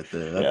nightmares right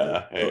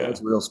there.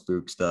 That's real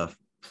spook stuff.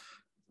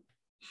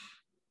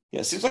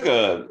 Yeah, it seems like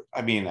I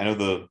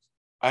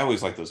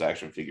always like those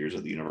action figures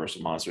of the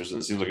Universal monsters,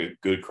 and it seems like a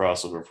good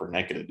crossover for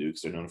NECA to do,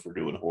 because they're known for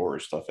doing horror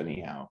stuff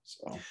anyhow.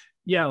 So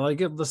yeah, like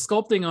the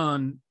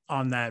sculpting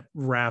on that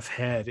Raph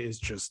head is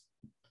just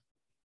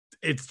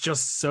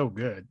so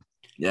good.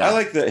 Yeah, I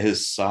like that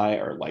his sai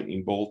are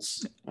lightning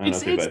bolts. I don't know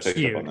if anybody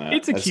picked up on that.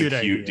 It's a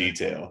cute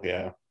detail.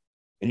 Yeah.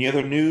 Any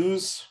other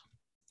news?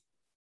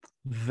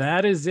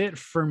 That is it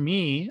for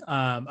me.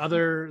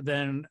 Other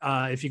than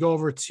if you go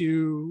over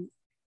to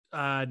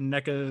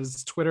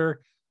NECA's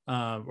Twitter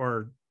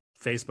or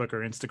Facebook or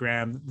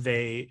Instagram,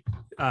 they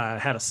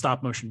had a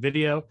stop motion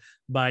video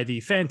by the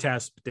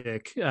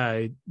fantastic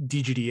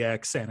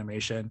DGDX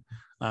animation.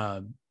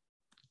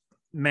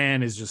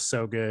 Man is just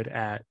so good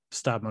at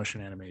stop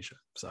motion animation.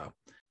 So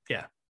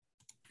yeah,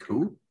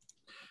 cool.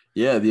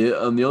 Yeah, the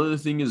other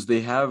thing is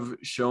they have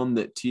shown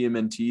that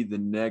TMNT, the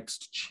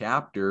next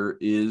chapter,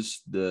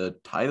 is the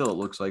title, it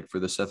looks like, for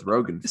the Seth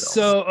Rogen film.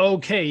 So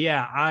okay,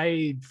 yeah,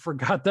 I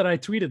forgot that I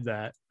tweeted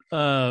that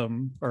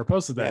or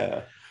posted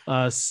that.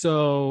 Yeah.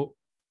 So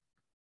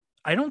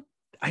I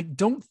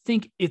don't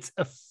think it's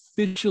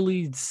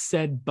officially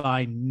said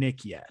by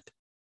Nick yet.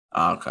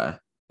 Okay.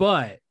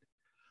 But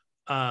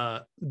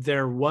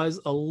there was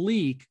a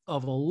leak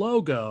of a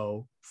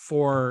logo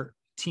for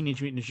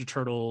Teenage Mutant Ninja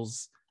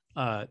Turtles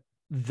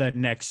the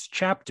next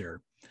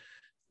chapter,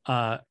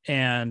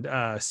 and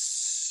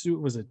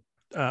was it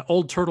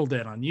Old Turtle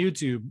Den on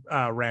YouTube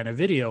ran a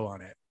video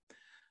on it,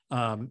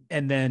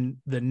 and then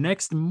the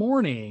next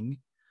morning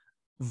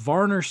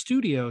Varner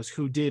Studios,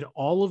 who did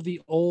all of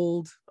the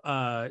old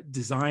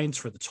designs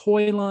for the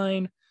toy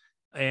line,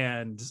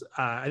 and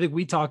I think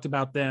we talked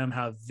about them,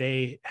 how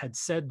they had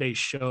said they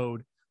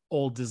showed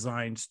old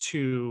designs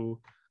to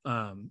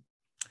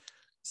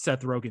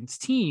Seth Rogen's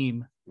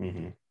team.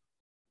 Mm-hmm.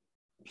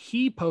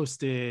 He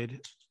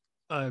posted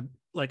a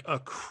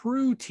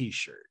crew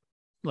t-shirt,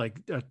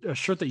 like a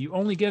shirt that you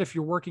only get if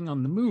you're working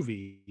on the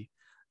movie,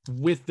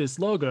 with this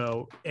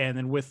logo, and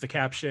then with the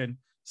caption,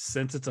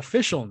 "Since it's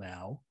official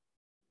now."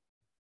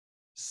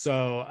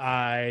 So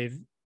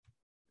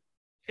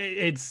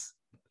it's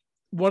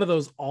one of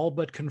those all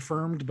but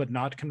confirmed but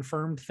not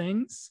confirmed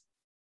things.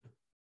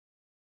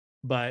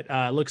 But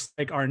looks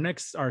like our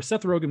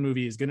Seth Rogen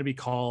movie is going to be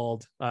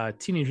called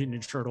Teenage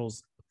Mutant Ninja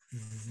Turtles: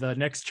 The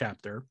Next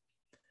Chapter.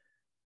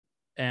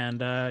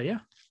 And yeah,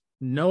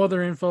 no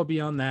other info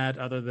beyond that,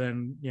 other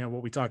than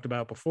what we talked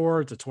about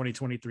before. It's a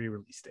 2023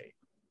 release date.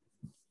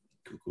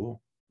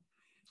 Cool.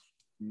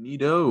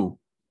 Neato.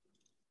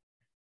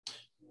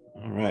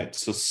 All right.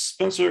 So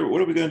Spencer,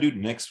 what are we going to do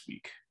next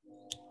week?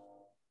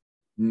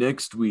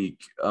 Next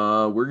week,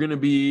 we're going to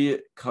be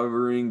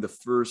covering the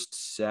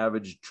first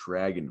Savage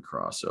Dragon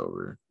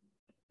crossover.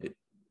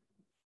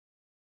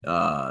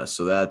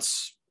 So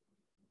that's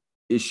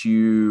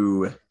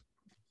issue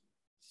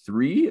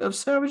 3 of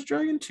Savage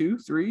Dragon, 2,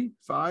 3,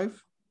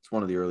 5. It's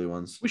one of the early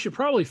ones. We should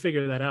probably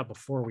figure that out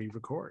before we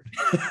record.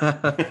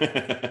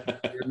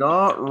 You're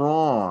not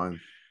wrong.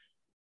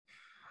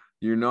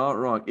 You're not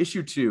wrong.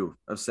 Issue 2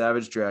 of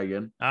Savage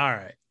Dragon. All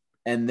right.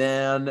 And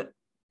then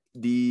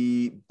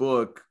the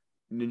book,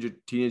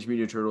 Teenage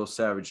Mutant Ninja Turtles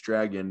Savage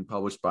Dragon,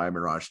 published by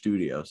Mirage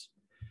Studios.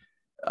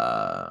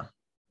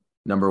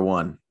 Number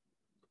 1.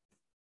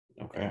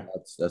 Okay.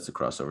 That's the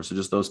crossover. So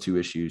just those 2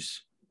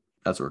 issues.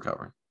 That's what we're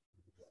covering.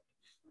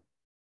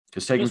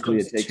 Because technically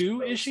it takes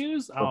 2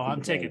 issues. Oh,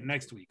 I'm taking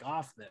next week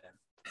off then.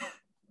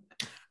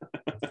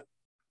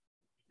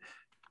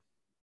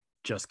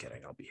 Just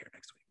kidding. I'll be here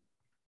next week.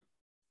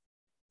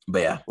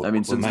 But yeah, I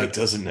mean, what Mike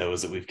doesn't know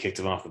is that we've kicked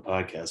him off the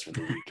podcast for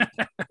the week.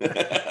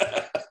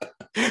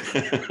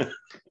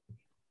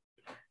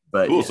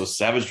 But cool. Yeah. So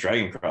Savage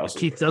Dragon crossover. What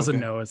Keith doesn't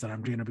know is that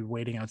I'm going to be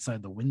waiting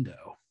outside the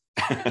window.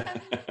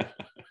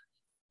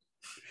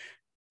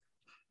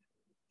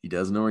 He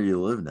doesn't know where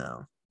you live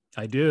now.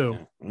 I do.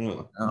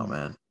 Yeah. Oh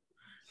man.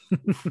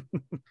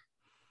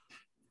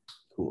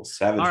 Cool.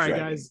 Savage All right,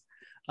 Dragon. guys.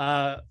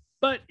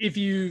 But if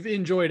you've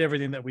enjoyed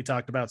everything that we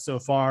talked about so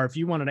far, if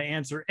you wanted to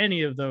answer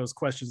any of those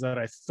questions that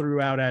I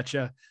threw out at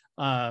you,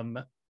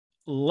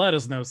 let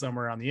us know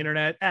somewhere on the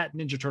internet at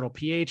Ninja Turtle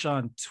PH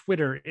on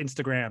Twitter,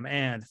 Instagram,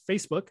 and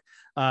Facebook.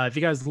 If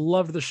you guys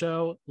loved the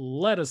show,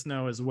 let us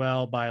know as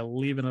well by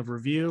leaving a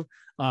review.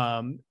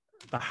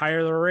 The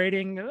higher the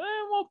rating,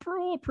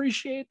 we'll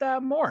appreciate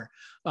that more.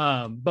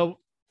 But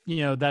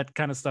that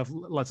kind of stuff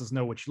lets us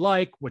know what you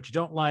like, what you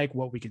don't like,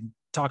 what we can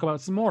talk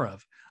about some more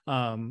of.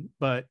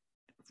 But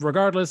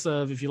regardless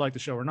of if you like the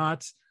show or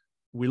not,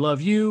 we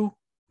love you.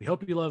 We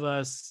hope you love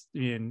us,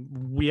 and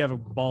we have a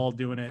ball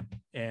doing it.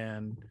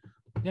 And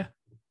yeah.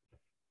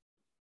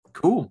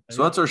 Cool.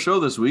 So that's our show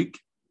this week.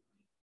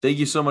 Thank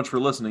you so much for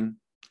listening.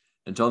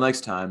 Until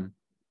next time,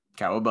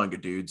 cowabunga,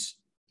 dudes.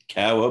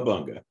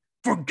 Cowabunga.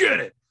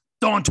 Forget it.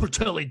 Don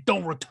Tortelli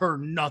don't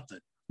return nothing,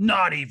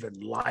 not even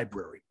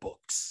library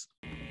books.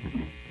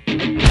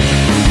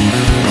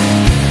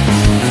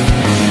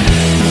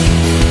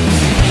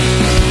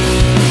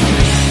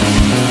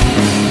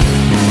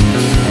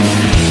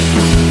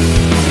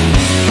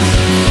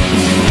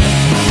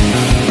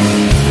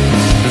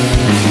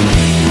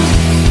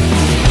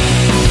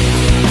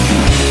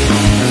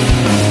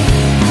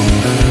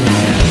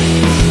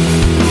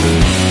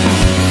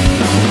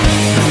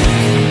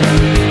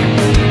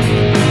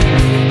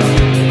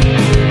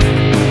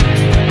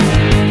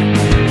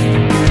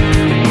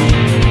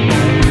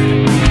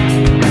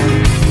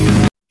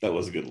 That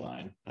was a good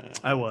line.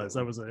 That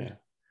was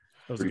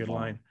a good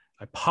line.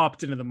 I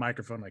popped into the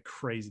microphone like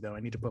crazy though. I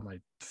need to put my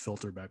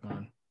filter back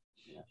on.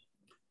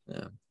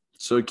 Yeah.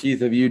 So Keith,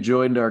 have you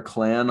joined our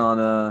clan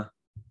on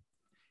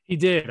He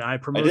did. I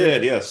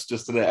did, yes.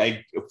 Just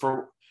today.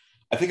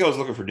 I think I was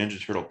looking for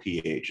Ninja Turtle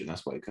PH, and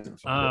that's why I couldn't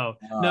find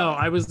it. No,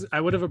 I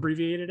would have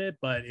abbreviated it,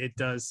 but it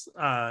does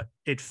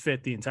it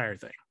fit the entire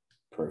thing.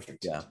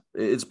 Perfect. Yeah.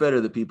 It's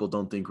better that people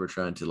don't think we're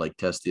trying to like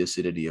test the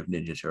acidity of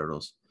Ninja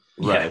Turtles.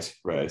 Right,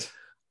 right.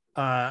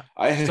 So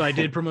I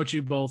did promote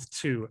you both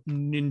to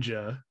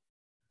Ninja.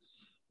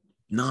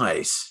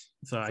 Nice.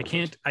 So I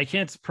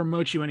can't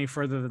promote you any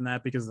further than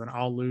that because then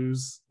I'll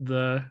lose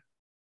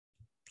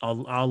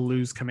I'll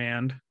lose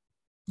command.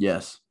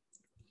 Yes.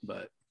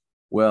 But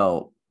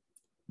well,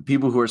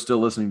 people who are still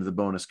listening to the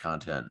bonus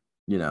content,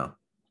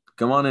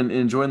 come on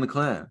and join the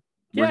clan.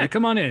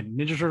 Come on in.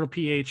 Ninja Turtle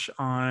PH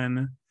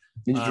on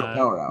Ninja Turtle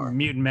Power Hour.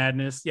 Mutant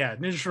Madness. Yeah,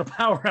 Ninja Turtle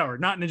Power Hour,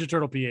 not Ninja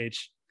Turtle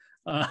PH.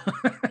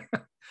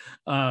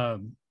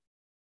 On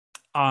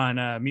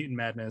Mutant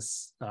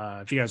Madness.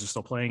 If you guys are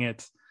still playing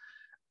it,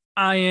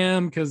 I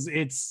am, because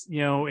it's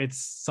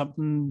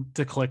something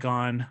to click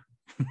on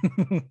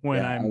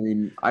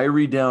I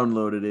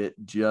re-downloaded it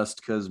just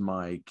because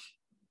Mike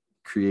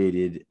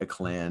created a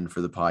clan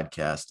for the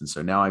podcast, and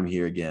so now I'm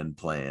here again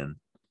playing.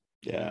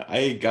 Yeah,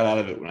 I got out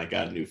of it when I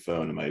got a new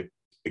phone and my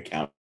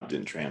account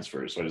didn't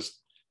transfer, so I just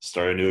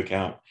started a new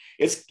account.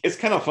 It's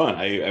kind of fun.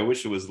 I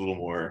wish it was a little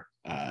more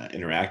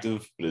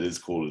interactive, but it is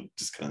cool to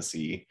just kind of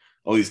see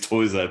all these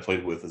toys that I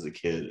played with as a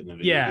kid in a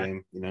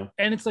video game,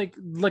 And it's like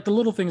the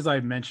little things I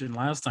mentioned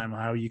last time,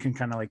 how you can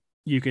kind of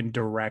you can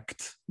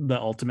direct the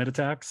ultimate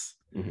attacks.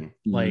 Mm-hmm.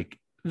 Like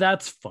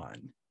that's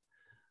fun.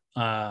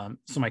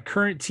 So my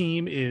current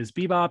team is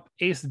Bebop,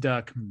 Ace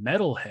Duck,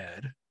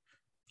 Metalhead,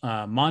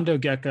 Mondo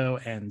Gecko,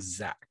 and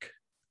Zack,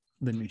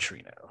 the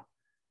Neutrino.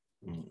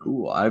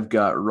 Cool. I've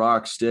got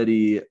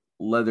Rocksteady,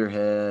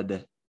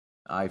 Leatherhead,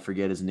 I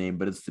forget his name,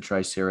 but it's the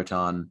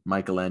Triceraton,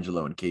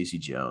 Michelangelo, and Casey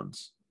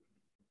Jones.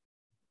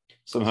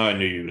 Somehow I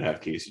knew you would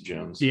have Casey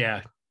Jones. Yeah.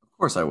 Of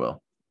course I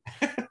will.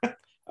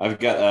 I've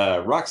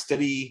got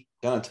Rocksteady,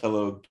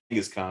 Donatello,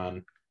 Genghis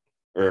Khan,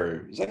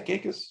 or is that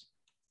Genghis?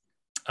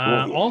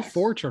 All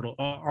four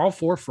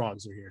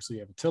frogs are here. So you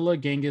have Attila,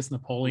 Genghis,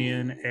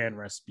 Napoleon, and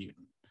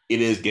Rasputin.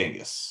 It is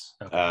Genghis.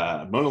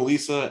 Okay. Mona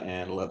Lisa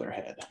and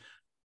Leatherhead.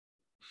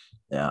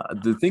 Yeah,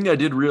 the thing I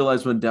did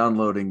realize when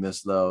downloading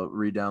this, though,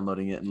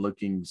 re-downloading it and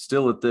looking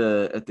still at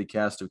the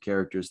cast of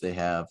characters they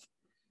have,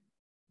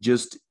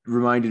 just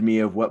reminded me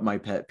of what my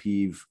pet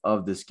peeve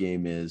of this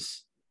game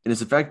is. And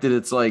it's the fact that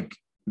it's like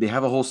they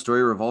have a whole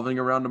story revolving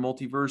around a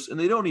multiverse, and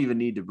they don't even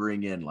need to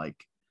bring in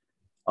like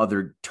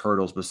other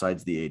turtles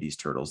besides the 80s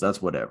turtles.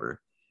 That's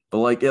whatever. But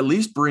like at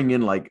least bring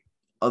in like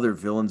other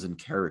villains and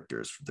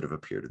characters that have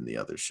appeared in the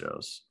other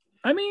shows.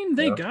 I mean,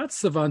 they got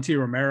Savanti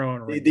Romero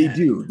and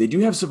Renette. They do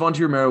have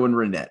Savanti Romero and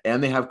Renette,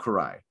 and they have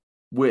Karai,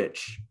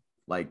 which,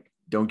 like,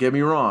 don't get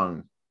me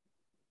wrong,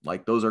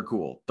 like those are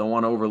cool. Don't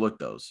want to overlook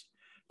those.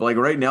 But like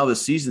right now, the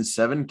season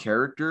 7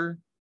 character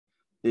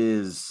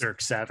is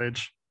Dirk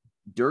Savage.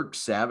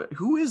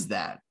 Who is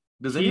that?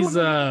 Does he's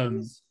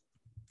anyone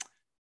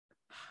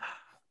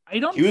I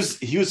don't.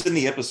 He was in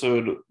the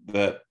episode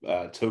that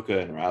Toka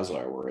and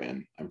Razar were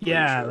in. I'm pretty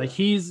sure. Like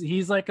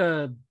he's like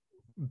a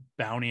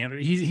bounty hunter.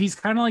 He's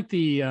kind of like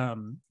the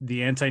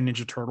anti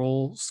Ninja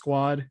Turtle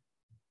squad.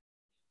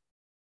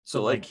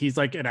 So like he's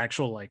like an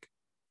actual like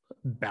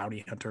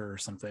bounty hunter or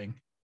something.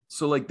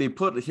 So like they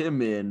put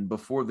him in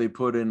before they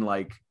put in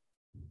like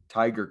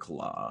Tiger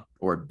Claw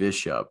or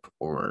Bishop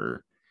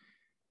or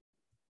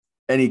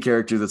any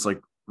character that's like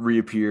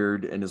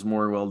reappeared and is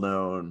more well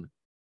known.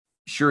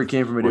 Sure, it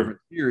came from a different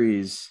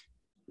series.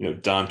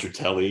 Don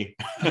Tertelli.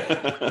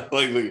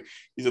 like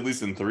he's at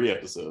least in 3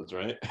 episodes,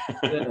 right?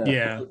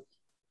 Yeah.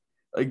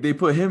 Like they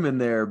put him in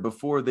there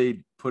before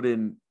they put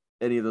in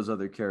any of those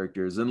other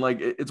characters. And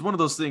like it's one of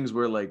those things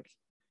where like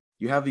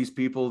you have these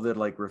people that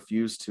like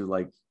refuse to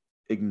like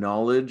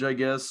acknowledge, I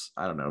guess.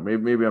 I don't know.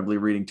 Maybe I'm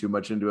reading too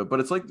much into it, but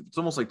it's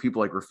almost like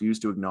people like refuse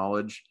to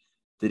acknowledge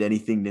that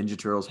anything Ninja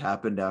Turtles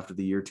happened after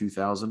the year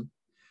 2000.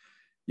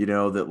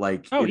 That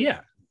like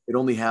it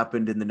only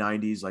happened in the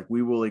 90s. Like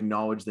we will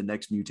acknowledge the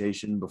next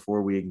mutation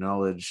before we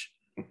acknowledge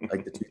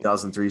like the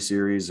 2003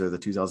 series or the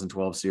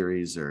 2012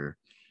 series or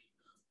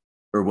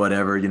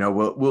whatever.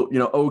 We'll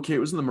okay, it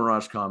was in the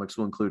Mirage comics,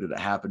 we'll include it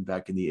happened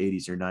back in the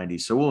 80s or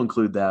 90s, so we'll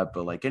include that,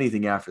 but like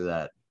anything after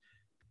that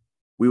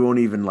we won't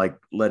even like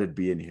let it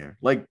be in here.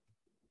 Like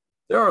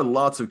there are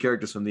lots of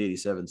characters from the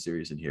 87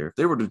 series in here. If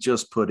they were to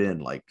just put in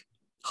like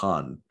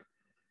Han,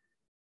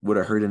 would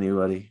it hurt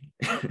anybody?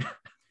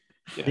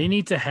 They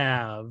need to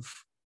have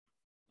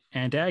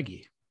Aunt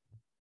Aggie.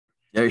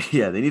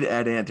 Yeah, they need to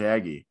add Aunt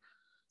Aggie.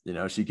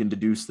 She can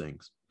deduce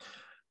things.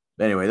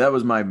 Anyway, that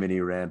was my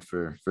mini rant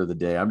for the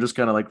day. I'm just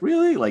kind of like,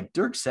 really? Like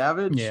Dirk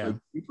Savage? Yeah. Like,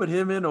 you put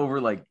him in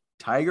over like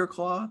Tiger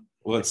Claw?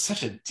 Well, it's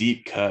such a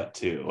deep cut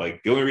too.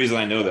 Like the only reason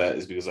I know that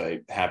is because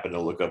I happened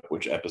to look up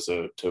which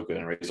episode Toka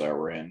and Razor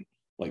were in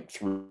like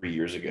 3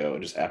 years ago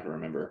and just happened to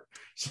remember.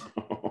 So,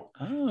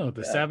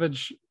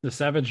 the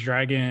Savage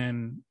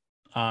Dragon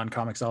on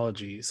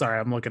Comixology. Sorry,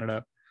 I'm looking it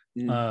up.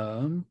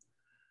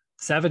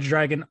 Savage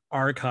Dragon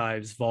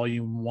Archives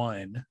Volume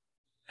 1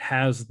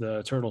 has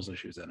the Turtles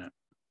issues in it.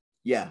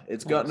 Yeah,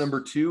 it's got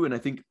number 2, and I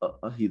think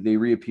they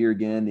reappear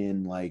again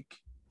in like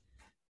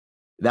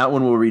that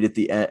one. We'll read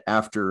at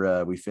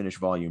after we finish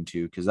Volume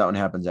 2 because that one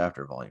happens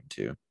after Volume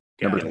 2.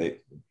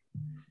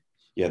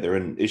 They're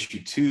in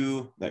issue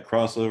 2, that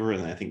crossover,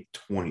 and then I think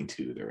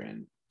 22 they're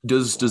in.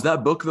 Does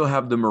that book though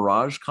have the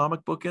Mirage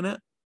comic book in it?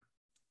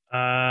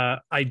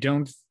 I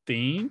don't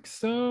think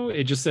so.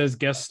 It just says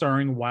guest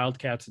starring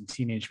Wildcats and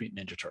Teenage Mutant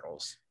Ninja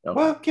Turtles. Okay.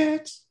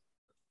 Wildcats.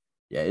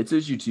 Yeah, it's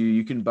issue 2.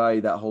 You can buy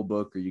that whole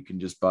book, or you can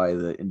just buy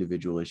the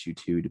individual issue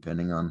 2,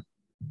 depending on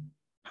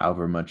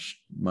however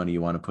much money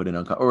you want to put in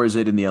on. Or is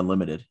it in the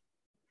unlimited?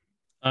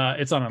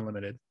 It's on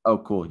unlimited. Oh,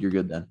 cool. You're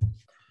good then.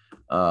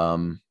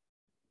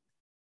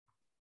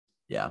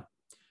 Yeah,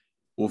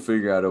 we'll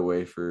figure out a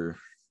way for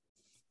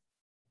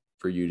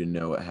you to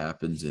know what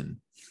happens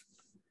in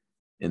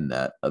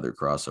that other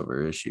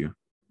crossover issue.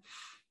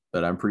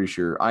 But I'm pretty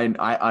sure I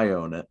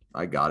own it.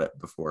 I got it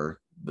before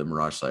the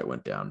Mirage site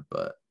went down,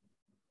 but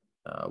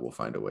we'll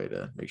find a way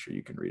to make sure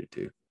you can read it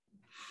too.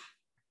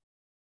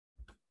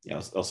 Yeah,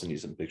 I'll send you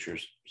some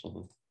pictures or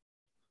something.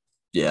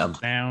 Yeah.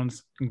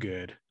 Sounds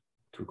good.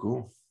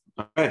 Cool.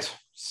 All right.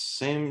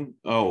 Same.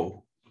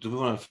 Oh, do we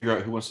want to figure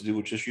out who wants to do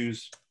which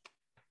issues?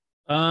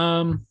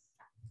 Let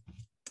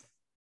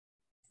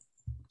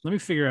me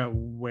figure out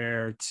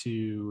where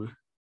to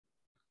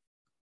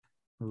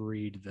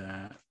read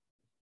that.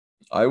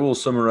 I will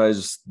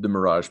summarize the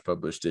Mirage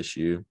published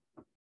issue.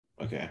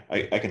 Okay.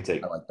 I can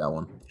take I like that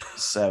one.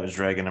 Savage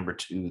Dragon number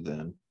 2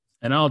 then.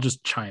 And I'll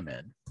just chime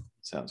in.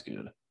 Sounds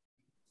good.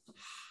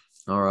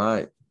 All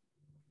right.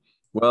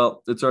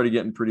 Well, it's already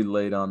getting pretty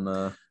late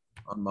on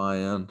my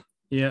end.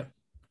 Yep.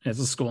 It's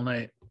a school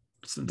night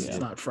since it's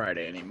not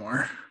Friday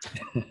anymore.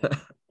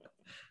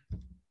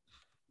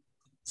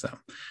 So,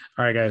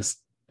 all right, guys.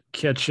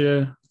 Catch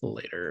you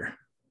later.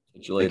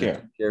 Catch you later. Take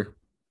care. Take care.